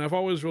 And I've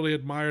always really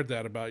admired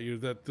that about you,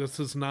 that this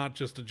is not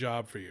just a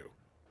job for you.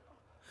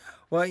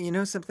 Well, you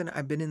know something?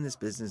 I've been in this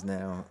business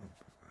now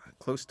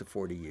close to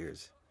 40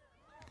 years.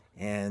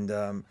 And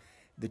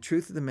the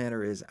truth of the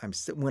matter is,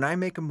 when I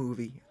make a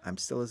movie, I'm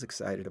still as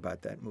excited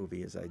about that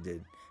movie as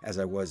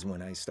I was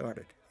when I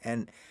started.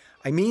 And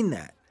I mean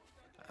that.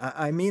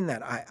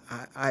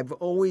 I've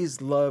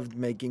always loved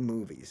making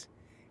movies.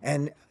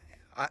 And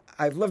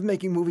I've loved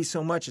making movies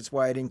so much, it's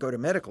why I didn't go to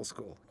medical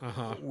school,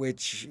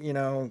 which,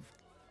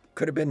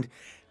 could have been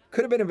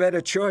a better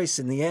choice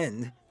in the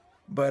end,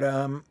 but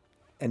an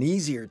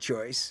easier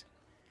choice.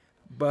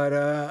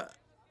 But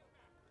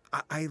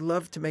I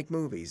love to make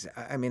movies.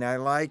 I mean, I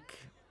like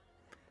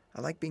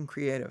being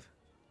creative.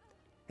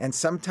 And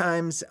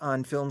sometimes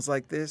on films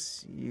like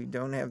this, you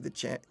don't have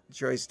the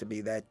choice to be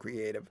that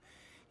creative.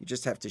 You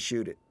just have to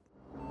shoot it.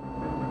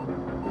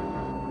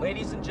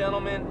 Ladies and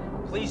gentlemen,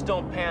 please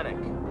don't panic,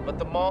 but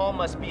the mall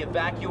must be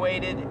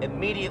evacuated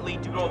immediately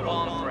due to a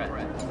bomb threat.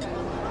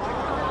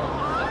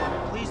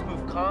 Please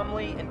move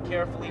calmly and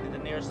carefully to the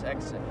nearest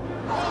exit.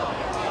 The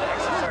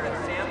exits are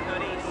at Sam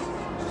Goody's,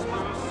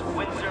 Spruce,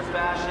 Windsor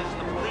Fashions.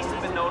 The police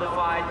have been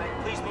notified.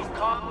 Please move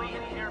calmly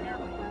and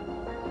carefully.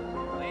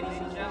 Ladies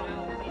and gentlemen,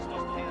 please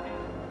don't panic.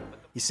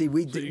 You see,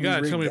 you got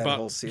to tell me that about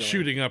whole ceiling.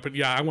 shooting up.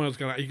 You got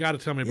to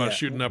tell me about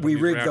shooting up. We in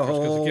these rigged rafters, the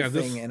whole again,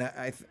 thing, and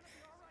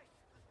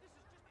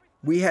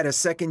we had a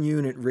second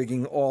unit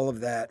rigging all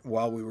of that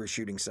while we were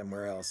shooting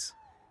somewhere else,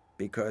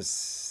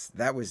 because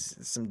that was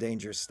some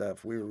dangerous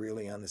stuff. We were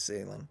really on the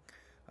ceiling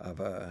of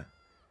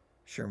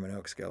Sherman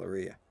Oaks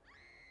Galleria,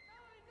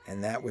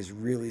 and that was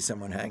really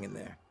someone hanging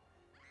there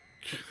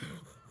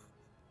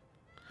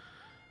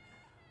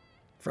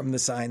from the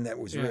sign that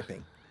was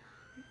ripping.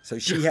 So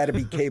she had to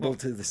be cabled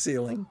to the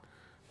ceiling.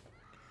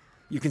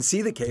 You can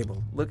see the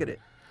cable. Look at it.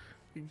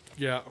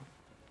 Yeah.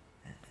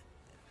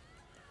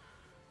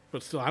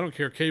 But still, I don't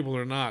care, cable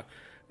or not.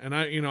 And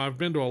I've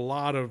been to a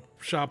lot of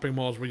shopping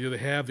malls where they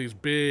have these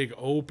big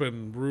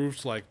open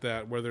roofs like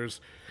that, where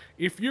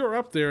if you're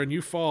up there and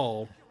you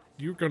fall,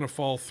 you're going to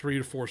fall 3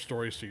 to 4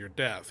 stories to your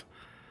death.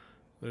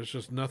 There's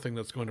just nothing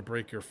that's going to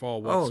break your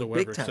fall whatsoever,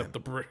 big time. except the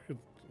brick.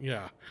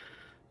 Yeah.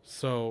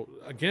 So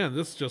again,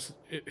 this just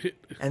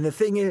And the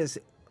thing is,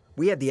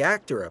 we had the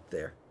actor up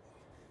there.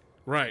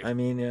 Right. I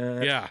mean,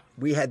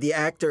 we had the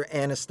actor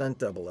and a stunt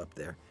double up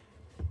there.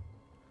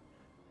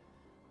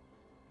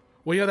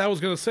 Well, yeah, that was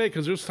going to say,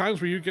 because there's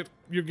times where you get,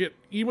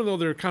 even though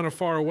they're kind of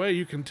far away,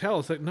 you can tell.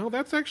 It's like, no,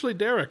 that's actually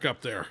Derek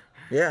up there.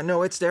 Yeah,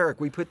 no, it's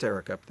Derek. We put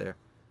Derek up there.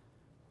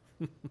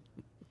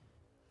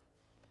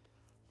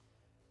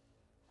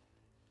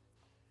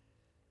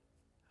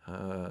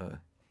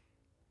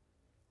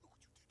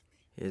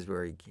 Here's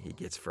where he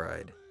gets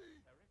fried.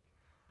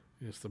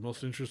 Yes, the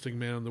most interesting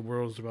man in the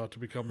world is about to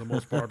become the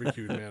most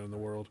barbecued man in the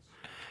world.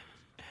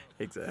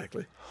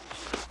 Exactly.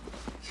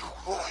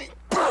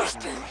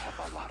 Bursting! I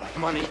have a lot of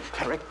money,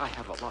 Eric. I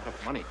have a lot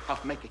of money. I'll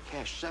make a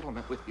cash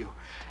settlement with you.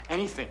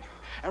 Anything.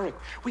 Eric,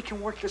 we can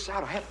work this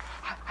out. I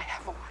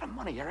have a lot of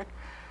money, Eric.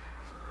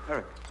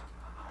 Eric,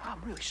 I'm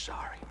really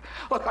sorry.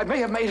 Look, I may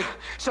have made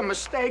some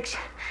mistakes.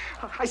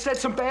 I said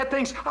some bad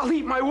things. I'll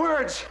eat my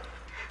words.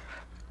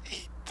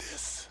 Eat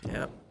this.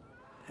 Yep.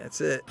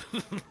 That's it.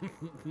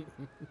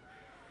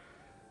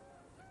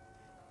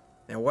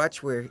 Now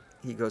watch where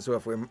he goes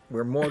off,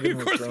 where Morgan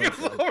was thrown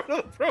from. Over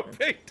the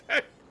propane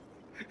tank.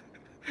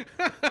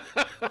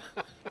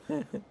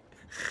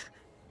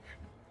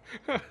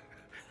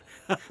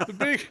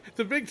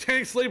 the big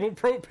tank's labeled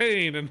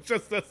propane, and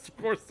that's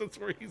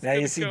where he's. Now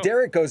you see,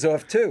 Derek goes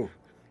off too.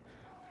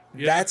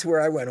 Yeah. That's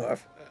where I went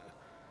off.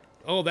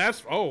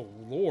 Oh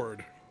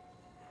Lord.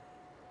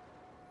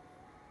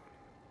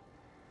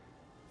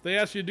 If they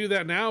asked you to do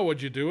that now,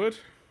 would you do it?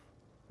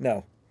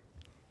 No.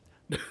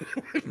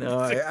 No,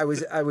 I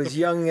was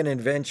young and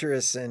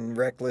adventurous and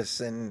reckless,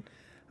 and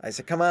I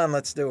said, "Come on,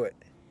 let's do it."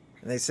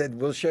 And they said,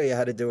 "We'll show you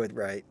how to do it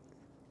right."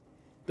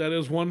 That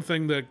is one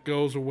thing that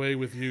goes away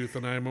with youth,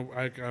 and I'm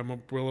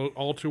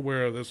all too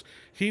aware of this.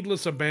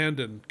 Heedless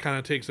abandon kind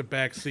of takes a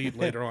back seat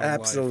later on in life.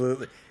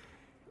 Absolutely.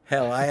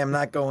 Hell, I am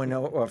not going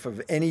off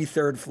of any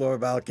third floor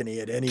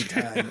balcony at any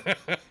time.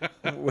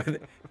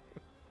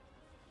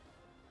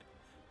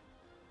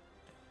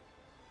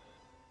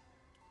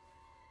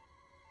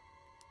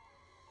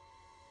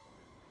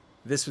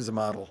 This was a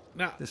model.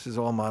 Now, this was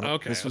all model.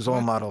 Okay, this was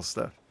all model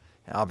stuff,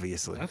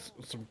 obviously. That's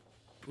some.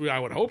 I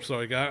would hope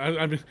so.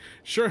 I mean,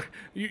 sure,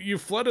 you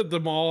flooded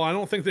them all. I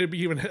don't think they'd be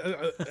even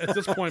at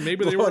this point.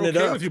 Maybe they were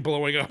okay with you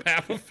blowing up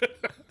half of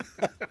it.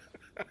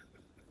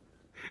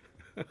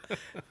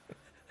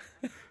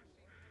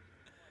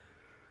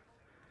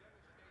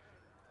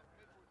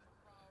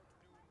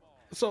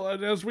 So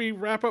as we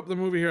wrap up the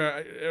movie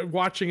here,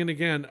 watching it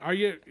again, are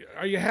you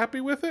happy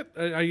with it?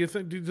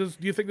 Do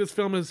you think this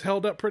film has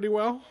held up pretty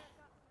well?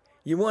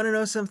 You want to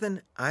know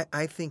something?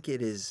 I think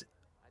it is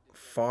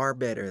far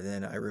better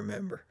than I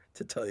remember,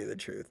 to tell you the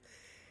truth.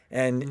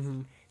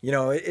 And you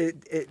know,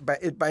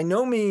 it by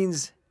no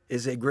means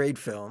is a great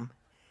film.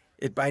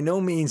 It by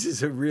no means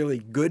is a really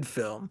good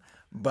film,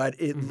 but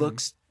it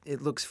looks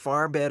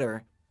far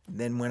better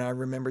than when I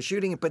remember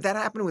shooting it. But that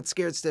happened with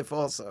Scared Stiff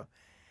also.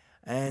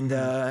 And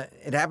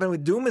it happened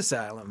with Doom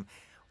Asylum.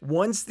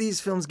 Once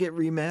these films get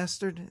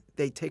remastered,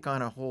 they take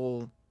on a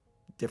whole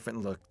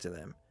different look to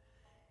them.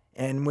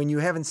 And when you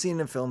haven't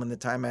seen a film in the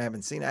time I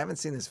haven't seen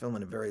this film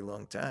in a very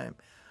long time.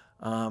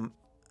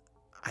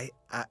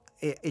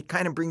 It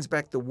kind of brings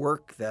back the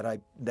work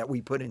that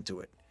we put into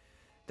it,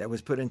 that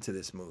was put into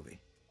this movie.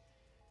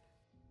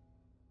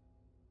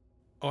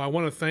 Oh, I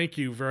want to thank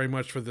you very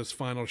much for this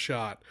final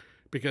shot,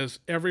 because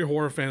every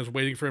horror fan is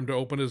waiting for him to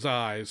open his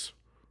eyes,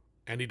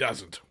 and he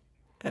doesn't.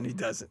 And he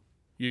doesn't.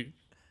 You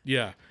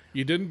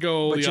didn't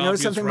go but the you know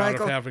obvious something, route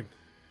Michael? of having.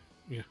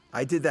 Yeah.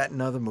 I did that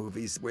in other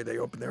movies where they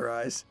open their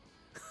eyes.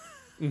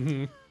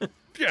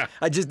 Yeah.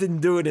 I just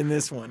didn't do it in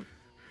this one.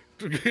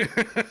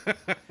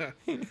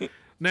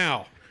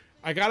 Now,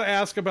 I got to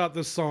ask about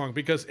this song,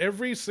 because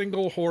every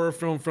single horror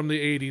film from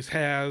the 80s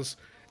has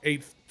a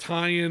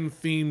tie-in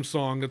theme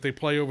song that they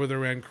play over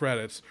their end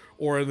credits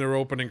or in their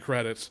opening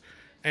credits.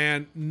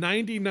 And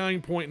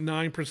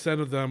 99.9%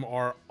 of them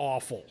are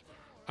awful.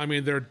 I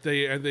mean,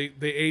 they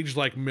age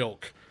like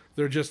milk.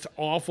 They're just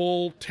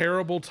awful,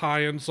 terrible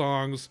tie-in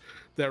songs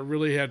that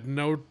really had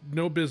no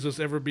business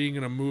ever being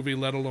in a movie,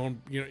 let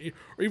alone,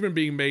 or even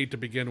being made to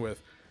begin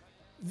with.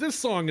 This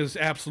song is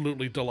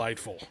absolutely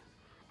delightful.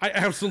 I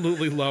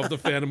absolutely love the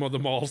Phantom of the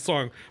Mall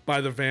song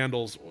by the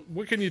Vandals.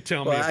 What can you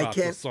tell me about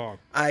this song?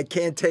 I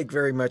can't take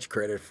very much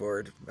credit for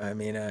it. I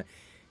mean,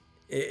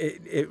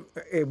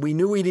 we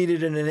knew we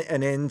needed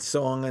an end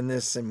song on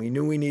this, and we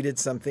knew we needed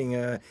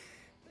something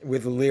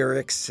with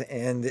lyrics,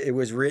 and it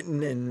was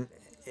written, and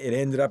it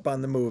ended up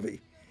on the movie.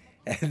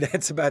 And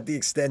that's about the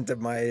extent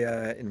of my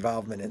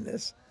involvement in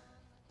this.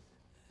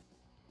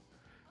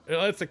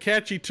 It's a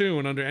catchy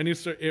tune under any.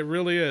 It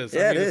really is.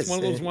 Yeah, I mean, it it's is. one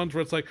of those ones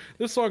where it's like,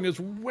 this song is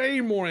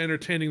way more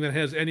entertaining than it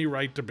has any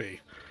right to be.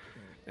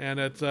 And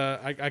it's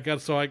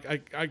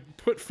I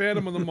put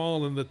Phantom of the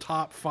Mall in the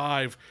top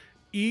 5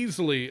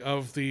 easily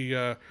of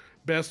the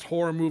best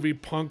horror movie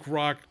punk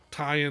rock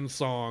tie-in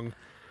song,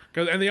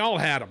 and they all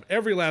had them.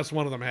 Every last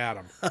one of them had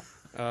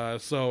them.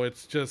 So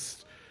it's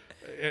just,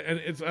 and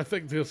it's, I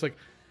think it's like,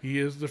 he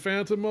is the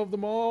Phantom of the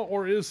Mall,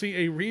 or is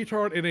he a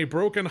retard in a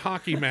broken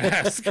hockey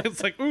mask?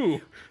 It's like,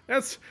 ooh,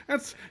 that's a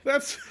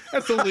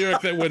lyric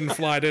that wouldn't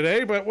fly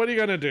today. But what are you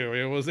gonna do?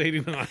 It was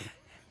 '89.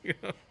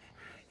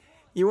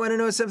 You want to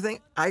know something?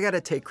 I got to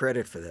take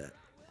credit for that.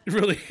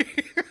 Really?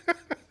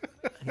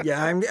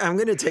 Yeah, I'm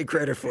going to take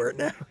credit for it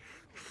now.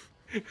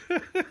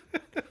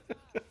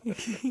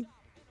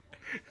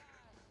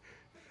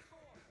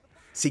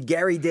 See,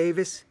 Gary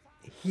Davis,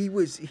 he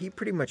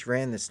pretty much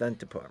ran the stunt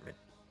department.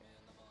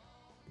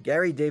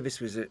 Gary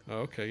Davis was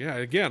okay, yeah.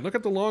 Again, look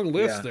at the long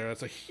list there.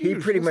 That's a huge.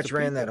 He pretty list much of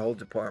ran people. that whole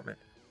department.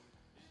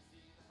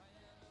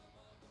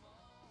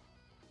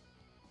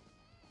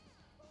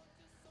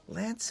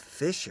 Lance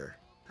Fisher.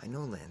 I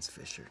know Lance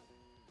Fisher.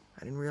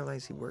 I didn't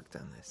realize he worked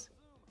on this.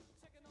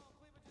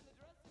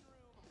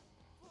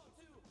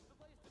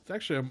 It's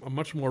actually a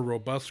much more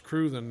robust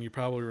crew than you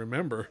probably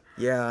remember.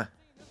 Yeah.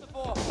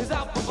 He's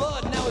out for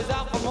blood, now he's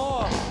out for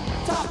more.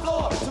 Top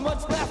floor, too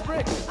much glass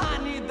brick.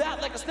 I need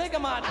that like a snake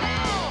on my.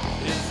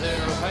 Is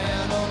there a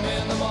phantom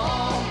in the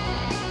mall?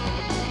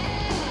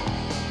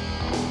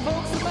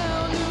 Folks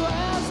abound to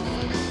ask.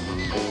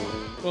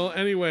 Well,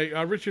 anyway,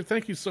 Richard,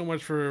 thank you so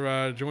much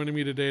for joining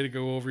me today to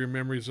go over your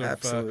memories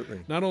of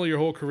not only your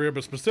whole career,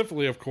 but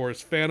specifically, of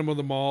course, Phantom of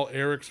the Mall,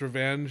 Eric's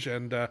Revenge,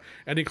 and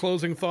any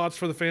closing thoughts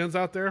for the fans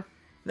out there?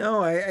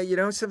 No, you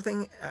know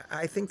something?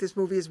 I think this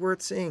movie is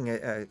worth seeing.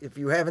 If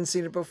you haven't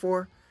seen it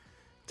before,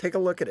 take a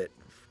look at it.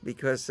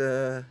 Because,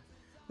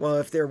 well,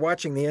 if they're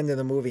watching the end of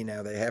the movie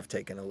now, they have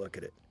taken a look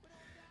at it.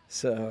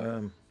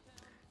 So,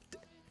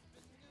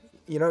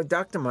 You know,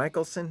 Dr.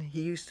 Michelson,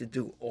 he used to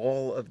do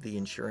all of the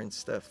insurance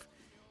stuff.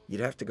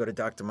 You'd have to go to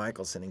Dr.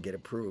 Michelson and get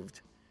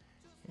approved.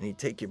 And he'd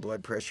take your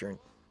blood pressure. And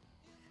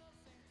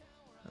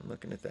I'm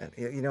looking at that.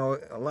 You know,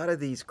 a lot of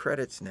these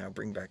credits now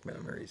bring back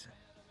memories.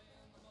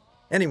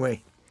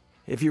 Anyway,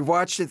 if you've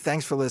watched it,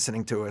 thanks for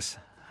listening to us.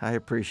 I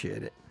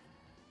appreciate it.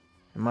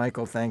 And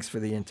Michael, thanks for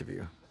the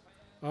interview.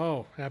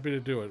 Oh, happy to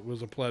do it. It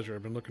was a pleasure.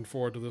 I've been looking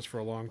forward to this for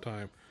a long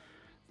time.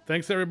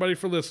 Thanks, everybody,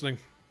 for listening.